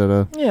 Is that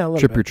a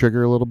trip your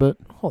trigger a little bit?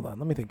 Hold on,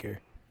 let me think here.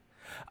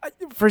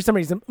 For some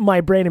reason,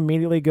 my brain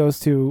immediately goes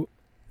to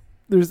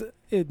there's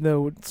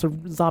no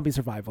zombie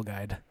survival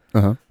guide.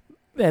 Uh-huh.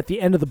 At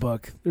the end of the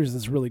book, there's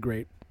this really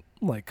great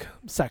like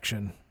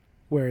section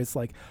where it's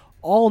like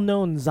all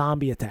known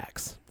zombie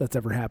attacks that's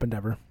ever happened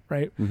ever,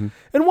 right? Mm-hmm.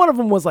 And one of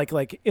them was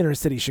like inner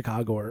city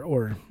Chicago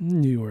or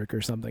New York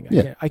or something.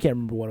 Yeah. I can't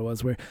remember what it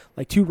was, where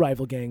like two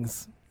rival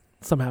gangs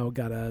somehow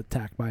got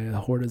attacked by a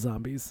horde of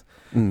zombies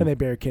and they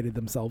barricaded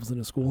themselves in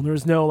a school, and there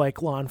was no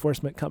like law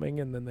enforcement coming,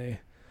 and then they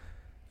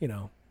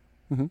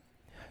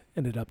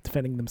ended up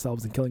defending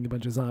themselves and killing a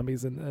bunch of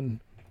zombies, and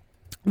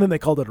then they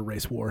called it a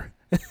race war.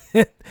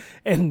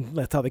 And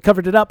that's how they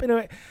covered it up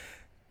anyway.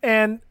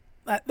 And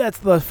that's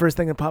the first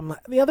thing that problem.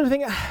 The other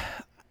thing,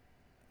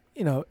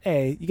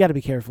 you got to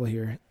be careful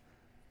here.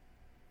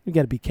 You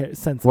got to be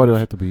sensitive. Why do I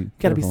have to be?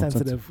 Got to be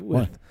sensitive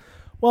with.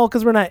 Well,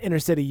 because we're not inner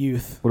city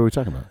youth. What are we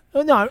talking about?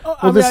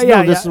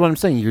 This is what I'm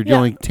saying. You're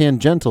going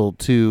tangential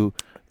to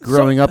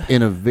growing up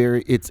in a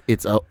very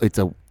it's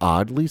a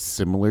oddly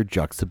similar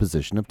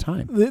juxtaposition of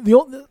time.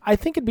 I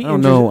think it'd be. Oh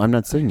no, I'm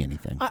not saying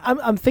anything.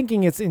 I'm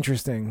thinking it's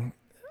interesting.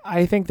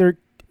 I think there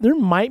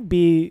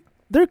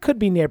could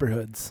be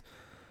neighborhoods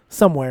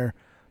somewhere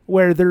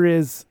where there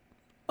is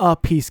a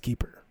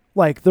peacekeeper.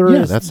 Like there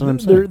is. That's what I'm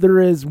saying. There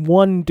is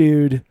one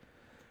dude.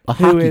 A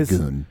hockey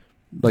goon.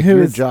 Like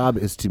your job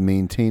is to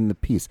maintain the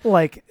peace.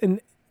 Like, and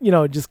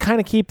just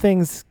kind of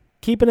keeping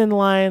in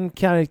line,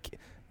 kind of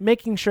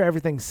making sure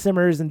everything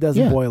simmers and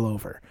doesn't boil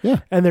over.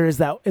 Yeah. And there's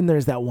that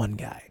one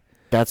guy.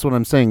 That's what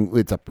I'm saying.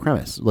 It's a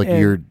premise. Like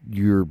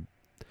you're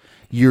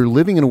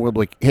living in a world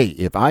like, hey,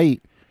 if I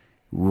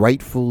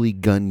rightfully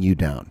gun you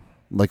down,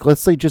 like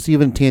let's say just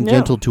even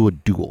tangential to a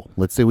duel.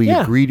 Let's say we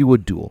agree to a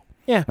duel.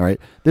 Yeah. All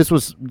right. This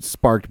was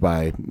sparked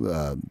by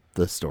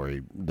the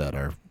story that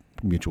our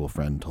mutual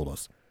friend told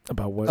us.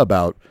 About what?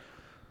 About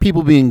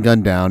people being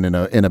gunned down in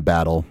a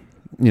battle,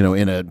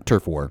 in a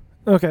turf war.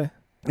 Okay.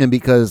 And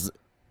because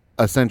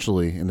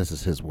essentially, and this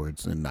is his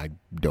words, and I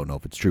don't know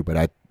if it's true, but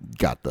I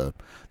got the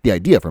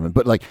idea from it.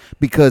 But like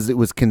because it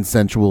was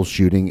consensual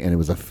shooting and it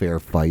was a fair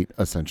fight,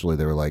 essentially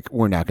they were like,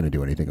 we're not going to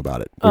do anything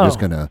about it. We're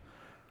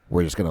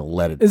just gonna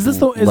let it. Is this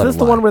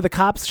the one where the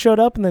cops showed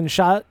up and then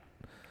shot?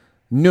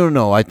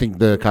 No. I think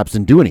the cops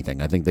didn't do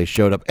anything. I think they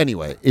showed up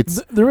anyway.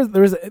 It's there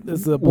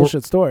is a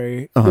bullshit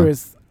story. There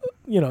is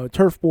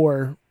turf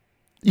war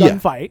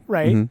gunfight,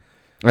 right?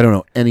 Mm-hmm. I don't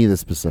know any of the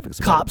specifics.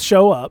 Cops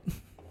show up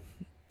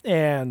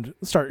and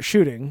start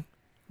shooting,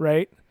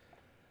 right?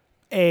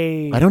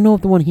 I don't know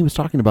if the one he was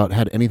talking about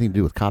had anything to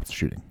do with cops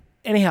shooting.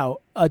 Anyhow,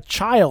 a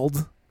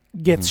child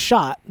gets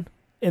shot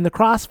in the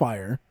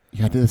crossfire.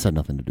 Yeah, this had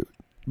nothing to do with it.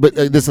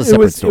 But this is a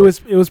separate story.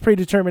 It was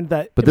predetermined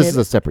that... But this is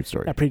a separate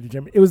story. Not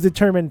predetermined. It was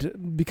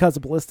determined because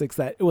of ballistics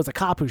that it was a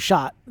cop who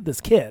shot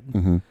this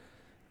kid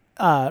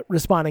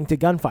responding to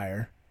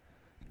gunfire.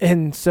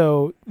 And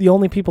so the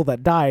only people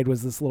that died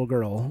was this little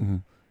girl. Mm-hmm.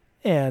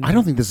 And I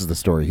don't think this is the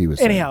story he was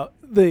saying. Anyhow,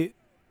 the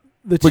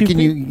but two... Can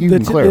you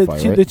can clarify,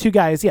 right? The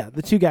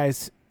two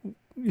guys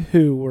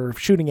who were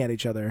shooting at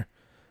each other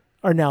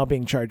are now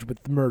being charged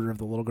with the murder of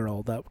the little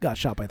girl that got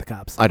shot by the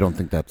cops. I don't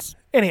think that's...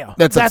 Anyhow,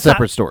 that's a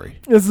separate story.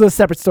 This is a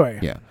separate story.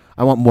 Yeah,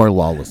 I want more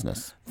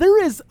lawlessness.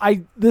 There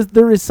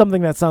is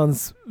something that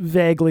sounds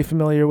vaguely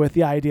familiar with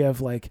the idea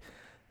of like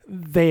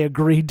they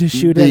agreed to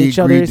shoot at each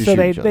other, so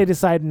they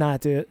decide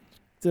not to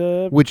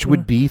which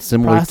would be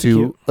similar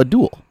prosecute. To a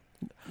duel,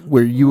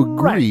 where you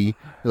agree,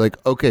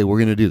 like, okay, we're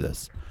going to do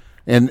this,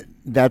 and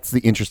that's the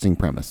interesting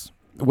premise.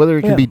 Whether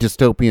it can be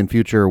dystopian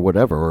future or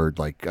whatever, or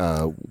like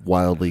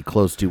wildly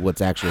close to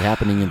what's actually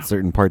happening in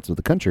certain parts of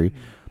the country,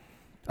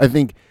 I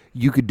think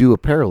you could do a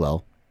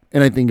parallel,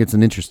 and I think it's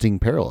an interesting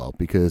parallel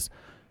because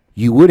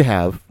you would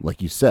have,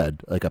 like you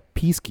said, like a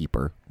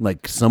peacekeeper,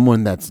 like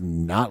someone that's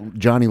not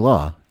Johnny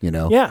Law,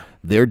 Yeah.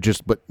 They're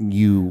just, but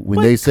when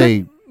But they could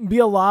say, be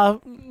a law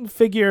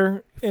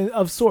figure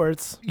of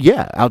sorts.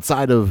 yeah,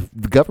 outside of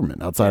the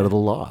government, outside of the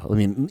law. I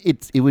mean,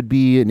 it would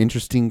be an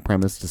interesting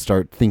premise to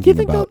start Do you thinking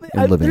think about that,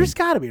 and living there's in.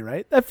 got to be,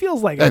 right? That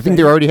feels like I think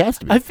there already has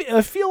to be.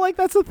 I feel like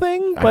that's a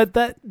thing, but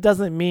that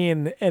doesn't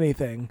mean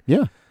anything.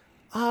 Yeah.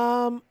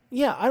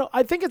 Yeah,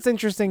 I think it's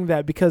interesting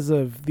that because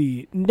of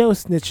the no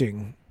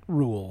snitching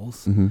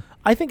rules, Mm-hmm.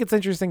 I think it's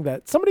interesting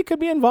that somebody could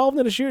be involved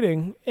in a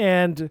shooting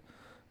and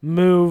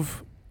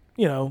move,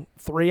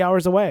 3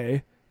 hours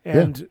away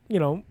and,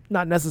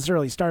 not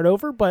necessarily start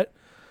over, but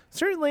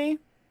certainly,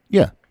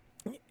 Yeah.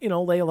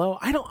 lay low.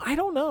 I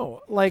don't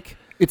know. Like,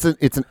 It's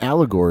an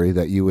allegory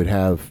that you would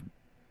have,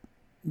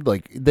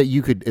 like, that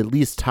you could at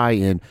least tie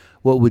in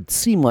what would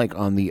seem like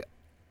on the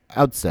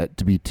outset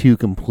to be two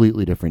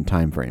completely different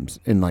time frames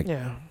in, like,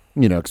 yeah.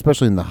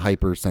 especially in the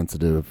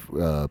hypersensitive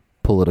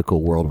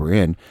political world we're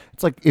in.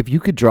 It's like if you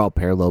could draw a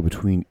parallel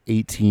between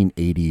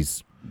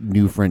 1880s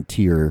New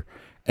Frontier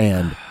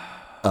and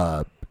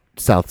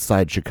South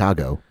Side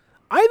Chicago.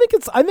 I think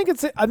it's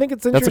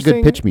interesting. That's a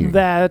good pitch meeting.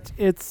 That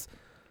it's,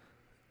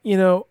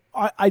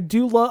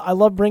 I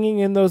love bringing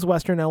in those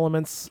Western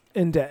elements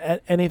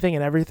into anything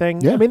and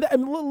everything. Yeah. I mean,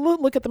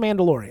 look at The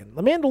Mandalorian.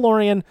 The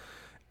Mandalorian,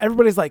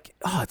 everybody's like,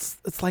 oh,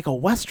 it's like a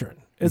Western.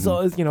 It's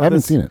I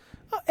haven't seen it.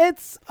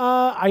 It's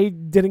I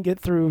didn't get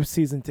through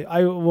season 2.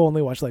 I will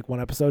only watch like one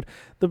episode.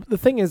 The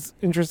thing is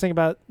interesting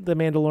about The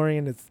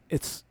Mandalorian is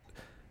it's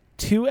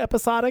too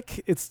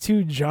episodic. It's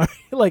too jarring.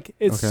 Like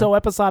it's Okay. so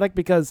episodic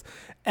because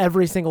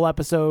every single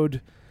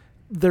episode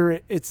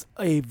it's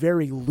a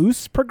very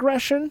loose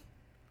progression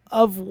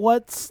of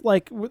what's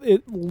like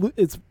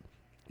it's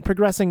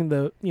progressing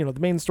the the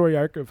main story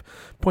arc of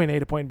point A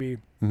to point B.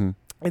 Mm-hmm.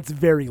 It's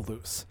very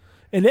loose.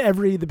 And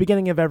the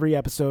beginning of every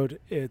episode,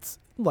 it's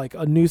like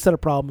a new set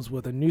of problems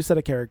with a new set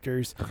of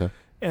characters, Okay.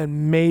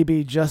 and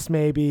maybe, just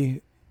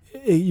maybe,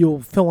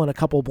 you'll fill in a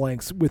couple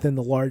blanks within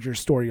the larger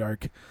story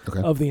arc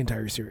Okay. of the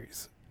entire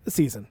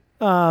season.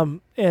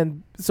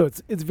 And so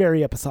it's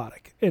very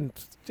episodic, and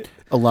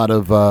A lot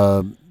of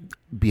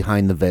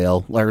behind the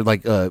veil, or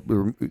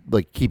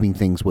like keeping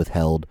things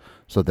withheld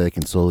so that they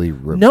can slowly.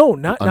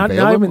 not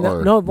unveil even them,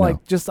 or no,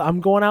 like just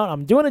I'm going out,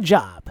 I'm doing a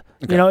job.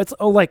 Okay. It's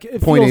like it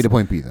Point A feels- to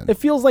point B. Then It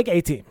feels like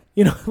A-Team,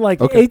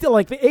 like Okay.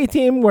 like the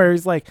A-Team, where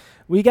it's like,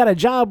 we got a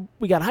job,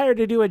 we got hired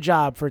to do a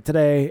job for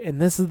today, and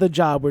this is the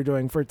job we're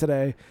doing for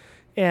today.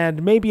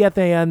 And maybe at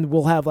the end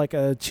we'll have like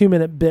a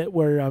 2-minute bit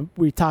where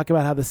we talk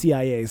about how the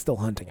CIA is still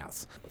hunting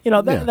us.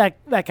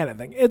 That kind of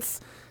thing. It's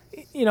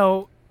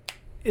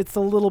it's a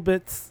little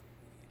bit.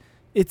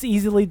 It's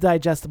easily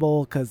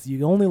digestible because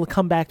you only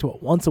come back to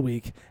it once a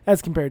week,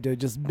 as compared to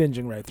just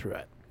binging right through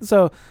it.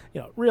 So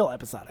real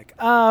episodic.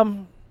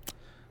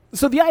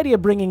 So the idea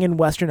of bringing in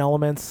Western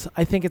elements,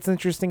 I think it's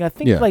interesting. I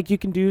think Yeah. like you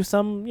can do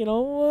some,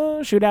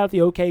 shootout at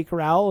the OK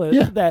Corral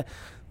Yeah.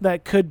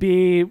 that could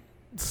be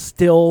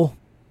still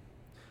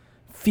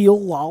feel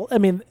law. I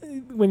mean,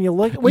 when you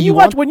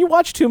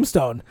watch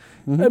Tombstone,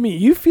 Mm-hmm. I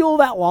mean, you feel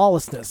that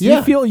lawlessness.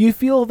 Yeah. You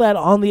feel that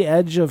on the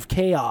edge of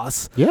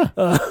chaos yeah.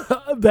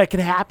 that could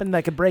happen,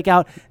 that could break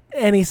out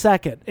any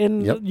second.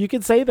 And Yep. you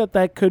could say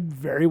that could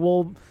very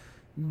well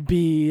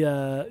be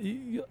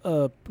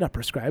not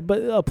prescribed,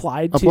 but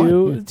applied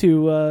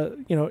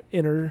to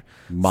inner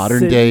Modern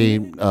city-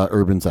 day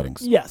urban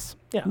settings. Yes,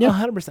 yeah, Yeah.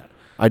 100%.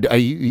 I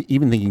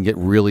even think you can get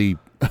really,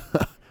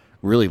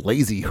 really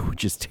lazy with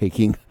just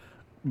taking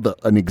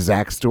an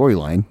exact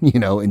storyline,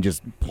 and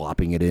just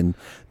plopping it in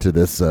to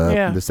this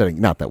this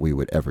setting. Not that we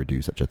would ever do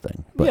such a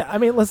thing, but Yeah, I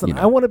mean, listen,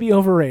 I know. want to be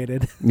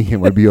overrated. it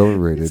would be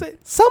overrated.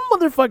 Some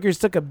motherfuckers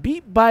took a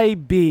beat by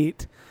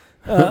beat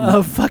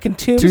of fucking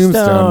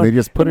Tombstone. They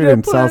just put and it they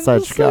in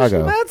Southside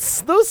Chicago.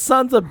 That's those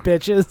sons of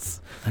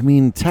bitches. I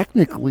mean,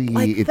 technically,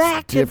 Like it's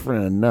that could-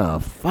 different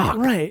enough. Fuck.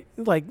 Right.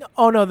 Like,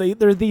 oh no,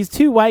 they're these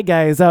two white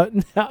guys out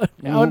in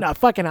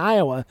fucking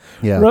Iowa.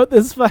 Yeah. Wrote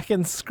this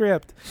fucking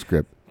script.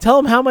 Script. Tell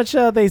them how much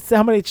how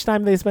much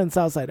time they spend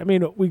Southside. I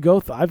mean,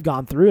 I've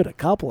gone through it a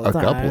couple of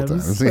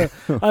times. yeah.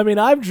 I mean,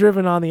 I've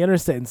driven on the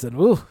interstate and said,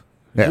 "Ooh,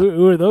 Yeah.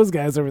 who are those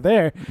guys over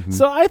there?" Mm-hmm.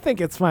 So I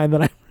think it's fine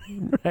that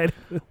I'm right.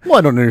 Well,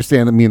 I don't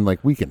understand. I mean, like,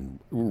 we can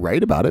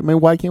write about it. I mean,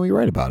 why can't we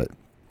write about it?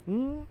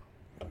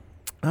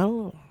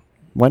 Oh,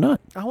 Why not?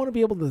 I want to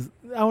be able to.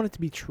 I want it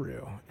to be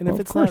true, and Well, if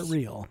of it's not course.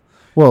 real,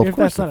 Well, of if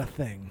course. that's not a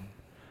thing,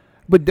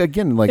 But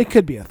again, like, it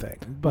could be a thing.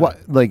 But what?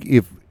 Like,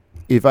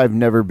 if I've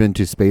never been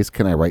to space,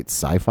 can I write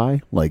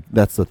sci-fi? Like,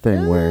 that's the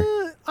thing where.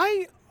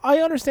 I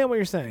understand what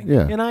you're saying.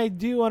 Yeah. And I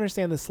do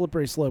understand the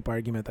slippery slope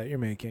argument that you're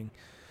making,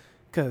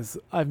 because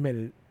I've made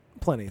it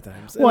plenty of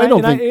times. Well, And I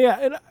don't and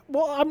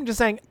think- I'm just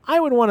saying I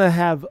would want to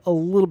have a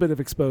little bit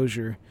of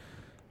exposure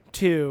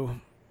to.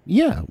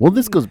 Yeah. Well,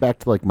 this goes back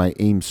to like my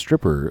AIM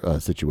stripper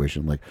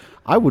situation. Like,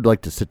 I would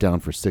like to sit down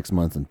for 6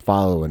 months and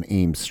follow an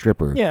AIM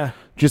stripper. Yeah.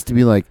 Just to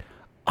be like,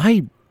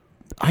 I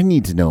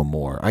need to know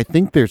more. I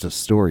think there's a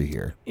story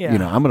here. Yeah.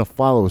 I'm going to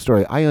follow a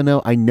story. I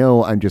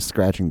know I'm just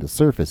scratching the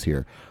surface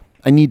here.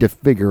 I need to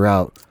figure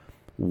out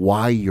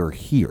why you're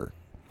here.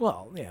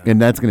 Well, yeah.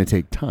 And that's going to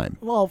take time.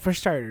 Well, for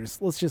starters,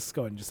 let's just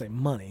go ahead and just say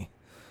money.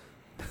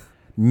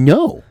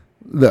 No,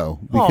 though,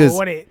 because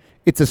what do you,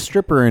 it's a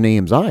stripper in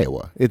Ames,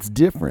 Iowa. It's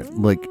different.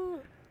 Like,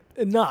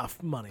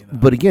 enough money though.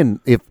 but again,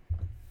 if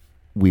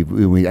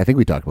we I think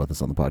we talked about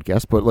this on the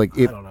podcast, but like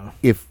I don't know.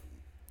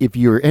 if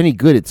you're any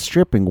good at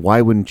stripping,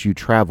 why wouldn't you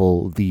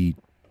travel the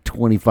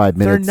 25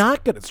 minutes? They're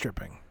not good at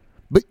stripping.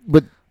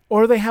 But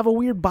Or they have a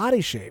weird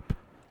body shape.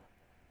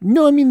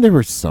 no, I mean there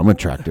were some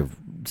attractive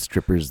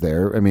strippers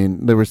there. I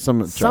mean there were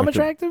some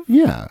Attractive?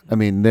 Yeah, I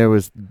mean there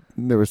was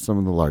some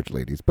of the large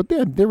ladies, but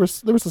there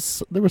was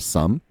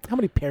some. How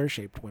many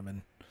pear-shaped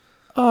women?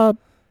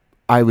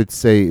 I would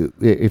say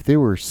if there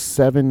were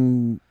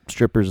 7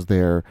 strippers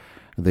there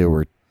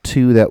were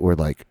 2 that were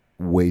like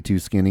way too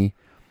skinny,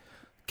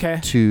 Okay.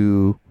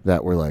 2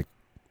 that were like,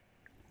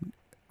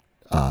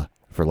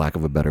 for lack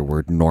of a better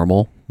word,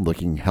 normal,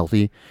 looking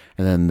healthy,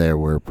 and then there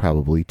were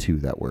probably 2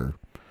 that were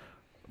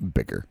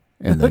bigger,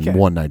 and then Okay.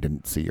 one I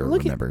didn't see or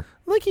Look remember.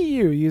 Look at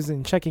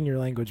you checking your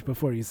language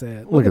before you say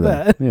it. Look at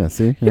that. Yeah,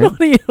 see? You Yeah. don't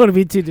want to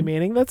be too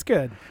demeaning. That's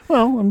good.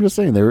 Well, I'm just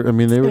saying they were.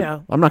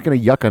 Yeah. I'm not going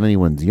to yuck on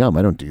anyone's yum.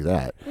 I don't do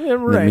that. Yeah,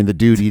 right. I mean, the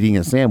dude eating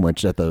a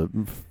sandwich at the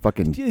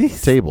fucking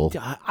table.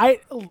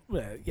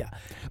 Yeah.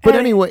 But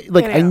anyway,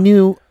 like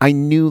anyhow. I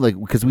knew, like,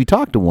 because we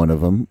talked to one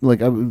of them.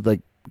 Like, I was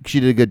like,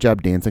 she did a good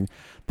job dancing.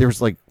 There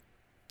was like,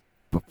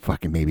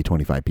 fucking maybe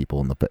 25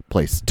 people in the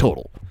place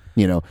total.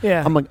 You know.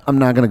 Yeah. I'm like, I'm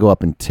not going to go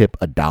up and tip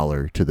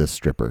 $1 to this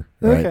stripper.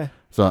 Right? Okay.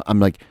 So I'm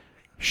like,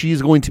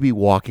 she's going to be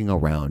walking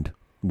around.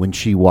 When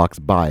she walks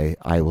by,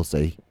 I will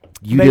say,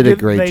 you did a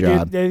great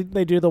job. They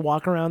do the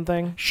walk around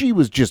thing. She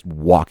was just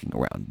walking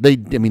around. They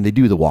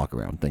do the walk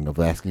around thing of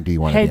asking, do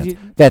you want to Hey,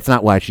 dance? That's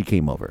not why she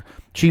came over.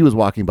 She was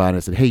walking by and I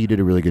said, hey, you did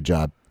a really good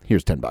job.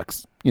 Here's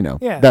 $10. You know,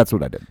 Yeah. that's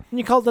what I did. And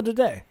you called it a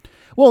day.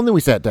 Well, and then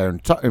we sat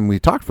down and we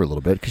talked for a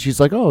little bit because she's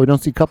like, oh, we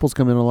don't see couples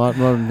come in a lot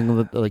and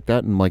things like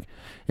that. And like,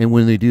 and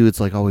when they do,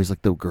 it's like always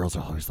like the girls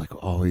are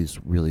always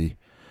really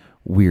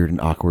weird and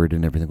awkward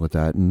and everything with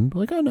that. And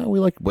like, oh no,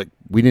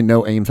 we didn't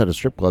know Ames had a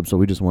strip club, so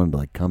we just wanted to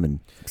like come and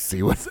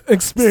see what's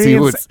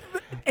Experience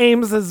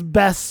Ames's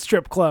best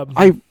strip club.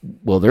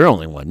 they're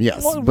only one,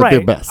 yes, Well, but right.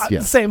 they're best,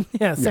 yes. Same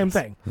Yes.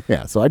 thing.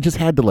 Yeah, so I just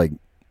had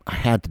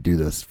to do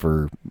this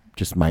for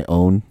just my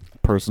own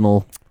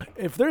personal.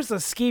 If there's a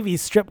skeevy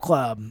strip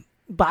club,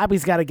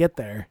 Bobby's got to get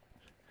there.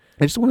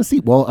 I just want to see.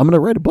 Well, I'm going to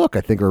write a book,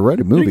 I think, or write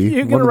a movie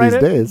You're one gonna of write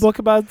these a days. book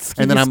about skeevy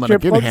And then I'm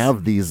strip going to clubs?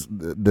 have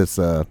this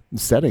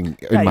setting in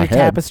Yeah, my your head.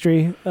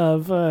 tapestry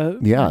of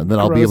Yeah, and then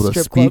I'll be able to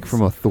gross speak strip from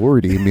clubs.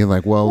 authority and be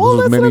like, well, Well,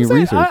 this that's is what many I'm saying.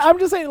 research. I'm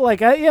just saying,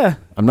 like, yeah.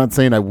 I'm not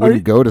saying I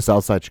wouldn't go to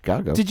Southside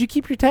Chicago. Did you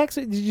keep your tax?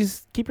 Did you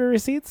keep your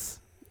receipts?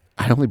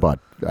 I think we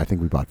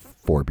bought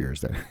 4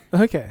 beers there.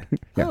 Okay.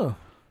 Yeah. Oh.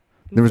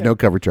 There was Okay. no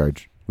cover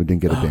charge. We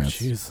didn't get a Oh, dance.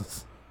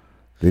 Jesus.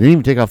 They didn't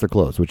even take off their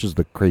clothes, which is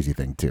the crazy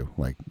thing too.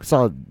 Like,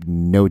 saw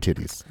no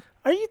titties.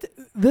 Are you?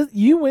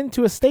 You went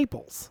to a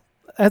Staples.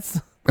 That's.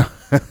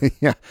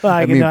 Yeah. Well,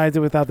 I can mean, I did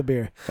without the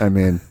beer. I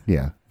mean,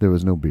 yeah, there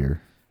was no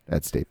beer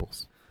at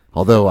Staples.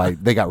 Although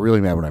they got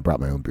really mad when I brought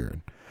my own beer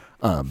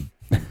in.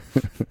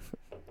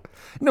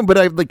 No, but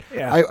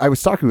Yeah. I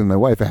was talking with my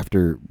wife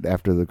after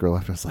the girl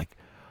left. I was like,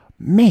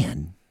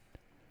 man,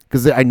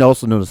 because I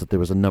also noticed that there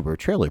was a number of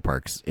trailer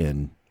parks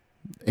in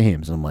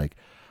Ames. And I'm like,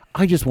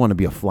 I just want to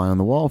be a fly on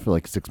the wall for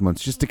like 6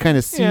 months just to kind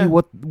of see Yeah.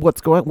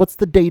 what's going on. What's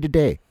the day to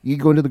day? You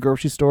go into the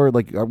grocery store,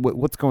 like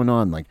what's going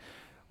on? Like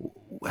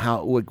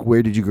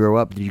where did you grow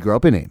up? Did you grow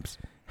up in Ames?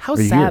 How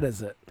Are you sad here?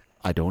 is it?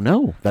 I don't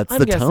know. That's I'm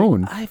the guessing-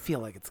 tone. I feel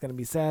like it's going to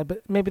be sad,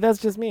 but maybe that's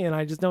just me, and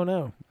I just don't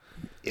know.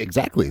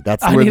 Exactly.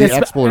 That's I where need the to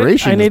sp-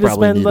 exploration I need is to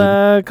probably spend needed.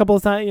 a couple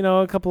of time,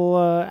 a couple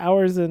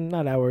hours and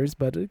not hours,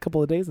 but a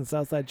couple of days in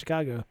Southside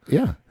Chicago.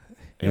 Yeah.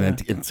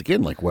 And Yeah. it's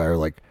again like where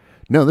like,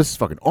 no, this is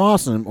fucking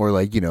awesome, or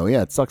like,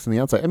 yeah, it sucks on the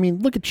outside. I mean,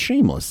 look at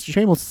Shameless.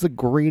 Shameless is a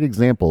great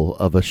example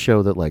of a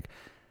show that like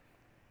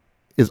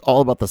is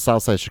all about the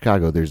South Side of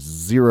Chicago. There's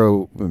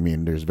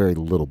very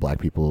little black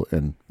people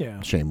in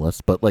Yeah. Shameless,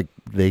 but like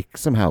they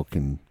somehow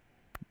can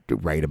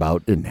write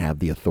about and have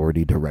the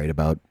authority to write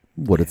about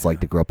what it's like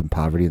to grow up in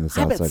poverty in the I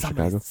South bet Side of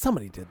Chicago.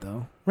 somebody did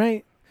though,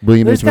 right?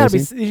 William There's H. got to be.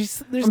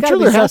 Macy? There's I'm gotta sure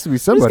be there has to be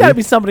There's somebody. got to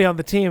be somebody on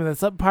the team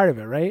that's a part of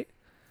it, right?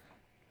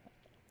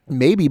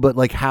 Maybe, but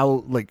like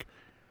how, like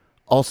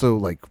also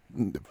like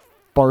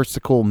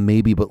farcical,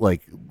 maybe, but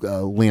like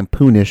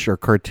lampoonish or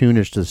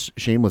cartoonish does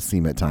Shameless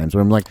seem at times.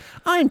 Where I'm like,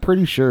 I'm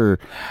pretty sure,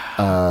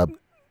 The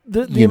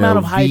amount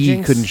of V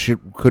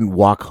hijinks. couldn't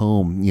walk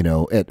home,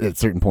 at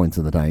certain points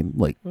in the time.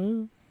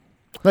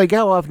 Like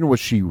how often was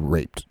she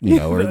raped?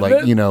 Or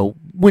like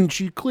when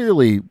she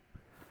clearly.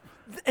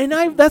 And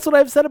that's what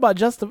I've said about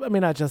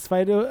not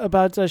Justified,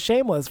 about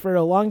Shameless for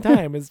a long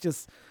time. It's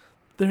just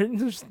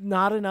there's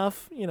not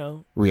enough,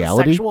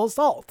 Reality? sexual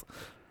assault.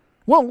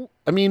 Well,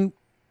 I mean,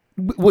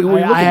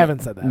 I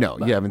haven't said that. No,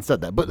 but- you haven't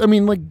said that. But I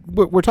mean, like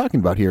what we're talking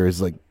about here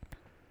is like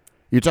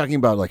you're talking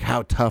about like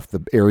how tough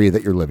the area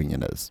that you're living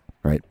in is,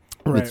 right?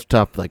 Right. It's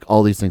tough. Like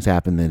all these things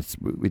happen. And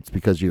it's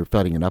because you're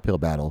fighting an uphill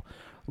battle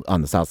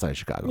on the south side of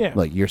Chicago. Yeah.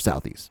 Like you're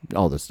southeast,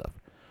 all this stuff.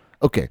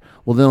 Okay,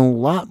 well then a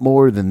lot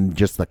more than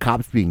just the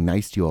cops being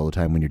nice to you all the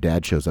time when your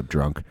dad shows up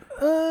drunk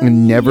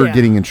and never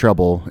getting in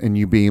trouble and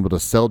you being able to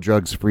sell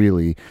drugs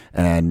freely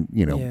and,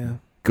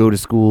 go to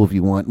school if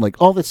you want.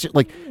 Like all this shit.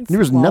 Like there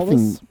was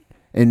nothing.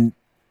 And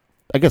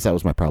I guess that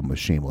was my problem with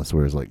Shameless,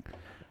 where it's like,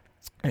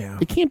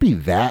 it can't be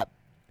that.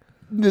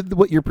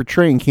 What you're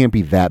portraying can't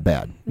be that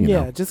bad. You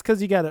know? Just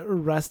because you got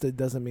arrested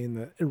doesn't mean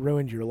that it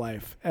ruined your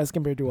life, as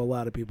compared to a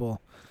lot of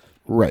people.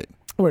 Right.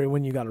 Where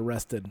when you got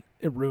arrested,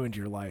 it ruined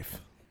your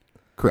life.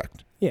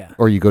 Correct. Yeah.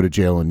 Or you go to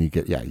jail and you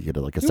get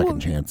like a second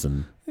chance.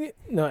 And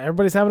no,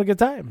 everybody's having a good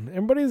time.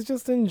 Everybody's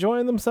just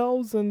enjoying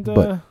themselves, and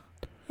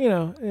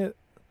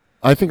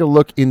I think a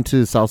look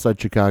into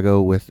Southside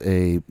Chicago with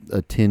a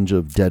tinge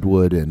of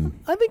Deadwood, and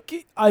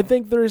I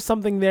think there's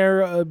something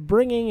there,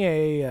 bringing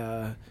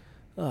a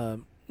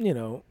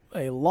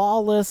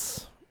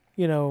lawless,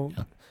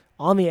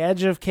 on the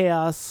edge of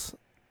chaos.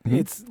 Mm-hmm.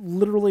 It's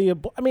literally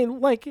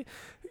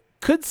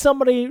could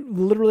somebody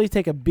literally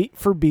take a beat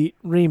for beat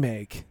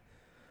remake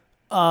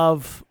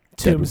of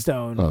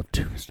Tombstone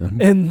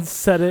and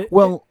set it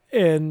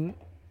in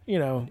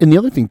and the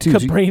other thing too,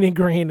 Cabrini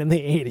Green in the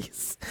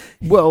 80s.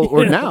 Well,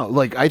 or now,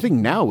 I think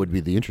now would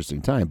be the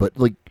interesting time, but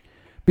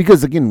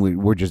because again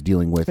we're just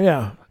dealing with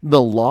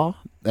the law.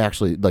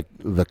 Actually, like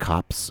the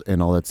cops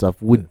and all that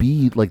stuff would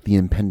be like the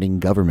impending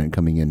government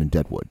coming in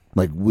Deadwood.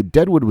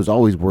 Deadwood was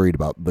always worried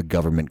about the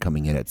government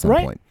coming in at some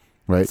point,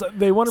 right? So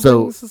they want to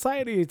bring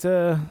society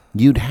to.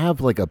 You'd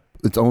have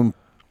its own,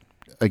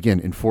 again,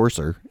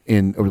 enforcer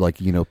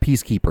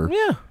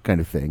peacekeeper, kind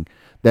of thing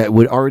that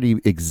would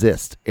already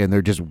exist, and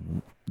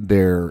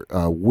they're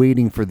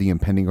waiting for the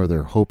impending, or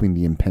they're hoping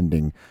the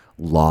impending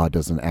law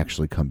doesn't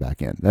actually come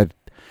back in.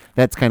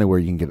 That's kind of where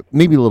you can get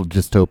maybe a little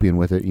dystopian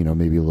with it,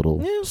 maybe a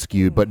little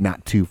skewed, but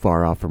not too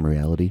far off from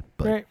reality.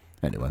 But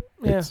anyway.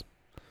 Yeah.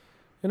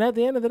 And at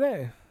the end of the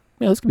day.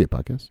 Yeah, this could be a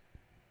podcast.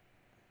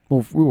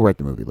 Well, we'll write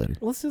the movie later.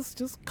 Let's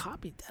just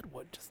copy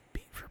Deadwood, just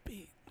beat for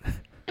beat.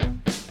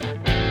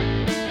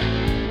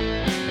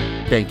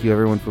 Thank you,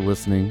 everyone, for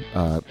listening.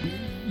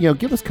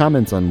 Give us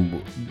comments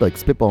on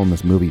spitballing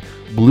this movie,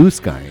 blue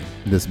skying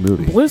this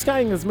movie. Blue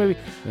skying this movie.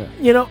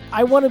 Yeah.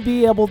 I want to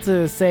be able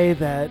to say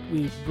that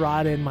we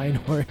brought in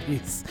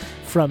minorities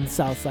from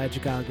Southside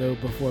Chicago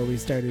before we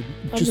started.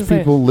 Just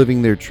people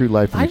living their true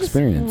life and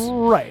experience.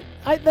 Right.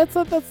 I get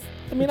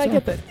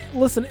that.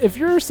 Listen, if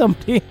you're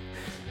somebody,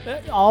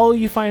 all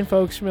you fine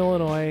folks from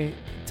Illinois,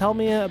 tell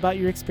me about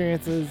your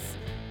experiences,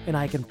 and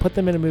I can put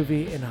them in a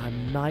movie, and I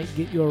might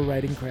get you a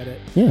writing credit.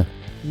 Yeah.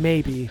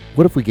 Maybe.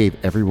 What if we gave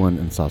everyone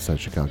in Southside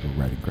Chicago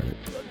writing credit?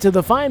 To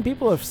the fine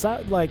people of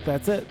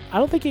that's it. I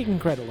don't think you can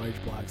credit large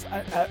blocks.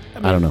 I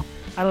don't know.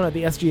 I don't know.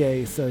 The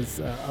SGA says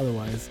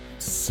otherwise.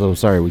 So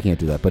sorry we can't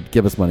do that, but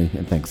give us money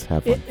and thanks.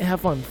 Have fun.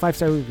 Have fun.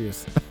 5-star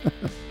reviews.